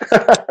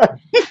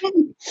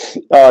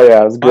 Oh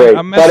yeah, it was great.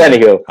 But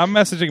anywho, I'm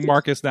messaging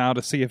Marcus now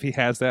to see if he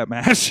has that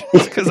match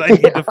because I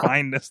need to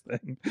find this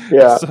thing.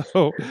 Yeah.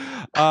 So,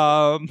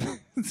 that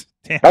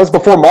was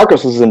before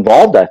Marcus was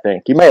involved. I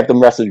think you may have to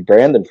message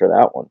Brandon for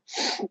that one.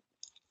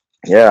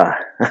 Yeah.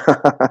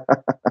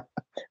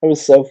 It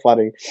was so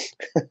funny.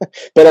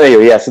 But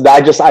anyway, yes,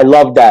 I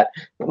love that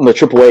the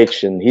Triple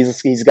H, and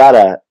he's got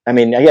I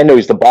know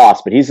he's the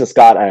boss, but he's just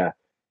got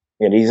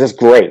he's just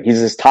great.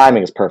 His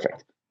timing is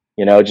perfect.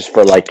 You know, just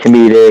for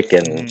comedic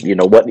and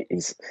what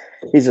his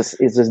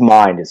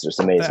mind is just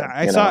amazing.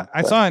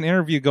 I saw an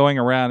interview going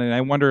around, and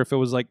I wonder if it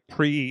was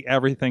pre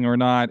everything or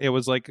not. It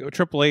was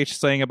Triple H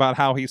saying about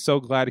how he's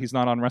so glad he's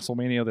not on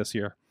WrestleMania this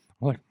year.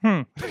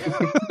 I'm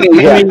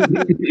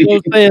So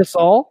say us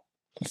all.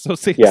 So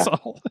say us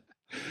all.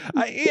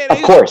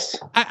 Of course.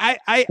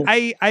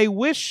 I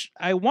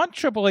want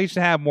Triple H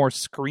to have more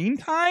screen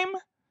time.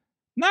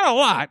 Not a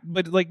lot,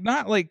 but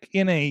not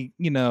in a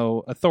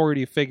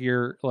authority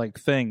figure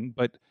thing.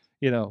 But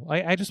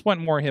I just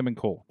want more him and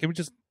Cole. Can we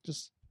just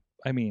please.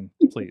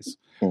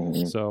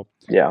 Mm-hmm. So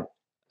yeah.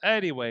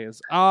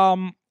 Anyways,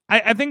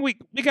 I think we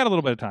got a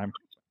little bit of time.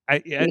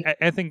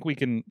 I think we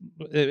can.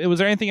 Was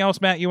there anything else,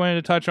 Matt, you wanted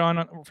to touch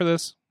on for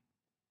this?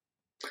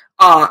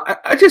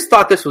 I just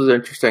thought this was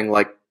interesting.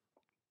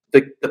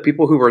 The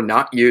people who were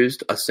not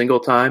used a single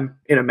time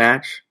in a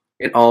match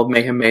in all of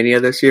Mayhem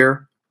Mania this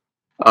year.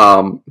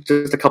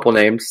 Just a couple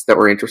names that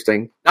were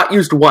interesting. Not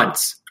used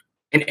once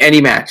in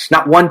any match.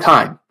 Not one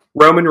time.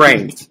 Roman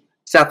Reigns,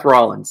 Seth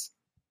Rollins,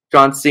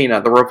 John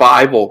Cena, The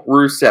Revival,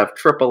 Rusev,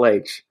 Triple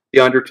H, The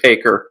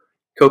Undertaker,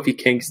 Kofi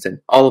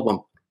Kingston. All of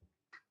them.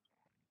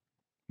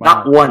 Wow.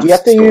 Not once. Do you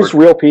have to use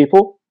real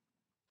people?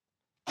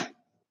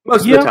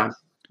 Most of the time.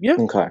 Yeah.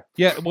 Okay.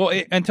 Yeah. Well,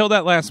 until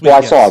that last week.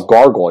 Well, I saw a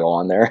gargoyle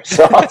on there.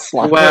 So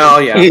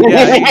well, yeah.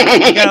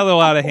 It got a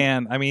little out of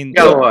hand. I mean,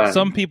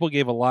 some people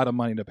gave a lot of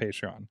money to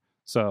Patreon.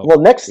 So, well,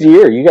 next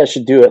year you guys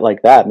should do it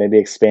like that. Maybe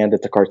expand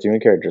it to cartoon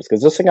characters,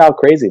 because just think how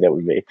crazy that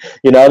would be.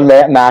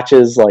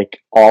 Matches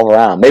all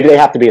around. Maybe they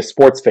have to be a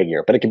sports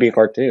figure, but it could be a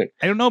cartoon.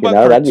 I don't know about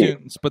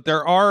cartoons, but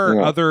there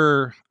are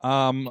other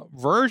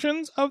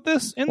versions of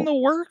this in the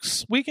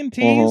works. We can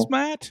tease,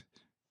 Matt.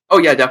 Oh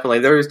yeah, definitely.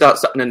 There's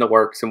something in the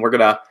works, and we're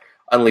gonna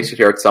unleash it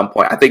here at some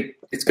point. I think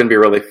it's gonna be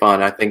really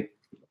fun. I think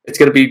it's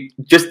gonna be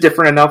just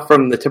different enough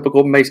from the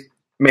typical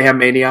Mayhem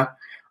Mania,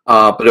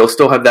 but it'll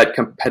still have that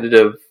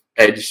competitive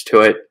edge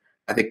to it.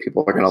 I think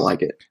people are going to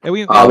like it.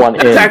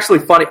 It's actually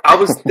funny. I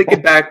was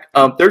thinking back.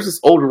 There's this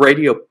old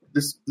radio,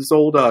 this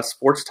old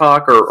sports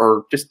talk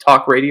or just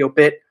talk radio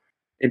bit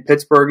in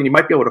Pittsburgh, and you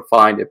might be able to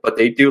find it. But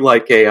they do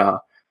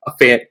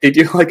they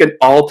do an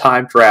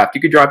all-time draft.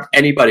 You could draft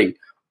anybody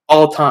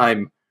all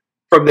time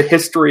from the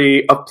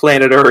history of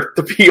planet Earth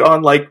to be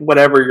on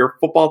whatever your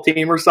football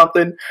team or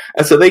something.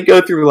 And so they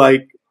go through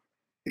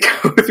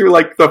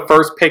the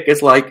first pick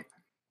is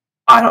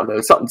I don't know,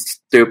 something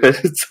stupid.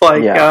 It's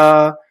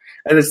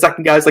and the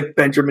second guy's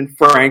Benjamin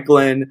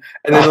Franklin,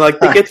 and then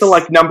they get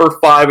to number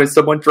 5, and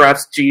someone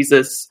drafts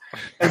Jesus,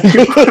 and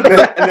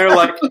they're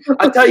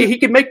I tell you, he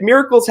can make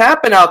miracles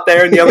happen out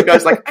there, and the other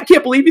guy's I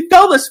can't believe he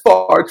fell this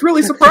far. It's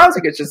really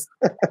surprising. It's just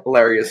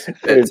hilarious.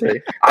 I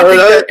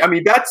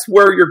think that's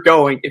where you're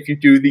going if you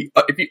do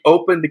if you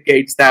open the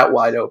gates that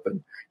wide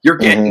open. You're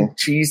getting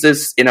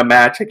Jesus in a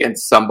match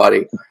against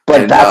somebody.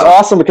 But that's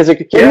awesome, because have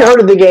you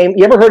heard of the game?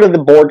 You ever heard of the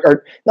board,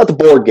 or not the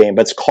board game,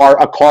 but it's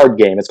a card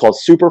game. It's called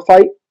Super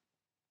Fight.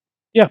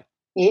 Yeah.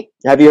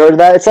 Have you heard of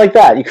that? It's like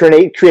that. You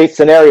create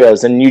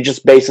scenarios, and you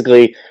just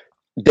basically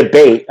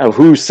debate of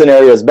whose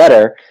scenario is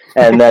better.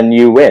 and then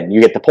you win.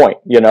 You get the point.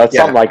 It's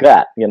something like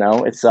that.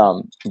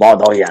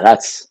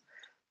 It's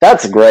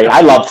that's great.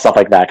 I love stuff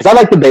like that because I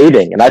like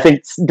debating, and I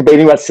think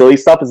debating about silly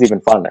stuff is even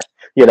funner.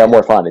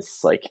 More fun. It's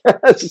just like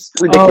it's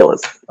just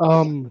ridiculous.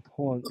 Hold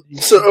on.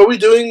 So, are we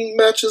doing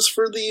matches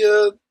for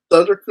the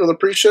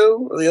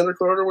pre-show or the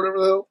undercard or whatever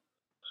the hell?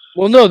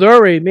 Well, no, they're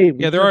already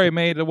made. Yeah, they're already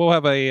made. We'll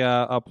have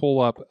a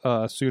pull up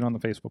soon on the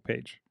Facebook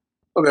page.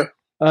 Okay.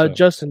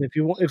 Justin, if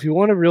you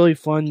want a really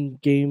fun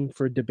game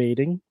for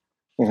debating,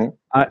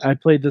 I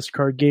played this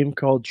card game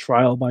called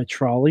Trial by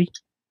Trolley.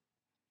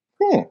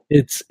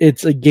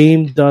 It's a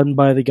game done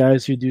by the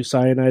guys who do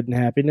Cyanide and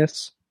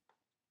Happiness.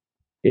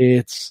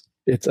 It's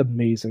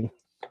amazing.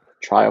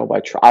 Trial by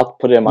Trolley. I'll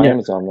put it in my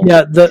Amazon.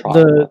 Yeah,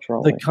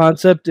 the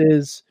concept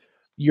is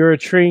you're a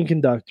train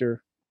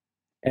conductor,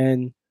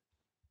 and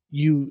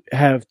you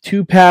have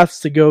two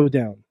paths to go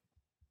down.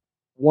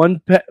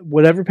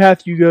 Whatever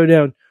path you go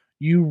down,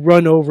 you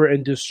run over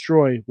and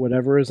destroy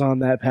whatever is on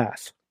that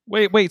path.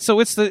 Wait. So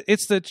it's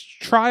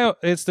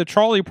the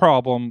trolley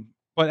problem,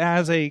 but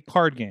as a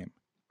card game.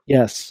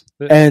 Yes,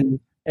 and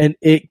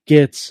it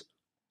gets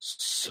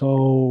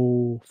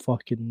so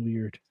fucking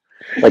weird.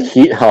 I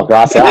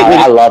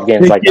love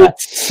games like that.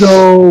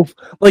 So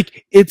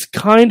it's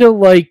kind of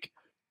like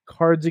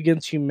Cards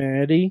Against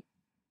Humanity,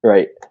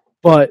 right?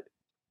 But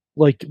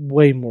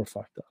way more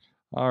fucked up.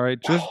 All right,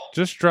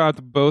 just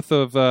dropped both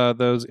of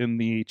those in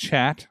the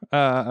chat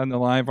on the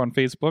live on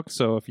Facebook.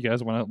 So if you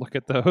guys want to look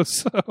at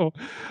those, all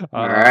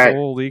right.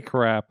 Holy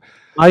crap!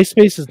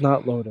 MySpace is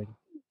not loading.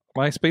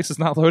 MySpace is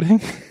not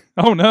loading.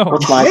 Oh no!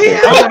 What's MySpace?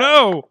 Oh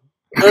no!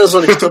 That is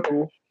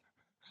unacceptable.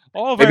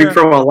 Maybe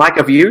from a lack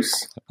of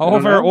use. All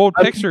of our old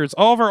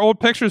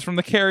pictures from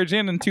the Carriage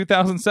Inn in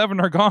 2007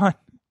 are gone.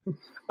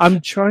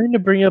 I'm trying to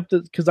bring up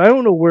because I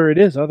don't know where it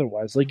is.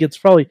 Otherwise, it's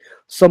probably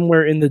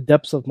somewhere in the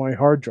depths of my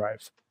hard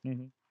drive.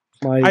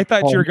 Mm-hmm. I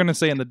thought you were going to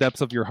say in the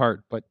depths of your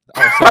heart, but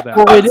also that.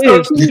 Well, it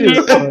is too.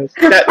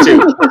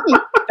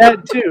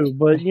 That too,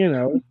 but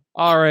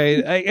All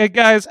right,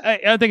 guys.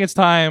 I think it's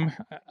time.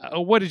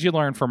 What did you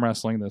learn from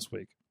wrestling this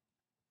week?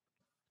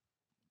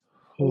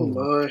 Oh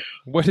my!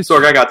 What is?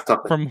 Sorg, I got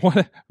something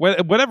from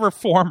whatever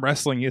form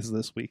wrestling is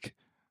this week.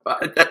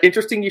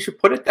 Interesting. You should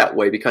put it that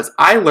way because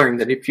I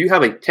learned that if you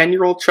have a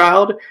 10-year-old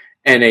child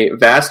and a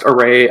vast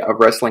array of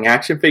wrestling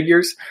action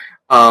figures,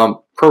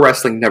 pro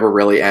wrestling never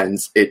really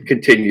ends. It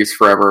continues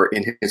forever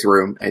in his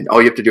room, and all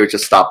you have to do is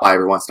just stop by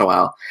every once in a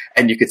while,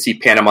 and you can see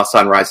Panama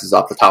Sunrises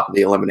off the top of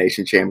the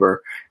Elimination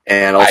Chamber,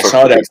 and also I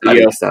saw that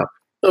video. stuff.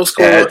 That was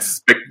cool. Yeah, it's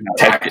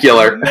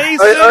spectacular.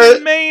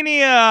 Mason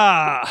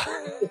Mania.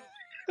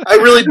 I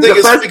really think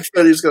his big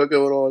study's got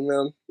going on,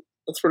 man.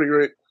 That's pretty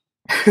great.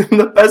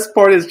 The best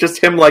part is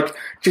just him,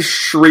 just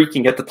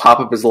shrieking at the top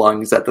of his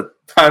lungs at the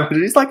time.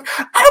 And he's like, "Oh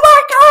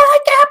my god, I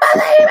can't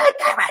believe it!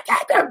 Oh my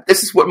god!"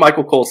 This is what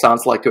Michael Cole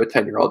sounds like to a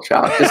 10-year-old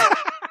child, just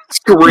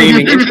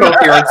screaming,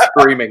 incoherent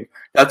screaming.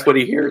 That's what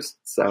he hears.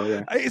 So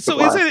yeah.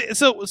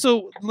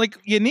 So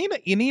you need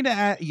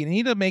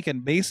to make a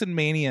Mason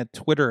Mania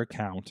Twitter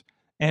account.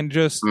 And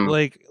just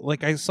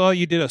like I saw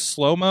you did a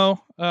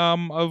slow-mo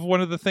of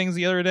one of the things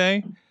the other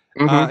day.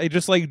 It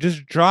just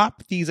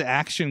drop these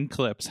action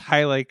clips,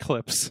 highlight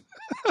clips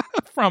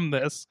from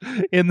this.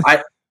 I'm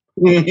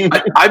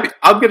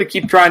going to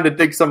keep trying to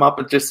dig some up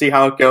and just see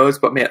how it goes.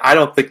 But man, I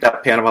don't think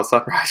that Panama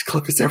Sunrise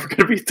clip is ever going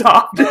to be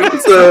topped.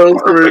 So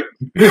I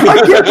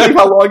can't believe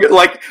how long it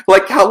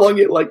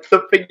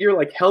the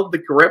figure held the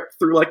grip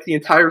through the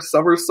entire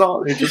summer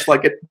song. It's just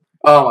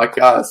oh my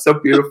god, it's so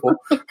beautiful.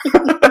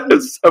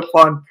 It's so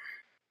fun.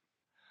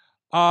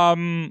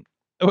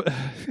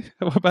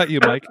 What about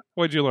you, Mike?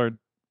 What'd you learn?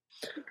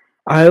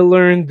 I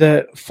learned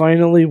that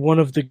finally one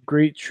of the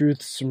great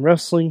truths in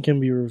wrestling can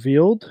be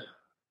revealed.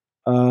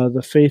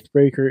 The Faith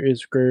Breaker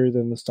is greater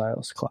than the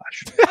Stylus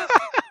Clash.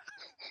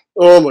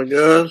 Oh my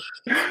god.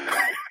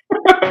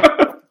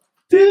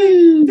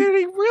 Did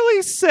he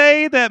really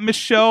say that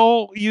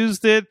Michelle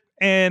used it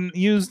and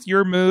used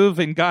your move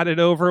and got it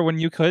over when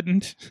you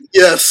couldn't?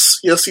 Yes,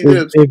 he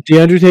did. If The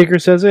Undertaker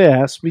says it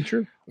has to be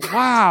true.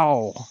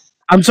 Wow.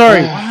 I'm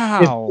sorry.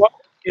 Wow.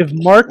 If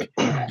Mark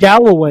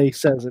Galloway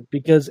says it,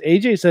 because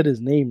AJ said his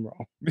name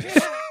wrong.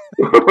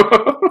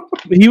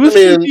 He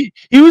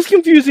was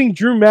confusing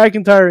Drew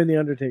McIntyre and The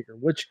Undertaker,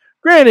 which,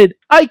 granted,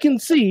 I can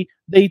see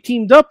they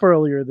teamed up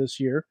earlier this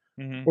year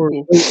or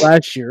late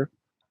last year.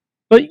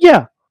 But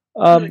yeah,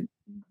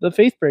 the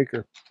Faith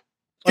Breaker.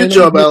 Good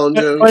job, Alan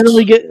Jones.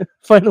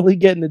 Finally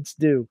getting its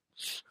due.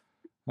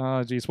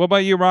 Oh, geez. What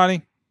about you,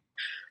 Ronnie?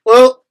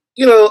 Well,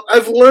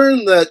 I've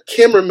learned that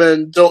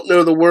cameramen don't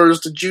know the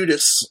words to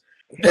Judas,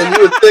 and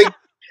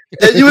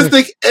you would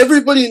think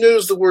everybody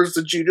knows the words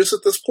to Judas at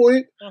this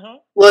point.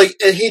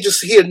 And he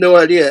had no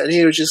idea, and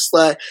he was just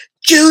like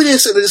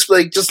Judas, and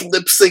just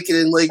lip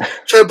syncing and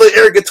trying to play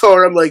air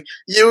guitar. I'm like,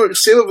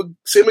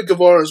 Sammy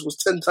Guevara's was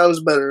 10 times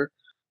better.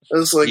 I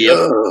was like,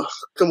 oh,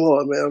 come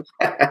on, man.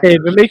 Hey,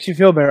 if it makes you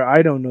feel better,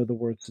 I don't know the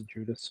words to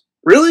Judas.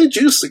 Really?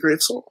 Judas is a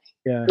great song.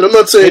 Yeah. And I'm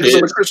not saying because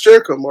I'm a Chris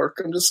Jericho mark.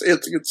 I'm just saying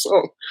it's a good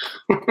song.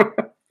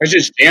 I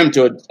just jammed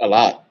to it a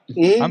lot.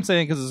 Mhm. I'm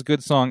saying because it's a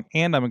good song,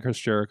 and I'm a Chris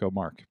Jericho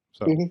mark.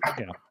 So Mhm.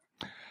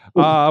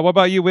 yeah. What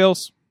about you,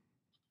 Wheels?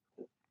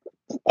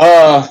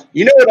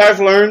 You know what I've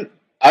learned?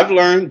 I've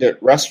learned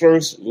that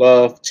wrestlers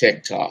love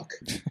TikTok.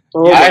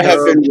 Oh my I have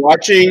God. been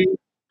watching.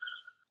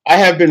 I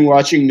have been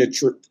watching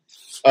the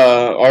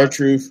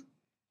R-Truth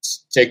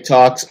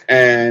TikToks,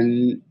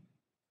 and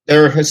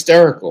they're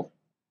hysterical.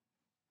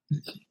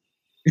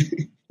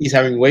 He's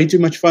having way too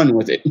much fun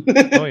with it.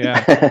 Oh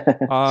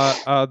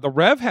yeah. The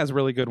Rev has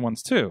really good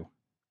ones too.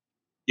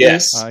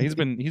 Yes. He's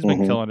been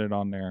Mhm. killing it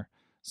on there.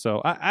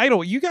 So I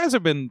don't. You guys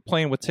have been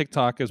playing with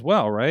TikTok as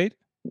well, right?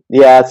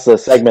 Yeah, it's a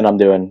segment I'm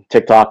doing.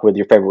 TikTok with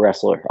your favorite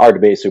wrestler, our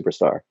debate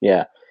superstar.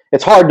 Yeah,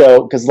 it's hard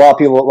though because a lot of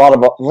people,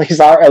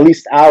 at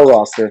least our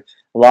roster,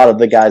 a lot of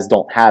the guys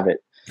don't have it.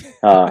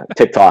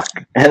 TikTok,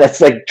 and it's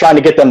like trying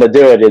to get them to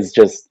do it is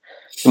just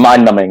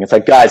mind numbing. It's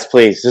like, guys,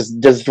 please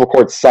just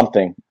record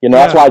something. That's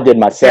Yeah. why I did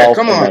myself.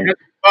 Come and on, then-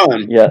 have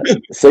fun. yeah.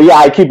 So yeah,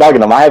 I keep bugging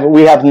them.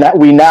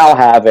 We now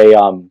have a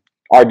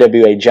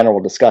RWA general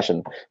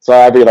discussion. So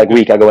every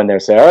week I go in there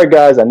and say, all right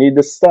guys, I need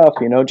this stuff,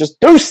 just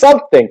do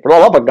something for the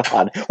love of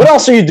God. What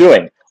else are you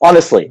doing?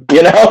 Honestly,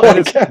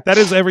 That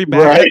is every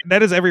back. Right.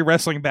 That is every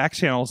wrestling back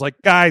channel. It's like,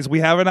 guys, we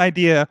have an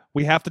idea.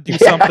 We have to do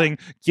something.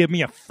 Give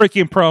me a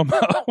freaking promo.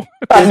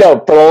 I know,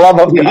 for the love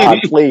of God,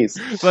 please.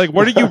 Like,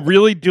 what are you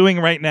really doing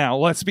right now?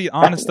 Let's be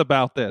honest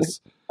about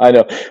this. I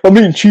know. I'm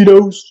eating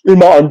Cheetos in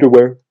my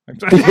underwear.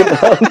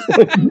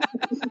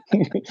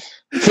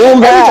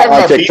 Film that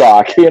on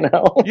TikTok,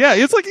 Yeah,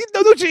 it's like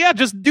yeah,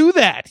 just do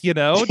that,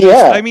 Just,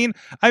 Yeah. I mean,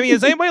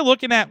 is anybody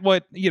looking at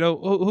what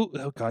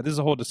oh God, this is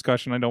a whole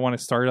discussion I don't want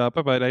to start up,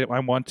 but I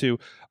want to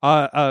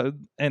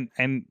and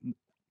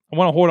I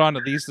want to hold on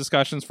to these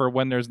discussions for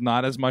when there's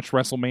not as much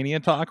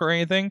WrestleMania talk or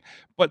anything.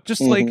 But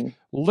just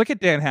look at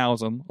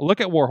Danhausen, look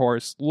at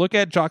Warhorse, look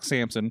at Jock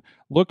Sampson,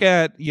 look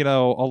at a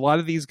lot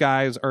of these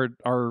guys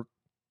are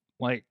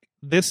like,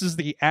 this is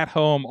the at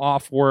home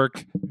off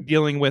work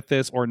dealing with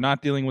this or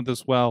not dealing with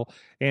this well,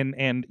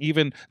 and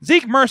even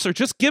Zeke Mercer,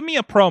 just give me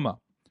a promo.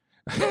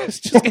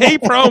 Just a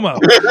promo.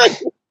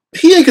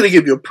 He ain't gonna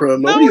give you a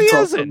promo. No, What are you he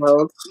talking isn't.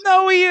 about?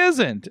 No, he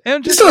isn't.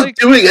 And He's just not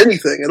doing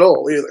anything at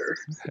all either.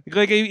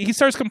 like he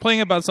starts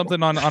complaining about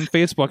something on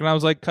Facebook, and I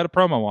was like, cut a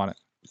promo on it.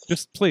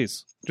 Just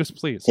please.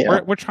 Yeah.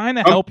 We're trying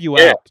to help you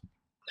out.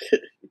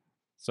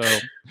 So,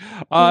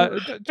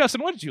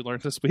 Justin, what did you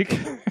learn this week?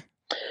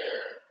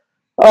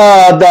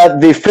 That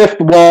the fifth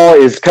wall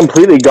is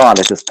completely gone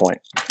at this point.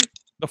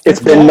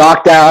 It's been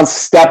knocked down,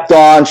 stepped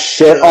on,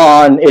 shit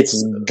on.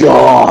 It's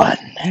gone.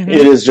 Mhm.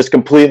 It is just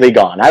completely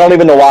gone. I don't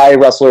even know why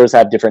wrestlers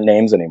have different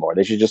names anymore.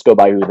 They should just go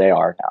by who they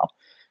are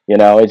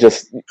now. It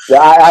just,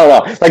 I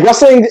don't know. Like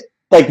wrestling,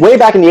 like way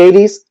back in the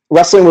 80s,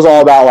 wrestling was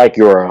all about like,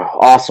 you're an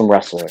awesome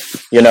wrestler,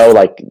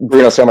 like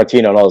Bruno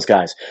Sammartino and all those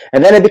guys.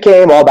 And then it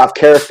became all about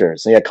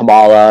characters. You got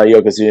Kamala,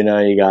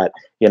 Yokozuna, you got,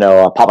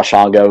 Papa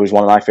Shango, who's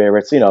one of my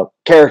favorites,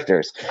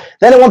 characters.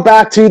 Then it went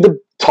back to the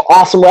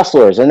awesome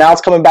wrestlers, and now it's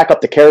coming back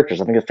up to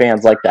characters. I think the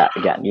fans like that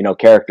again,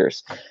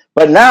 characters.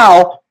 But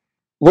now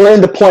we're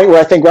in the point where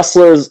I think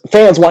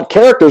fans want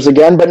characters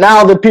again, but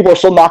now the people are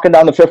still knocking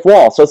down the fifth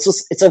wall. So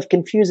it's a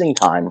confusing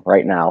time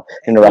right now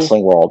in the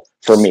wrestling world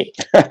for me.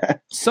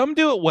 Some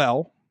do it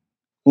well.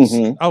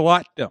 Mm-hmm. A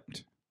lot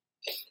don't.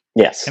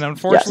 Yes. And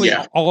unfortunately,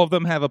 yes. all of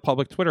them have a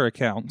public Twitter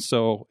account.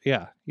 So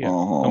yeah,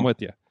 Uh-huh. I'm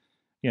with you.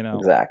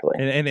 Exactly.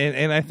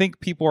 And I think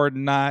people are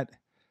not.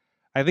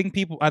 I think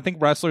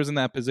wrestlers in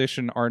that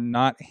position are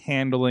not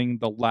handling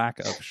the lack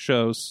of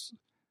shows.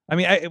 I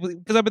mean,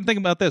 because I've been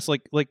thinking about this,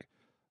 like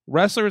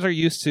wrestlers are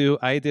used to.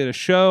 I did a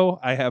show.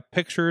 I have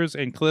pictures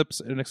and clips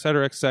and et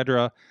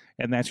cetera,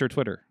 and that's your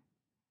Twitter,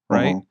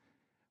 right? Uh-huh.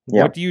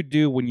 Yeah. What do you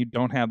do when you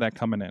don't have that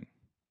coming in?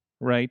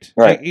 Right.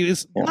 Right. It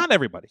is not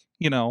everybody,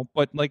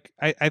 but like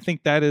I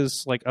think that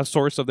is like a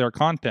source of their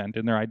content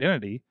and their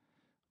identity.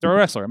 They're a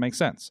wrestler. It makes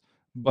sense.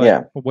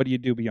 But what do you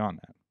do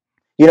beyond that?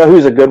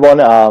 Who's a good one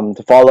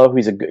to follow?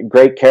 He's a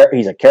great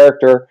he's a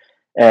character,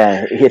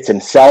 and he hits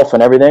himself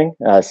and everything.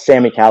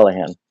 Sami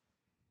Callihan.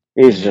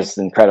 He's just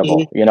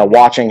incredible.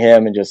 Watching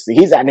him and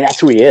that's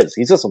who he is.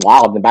 He's just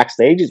wild in the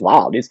backstage. He's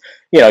wild. He's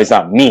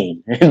not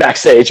mean in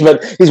backstage,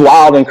 but he's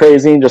wild and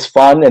crazy and just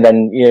fun. And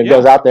then,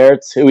 goes out there.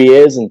 It's who he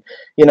is. And,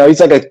 he's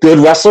like a good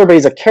wrestler, but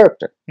he's a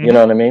character. Mm-hmm. You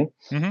know what I mean?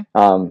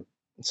 Mm-hmm.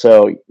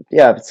 So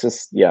yeah, it's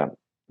just,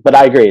 but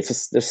I agree. It's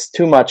just, there's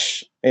too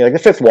much, like the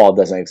fifth wall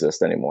doesn't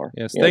exist anymore.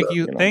 Yes.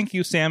 Thank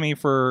you, Sami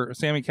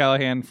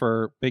Callihan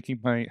for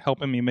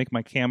helping me make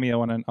my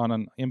cameo on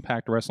an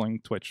Impact Wrestling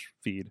Twitch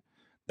feed.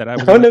 That I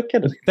was no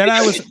kidding. That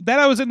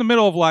I was in the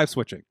middle of live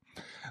switching.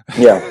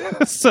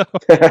 Yeah. So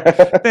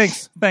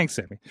thanks,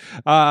 Sami.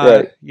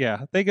 Right.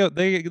 Yeah, they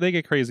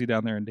get crazy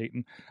down there in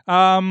Dayton.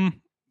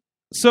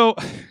 So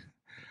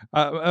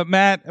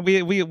Matt,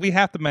 we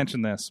have to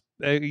mention this.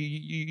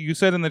 You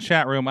said in the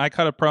chat room, I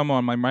cut a promo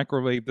on my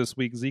microwave this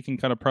week. Zeke can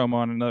cut a promo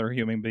on another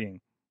human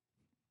being,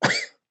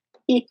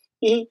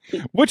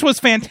 which was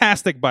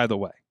fantastic, by the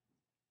way.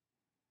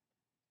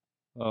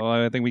 Oh,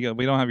 I think we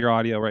don't have your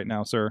audio right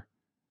now, sir.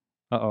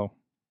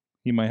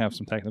 You might have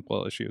some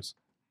technical issues.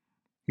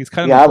 He's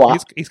cutting.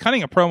 He's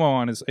cutting a promo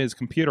on his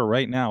computer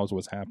right now. Is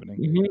what's happening.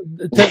 Mm-hmm.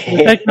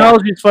 The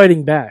technology is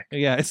fighting back.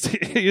 Yeah, it's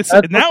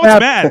now it's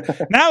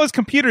bad. Now his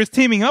computer is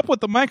teaming up with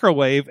the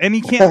microwave, and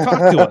he can't talk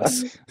to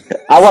us.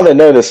 I want to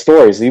know the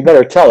story, so you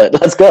better tell it.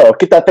 Let's go.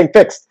 Get that thing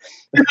fixed.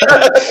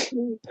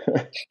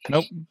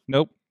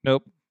 Nope.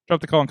 Drop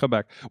the call and come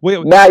back.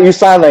 Wait, Matt, use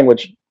sign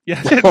language. Yeah,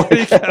 there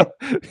you go.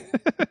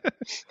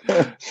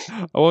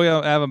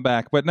 We'll have him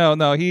back, but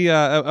no. He,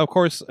 of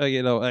course, I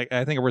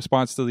think a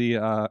response to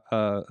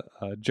the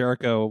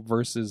Jericho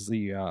versus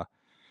the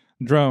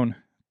drone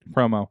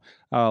promo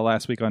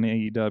last week on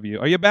AEW.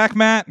 Are you back,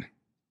 Matt?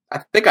 I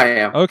think I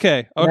am.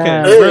 Okay.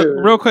 Yeah.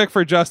 Real quick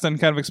for Justin,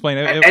 kind of explain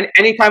it. And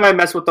anytime I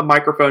mess with the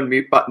microphone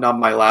mute button on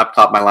my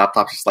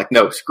laptop's just like,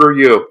 no, screw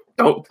you,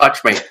 don't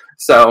touch me.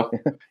 So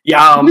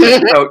yeah,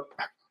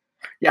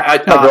 my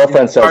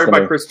girlfriend says inspired to by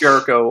me. Chris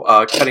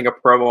Jericho cutting a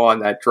promo on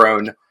that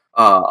drone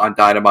on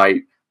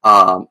Dynamite.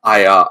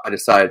 I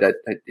decided that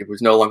it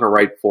was no longer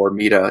right for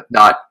me to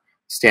not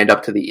stand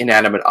up to the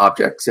inanimate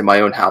objects in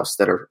my own house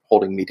that are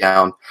holding me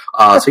down.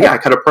 So yeah, I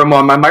cut a promo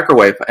on my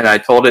microwave, and I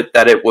told it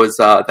that it was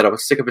that I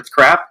was sick of its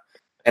crap,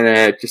 and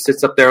then it just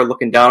sits up there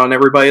looking down on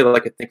everybody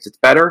like it thinks it's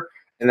better.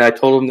 And then I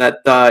told him that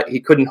he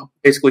couldn't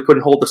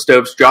hold the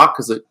stove's jock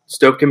because the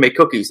stove can make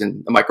cookies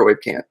and the microwave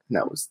can't. And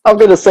that was. I'm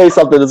going to say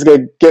something that's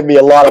going to give me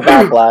a lot of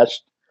backlash.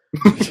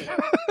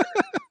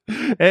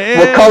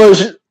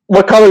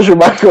 What color's your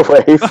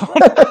microwave?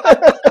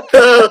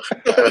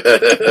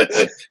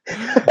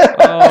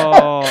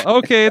 Oh,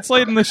 okay. It's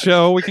late in the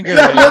show. We can get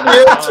it.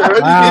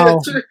 Wow.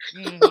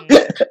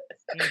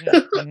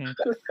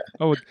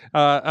 Oh,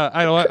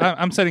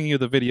 I'm sending you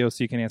the video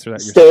so you can answer that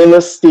yourself.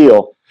 Stainless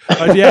steel.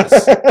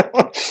 Yes.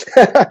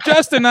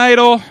 Justin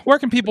Idol, where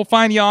can people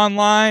find you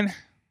online?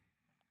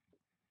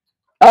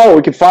 Oh,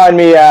 you can find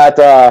me at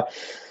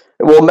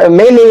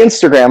mainly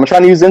Instagram. I'm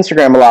trying to use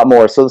Instagram a lot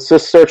more. So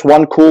just search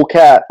One Cool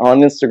Cat on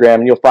Instagram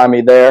and you'll find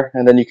me there.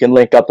 And then you can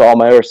link up to all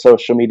my other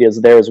social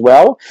medias there as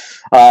well.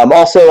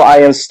 Also, I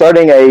am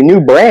starting a new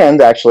brand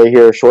actually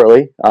here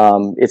shortly.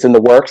 It's in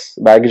the works.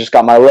 I just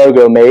got my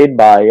logo made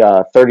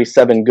by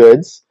 37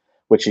 Goods,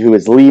 who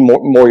is Lee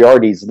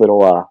Moriarty's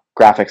little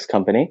graphics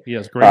company. He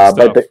has great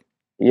stuff.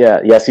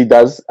 Yes, he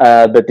does.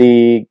 But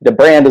the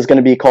brand is going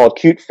to be called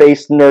Cute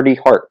Face Nerdy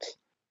Heart.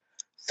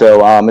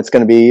 So it's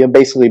going to be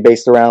basically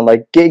based around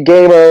like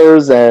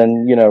gamers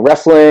and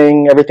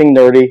wrestling, everything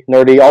nerdy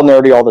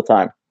all the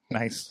time.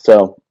 Nice.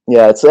 So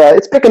yeah,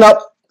 it's picking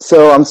up.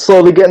 So I'm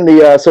slowly getting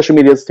the social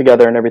medias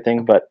together and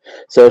everything. But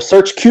so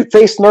search Cute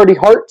Face Nerdy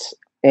Heart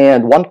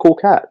and One Cool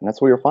Cat, and that's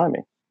where you'll find me.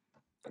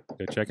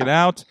 Go check it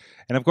out.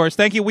 And of course,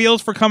 thank you,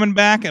 Wheels, for coming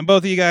back. And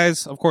both of you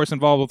guys, of course,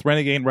 involved with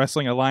Renegade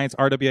Wrestling Alliance,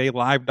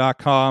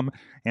 RWALive.com,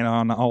 and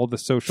on all the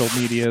social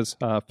medias.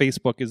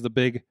 Facebook is the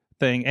big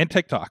thing, and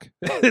TikTok.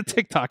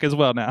 TikTok as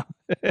well now.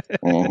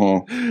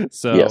 Mm-hmm.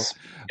 So, yes.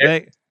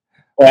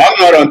 Well, I'm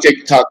not on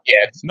TikTok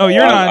yet. No,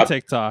 you're not on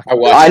TikTok.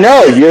 I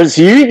know.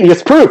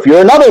 It's proof.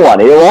 You're another one.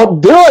 He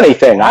won't do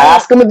anything. I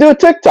asked him to do a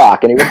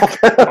TikTok, and he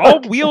won't.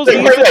 All Wheels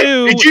needs to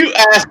do. Did you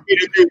ask me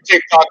to do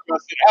TikTok?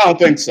 I don't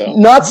think so.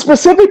 Not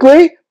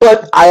specifically,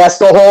 but I asked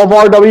the whole of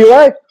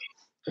RWA.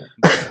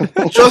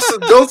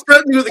 Justin, don't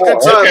threaten me with a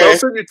good time. Okay. I'll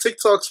send you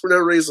TikToks for no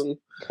reason.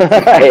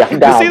 Hey, I'm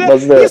down. See that?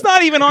 Let's do it. He's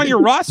not even on your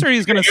roster.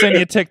 He's going to send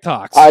you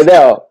TikToks. I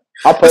know.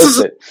 I'll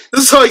post it.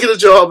 This is how I get a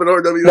job in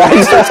RWA.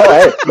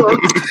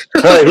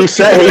 Hey, he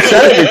said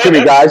it to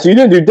me, guys. You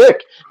didn't do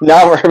dick.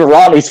 Now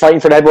Ronnie's fighting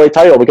for the heavyweight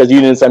title because you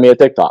didn't send me a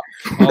TikTok.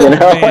 Oh,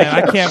 man,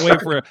 I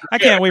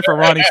can't wait for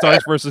Ronnie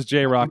Starks versus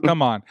J-Rock.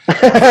 Come on.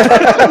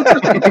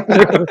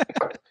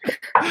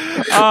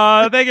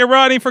 Thank you,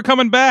 Ronnie, for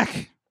coming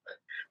back.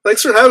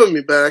 Thanks for having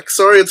me back.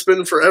 Sorry it's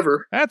been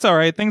forever. That's all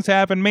right. Things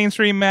happen.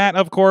 Mainstream Matt,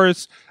 of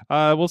course.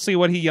 We'll see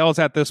what he yells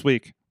at this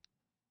week.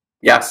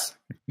 Yes.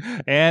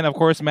 And, of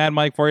course, Mad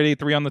Mike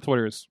 4883 on the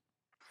Twitters.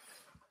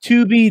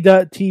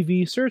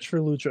 Tubi.tv. Search for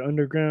Lucha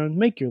Underground.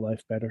 Make your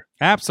life better.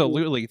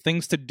 Absolutely.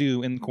 Things to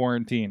do in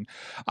quarantine.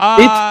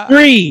 It's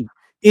free.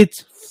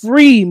 It's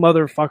free,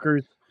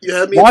 motherfuckers. You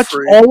had me Watch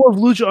free. all of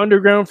Lucha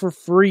Underground for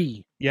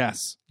free.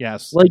 Yes.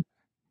 Like,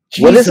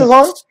 What is this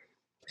on?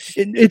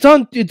 It's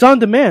on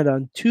demand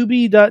on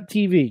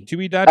Tubi.tv.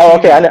 Tubi.tv. Oh,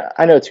 okay.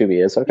 I know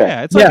Tubi is. Okay.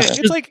 Yeah, it's like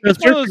Yeah,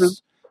 it's one of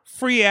those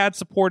free ad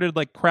supported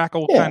like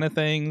Crackle kind of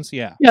things.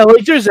 Yeah. Yeah,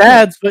 like there's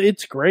ads, but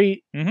it's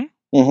great.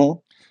 Mm-hmm.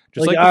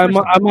 Just like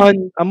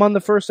the I'm on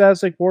the first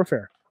Aztec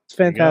Warfare. It's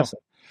fantastic.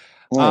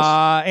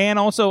 Nice. And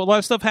also a lot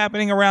of stuff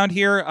happening around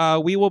here.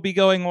 We will be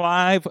going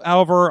live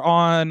over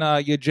on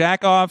Ya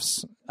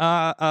Jackoff's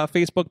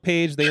Facebook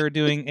page. They are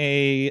doing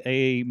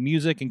a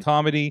music and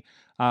comedy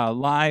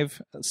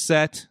live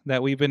set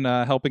that we've been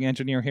helping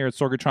engineer here at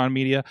Sorgatron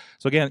Media.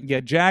 So again,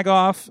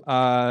 Jagoff,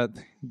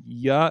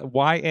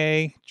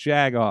 Y-A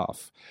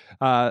Jagoff.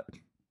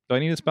 Do I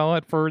need to spell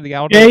it for the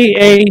audio?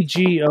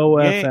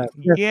 Jagoff.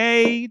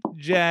 Yay,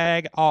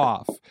 Jag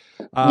off.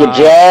 You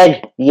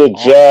jag.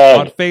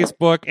 On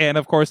Facebook and,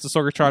 of course, the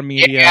Sorgatron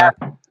Media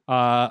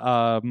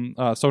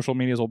social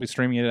medias will be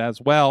streaming it as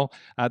well.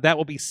 That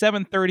will be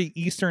 7:30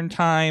 Eastern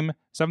Time,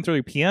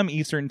 7:30 p.m.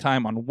 Eastern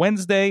Time on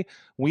Wednesday.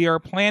 We are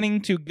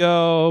planning to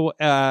go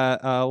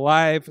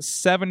live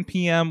 7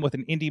 p.m. with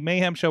an Indie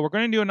Mayhem show. We're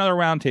going to do another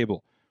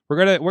roundtable.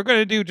 We're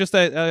gonna do just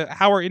a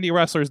how are indie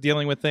wrestlers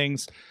dealing with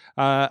things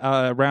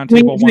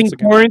roundtable once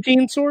again.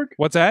 Quarantine, Sorg?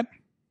 What's that?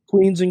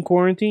 Queens in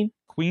quarantine.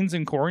 Queens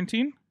in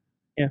quarantine?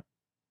 Yeah.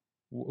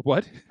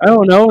 What? I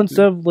don't know.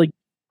 Instead of like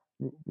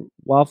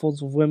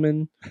waffles with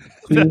women,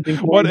 queens in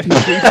quarantine.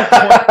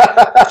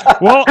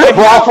 Well,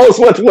 waffles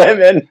with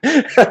women.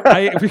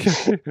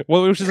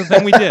 Which is the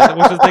thing we did.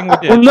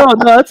 Well, no,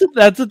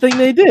 that's the thing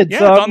they did. Yeah,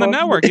 so it's on the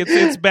network.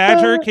 It's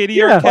Badger, Katie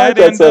Arquette,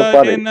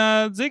 and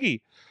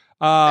Ziggy.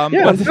 I'm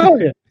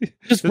telling you.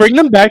 Just bring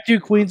them back to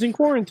Queens in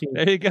quarantine.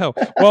 There you go.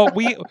 Well,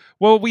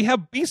 we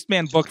have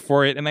Beastman booked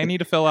for it, and I need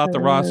to fill out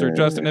the roster.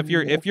 Justin, if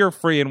you're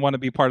free and want to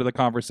be part of the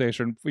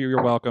conversation,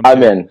 you're welcome.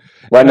 I'm in.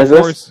 When is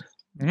this?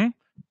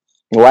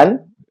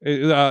 When?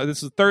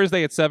 This is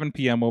Thursday at 7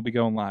 p.m. We'll be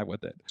going live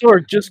with it. Sure,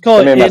 just call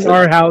it In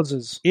Our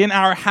Houses. In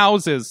Our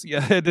Houses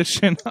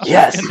edition.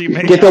 Yes.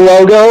 Get the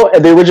logo,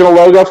 the original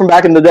logo from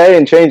back in the day,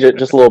 and change it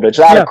just a little bit.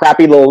 Just add a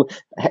crappy little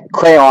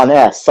crayon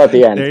S at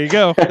the end. There you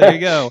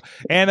go.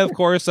 And of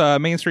course,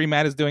 Mainstream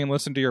Matt is doing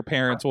Listen to Your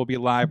Parents. Will be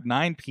live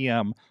 9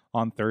 p.m.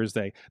 on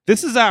Thursday.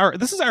 This is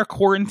our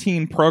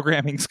quarantine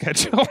programming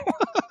schedule.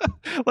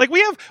 Like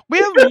we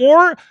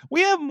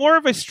have more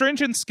of a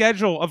stringent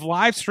schedule of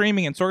live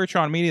streaming and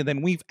Sorgatron Media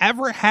than we've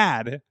ever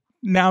had.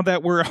 Now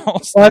that we're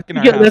all stuck in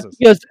our houses, that's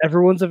because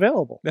everyone's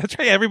available. That's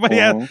right.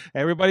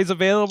 Everybody's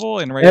available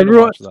and ready to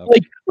watch stuff.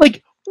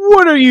 Like,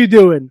 what are you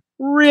doing?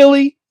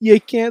 Really?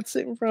 You can't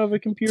sit in front of a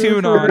computer.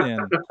 Tune on in.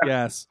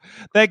 Yes.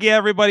 Thank you,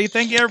 everybody.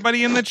 Thank you,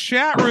 everybody in the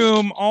chat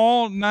room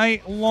all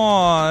night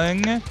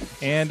long.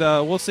 And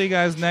we'll see you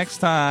guys next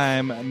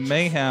time.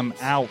 Mayhem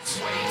out.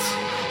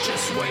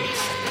 Just wait.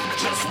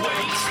 Just wait.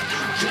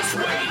 Just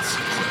wait.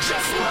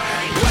 Just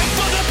wait.